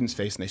the avoidance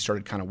face, and they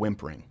started kind of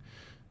whimpering.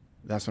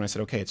 That's when I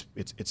said, okay,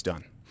 it's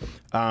done.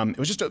 It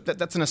was just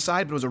that's an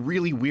aside, but it was a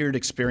really weird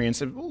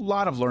experience. A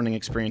lot of learning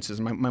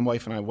experiences. My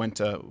wife and I went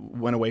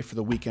away for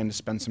the weekend to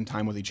spend some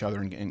time with each other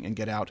and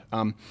get out.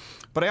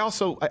 But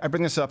I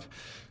bring this up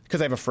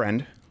because I have a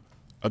friend,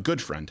 a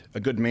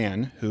good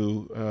man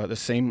who the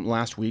same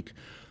last week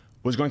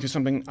was going through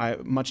something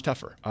much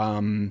tougher,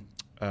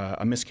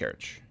 a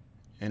miscarriage,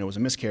 and it was a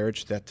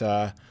miscarriage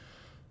that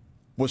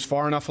was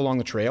far enough along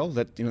the trail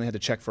that they had to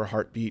check for a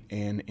heartbeat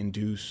and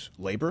induce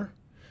labor.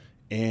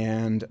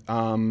 And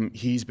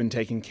he's been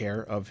taking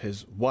care of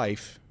his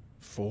wife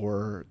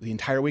for the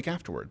entire week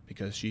afterward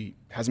because she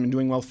hasn't been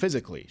doing well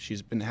physically.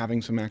 She's been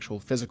having some actual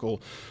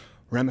physical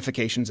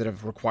ramifications that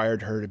have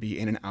required her to be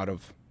in and out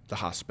of the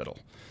hospital.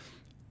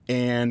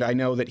 And I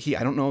know that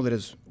I don't know that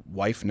his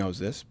wife knows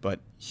this, but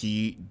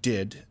he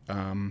did.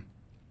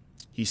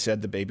 He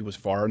said the baby was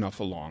far enough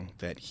along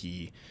that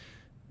he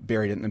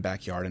buried it in the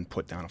backyard and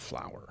put down a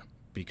flower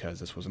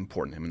because this was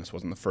important to him and this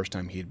wasn't the first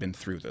time he had been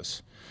through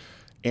this.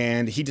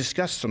 And he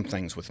discussed some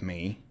things with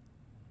me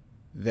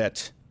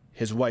that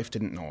his wife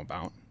didn't know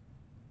about,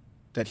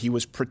 that he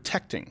was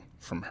protecting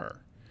from her.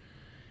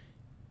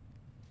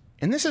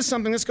 And this is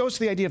something, this goes to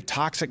the idea of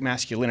toxic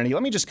masculinity.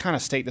 Let me just kind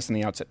of state this in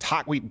the outset.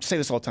 We say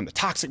this all the time, the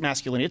toxic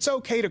masculinity. It's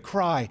okay to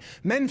cry.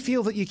 Men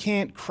feel that you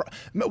can't cry.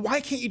 Why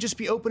can't you just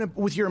be open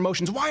with your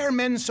emotions? Why are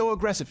men so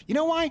aggressive? You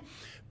know why?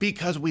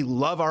 Because we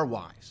love our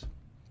wives.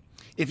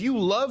 If you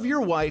love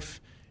your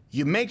wife,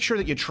 you make sure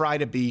that you try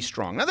to be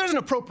strong. Now, there's an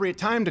appropriate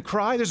time to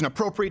cry. There's an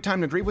appropriate time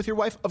to grieve with your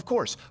wife, of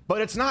course.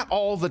 But it's not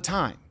all the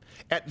time.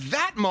 At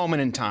that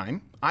moment in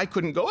time, I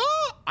couldn't go,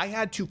 I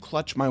had to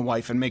clutch my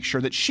wife and make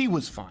sure that she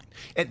was fine.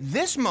 At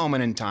this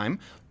moment in time,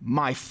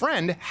 my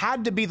friend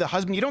had to be the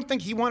husband. You don't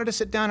think he wanted to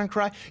sit down and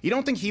cry? You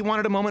don't think he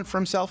wanted a moment for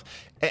himself?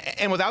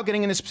 And without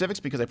getting into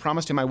specifics, because I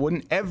promised him I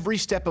wouldn't, every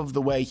step of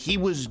the way, he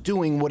was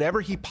doing whatever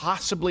he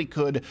possibly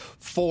could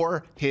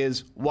for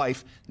his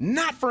wife,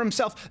 not for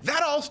himself.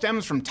 That all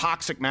stems from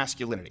toxic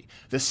masculinity.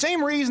 The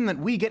same reason that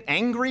we get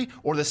angry,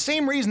 or the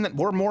same reason that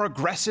we're more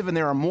aggressive and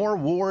there are more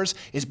wars,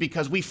 is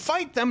because we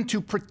fight them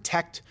to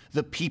protect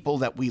the people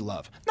that we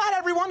love. Not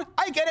everyone.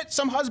 I get it.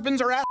 Some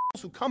husbands are assholes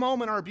who come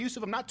home and are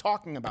abusive. I'm not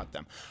talking about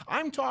them.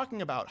 I'm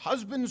talking about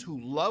husbands who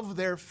love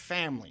their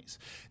families.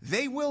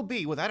 They will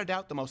be, without a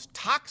doubt, the most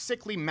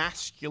toxically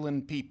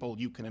masculine people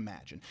you can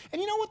imagine.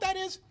 And you know what that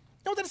is? You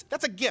know what that is?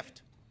 That's a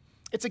gift.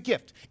 It's a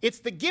gift. It's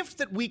the gift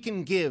that we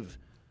can give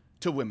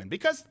to women.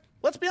 Because,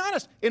 let's be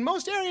honest, in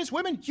most areas,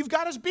 women, you've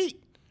got us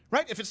beat.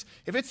 Right? If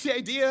it's the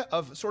idea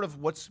of sort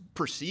of what's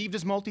perceived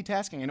as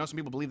multitasking, I know some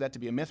people believe that to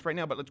be a myth right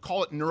now, but let's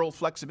call it neural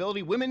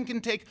flexibility. Women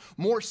can take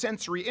more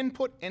sensory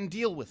input and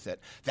deal with it.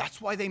 That's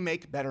why they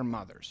make better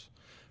mothers.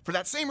 For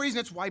that same reason,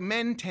 it's why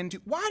men tend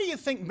to. Why do you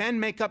think men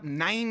make up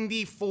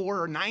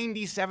 94 or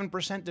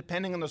 97%,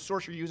 depending on the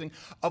source you're using,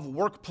 of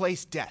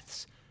workplace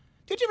deaths?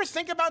 Did you ever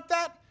think about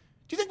that?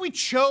 Do you think we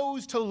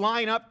chose to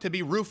line up to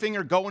be roofing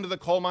or go into the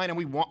coal mine and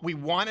we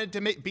wanted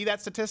to be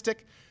that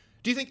statistic?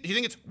 Do you think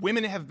it's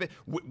women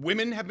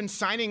have been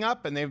signing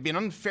up and they've been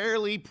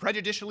unfairly,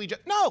 prejudicially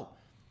No.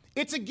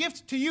 It's a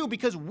gift to you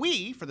because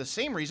we, for the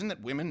same reason that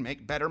women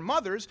make better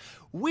mothers,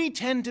 we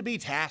tend to be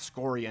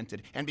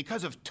task-oriented. And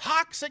because of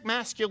toxic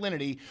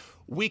masculinity,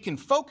 we can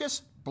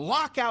focus,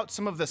 block out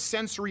some of the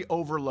sensory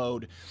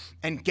overload,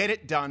 and get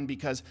it done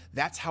because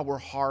that's how we're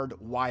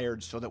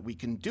hardwired so that we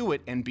can do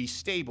it and be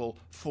stable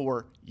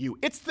for you.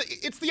 It's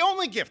the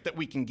only gift that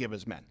we can give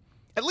as men.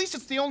 At least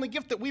it's the only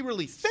gift that we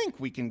really think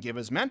we can give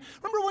as men.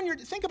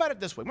 Think about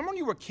it this way. Remember when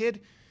you were a kid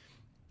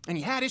and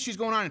you had issues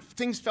going on and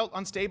things felt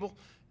unstable?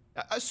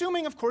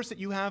 Assuming, of course, that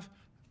you have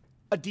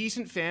a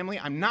decent family.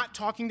 I'm not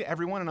talking to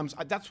everyone, and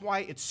that's why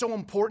it's so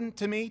important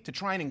to me to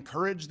try and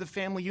encourage the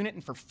family unit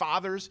and for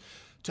fathers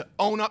to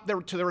own up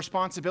to their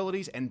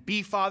responsibilities and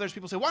be fathers.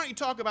 People say, why don't you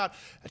talk about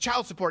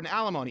child support and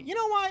alimony? You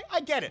know why?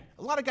 I get it.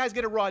 A lot of guys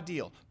get a raw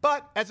deal.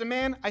 But as a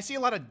man, I see a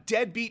lot of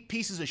deadbeat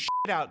pieces of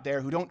shit out there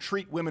who don't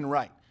treat women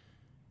right.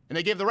 And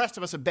they give the rest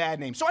of us a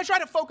bad name. So I try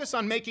to focus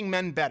on making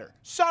men better.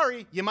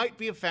 Sorry, you might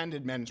be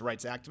offended, men's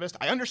rights activist.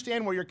 I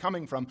understand where you're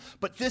coming from,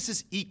 but this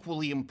is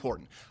equally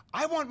important.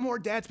 I want more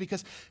dads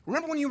because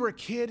remember when you were a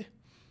kid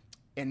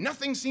and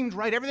nothing seemed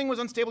right, everything was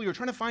unstable, you were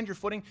trying to find your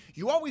footing,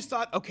 you always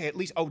thought, okay, at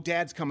least,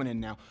 dad's coming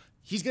in now.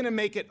 He's going to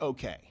make it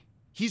okay.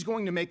 He's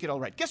going to make it all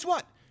right. Guess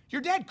what?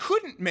 Your dad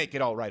couldn't make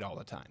it all right all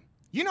the time.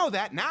 You know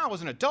that now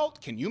as an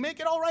adult. Can you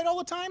make it all right all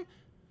the time?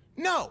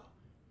 No.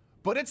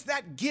 But it's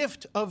that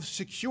gift of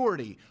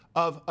security,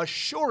 of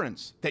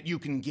assurance that you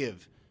can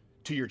give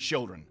to your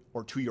children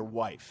or to your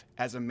wife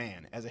as a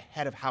man, as a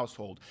head of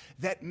household,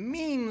 that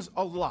means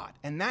a lot.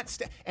 And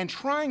and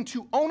trying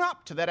to own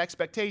up to that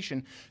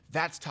expectation,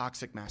 that's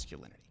toxic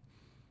masculinity.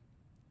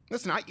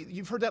 Listen,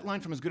 you've heard that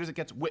line from As Good as It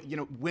Gets,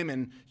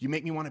 women, you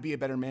make me want to be a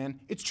better man.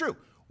 It's true.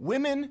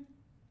 Women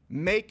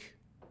make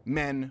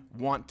men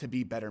want to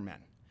be better men.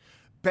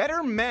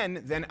 Better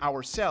men than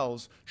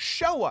ourselves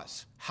show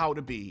us how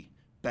to be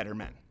better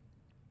men.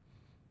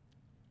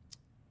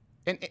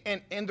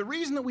 And the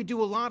reason that we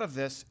do a lot of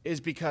this is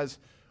because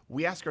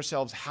we ask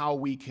ourselves how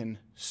we can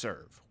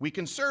serve. We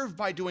can serve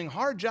by doing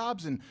hard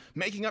jobs and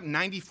making up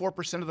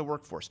 94% of the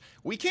workforce.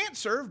 We can't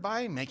serve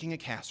by making a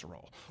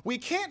casserole. We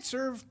can't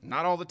serve,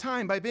 not all the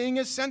time, by being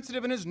as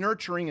sensitive and as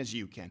nurturing as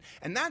you can.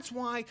 And that's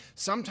why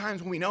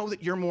sometimes when we know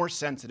that you're more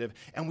sensitive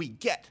and we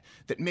get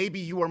that maybe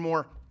you are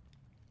more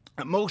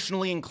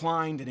emotionally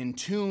inclined and in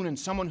tune and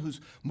someone who's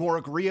more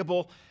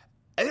agreeable,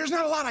 there's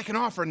not a lot I can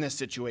offer in this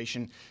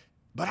situation,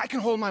 but I can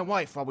hold my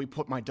wife while we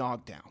put my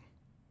dog down.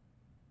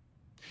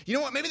 You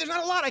know what? Maybe there's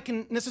not a lot I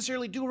can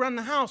necessarily do around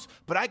the house,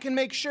 but I can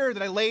make sure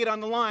that I lay it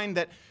on the line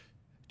to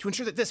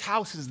ensure that this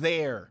house is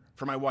there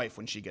for my wife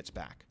when she gets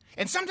back.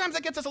 And sometimes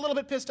that gets us a little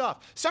bit pissed off.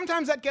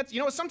 Sometimes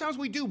sometimes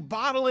we do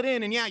bottle it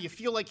in and you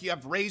feel like you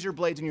have razor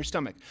blades in your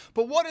stomach.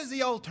 But what is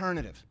the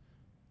alternative?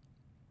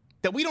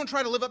 That we don't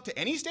try to live up to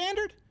any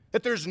standard?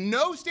 That there's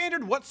no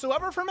standard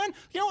whatsoever for men?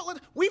 You know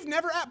what? We've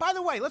never, by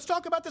the way, let's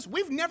talk about this.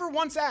 We've never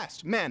once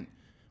asked men,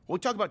 when we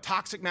talk about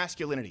toxic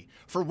masculinity,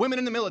 for women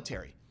in the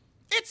military.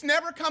 It's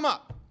never come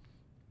up.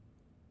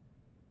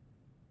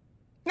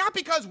 Not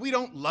because we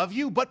don't love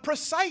you, but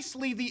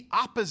precisely the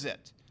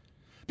opposite.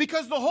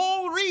 Because the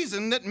whole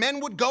reason that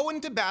men would go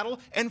into battle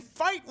and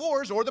fight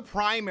wars, or the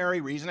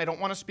primary reason, I don't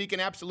want to speak in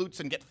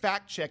absolutes and get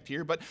fact-checked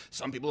here, but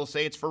some people will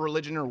say it's for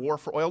religion or war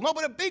for oil. No,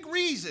 but a big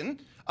reason,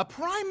 a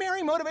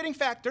primary motivating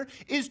factor,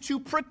 is to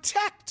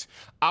protect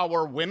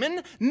our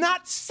women,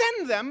 not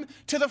send them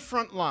to the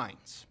front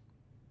lines.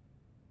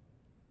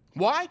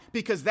 Why?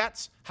 Because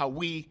that's how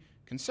we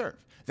can serve.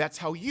 That's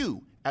how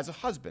you, as a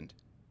husband,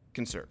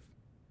 can serve.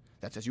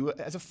 That's as you,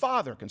 as a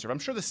father, can serve. I'm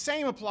sure the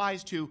same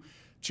applies to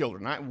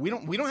children. We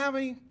don't have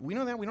any. We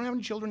know that we don't have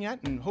any children yet,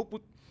 and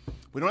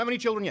we don't have any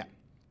children yet.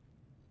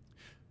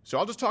 So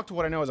I'll just talk to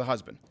what I know as a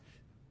husband.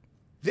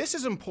 This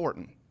is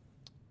important.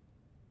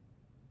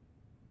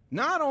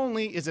 Not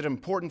only is it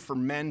important for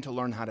men to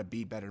learn how to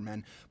be better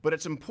men, but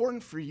it's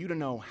important for you to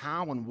know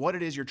how and what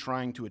it is you're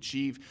trying to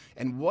achieve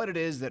and what it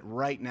is that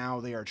right now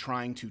they are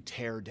trying to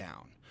tear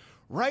down.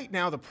 Right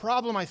now, the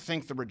problem, I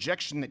think, the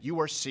rejection that you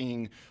are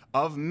seeing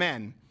of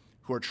men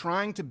who are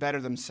trying to better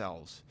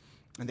themselves,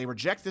 and they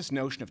reject this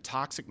notion of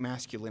toxic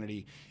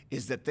masculinity,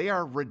 is that they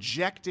are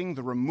rejecting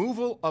the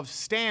removal of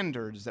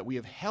standards that we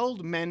have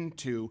held men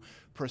to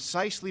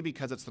precisely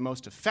because it's the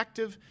most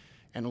effective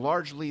and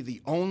largely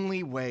the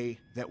only way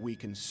that we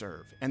can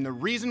serve. And the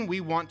reason we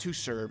want to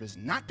serve is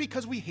not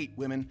because we hate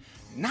women,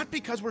 not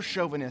because we're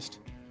chauvinist,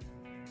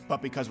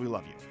 but because we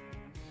love you.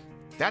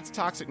 That's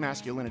toxic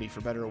masculinity, for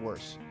better or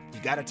worse.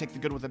 You got to take the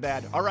good with the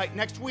bad. All right,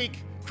 next week,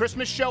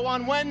 Christmas show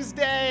on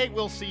Wednesday.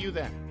 We'll see you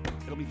then.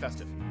 It'll be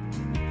festive.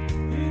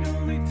 It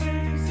only takes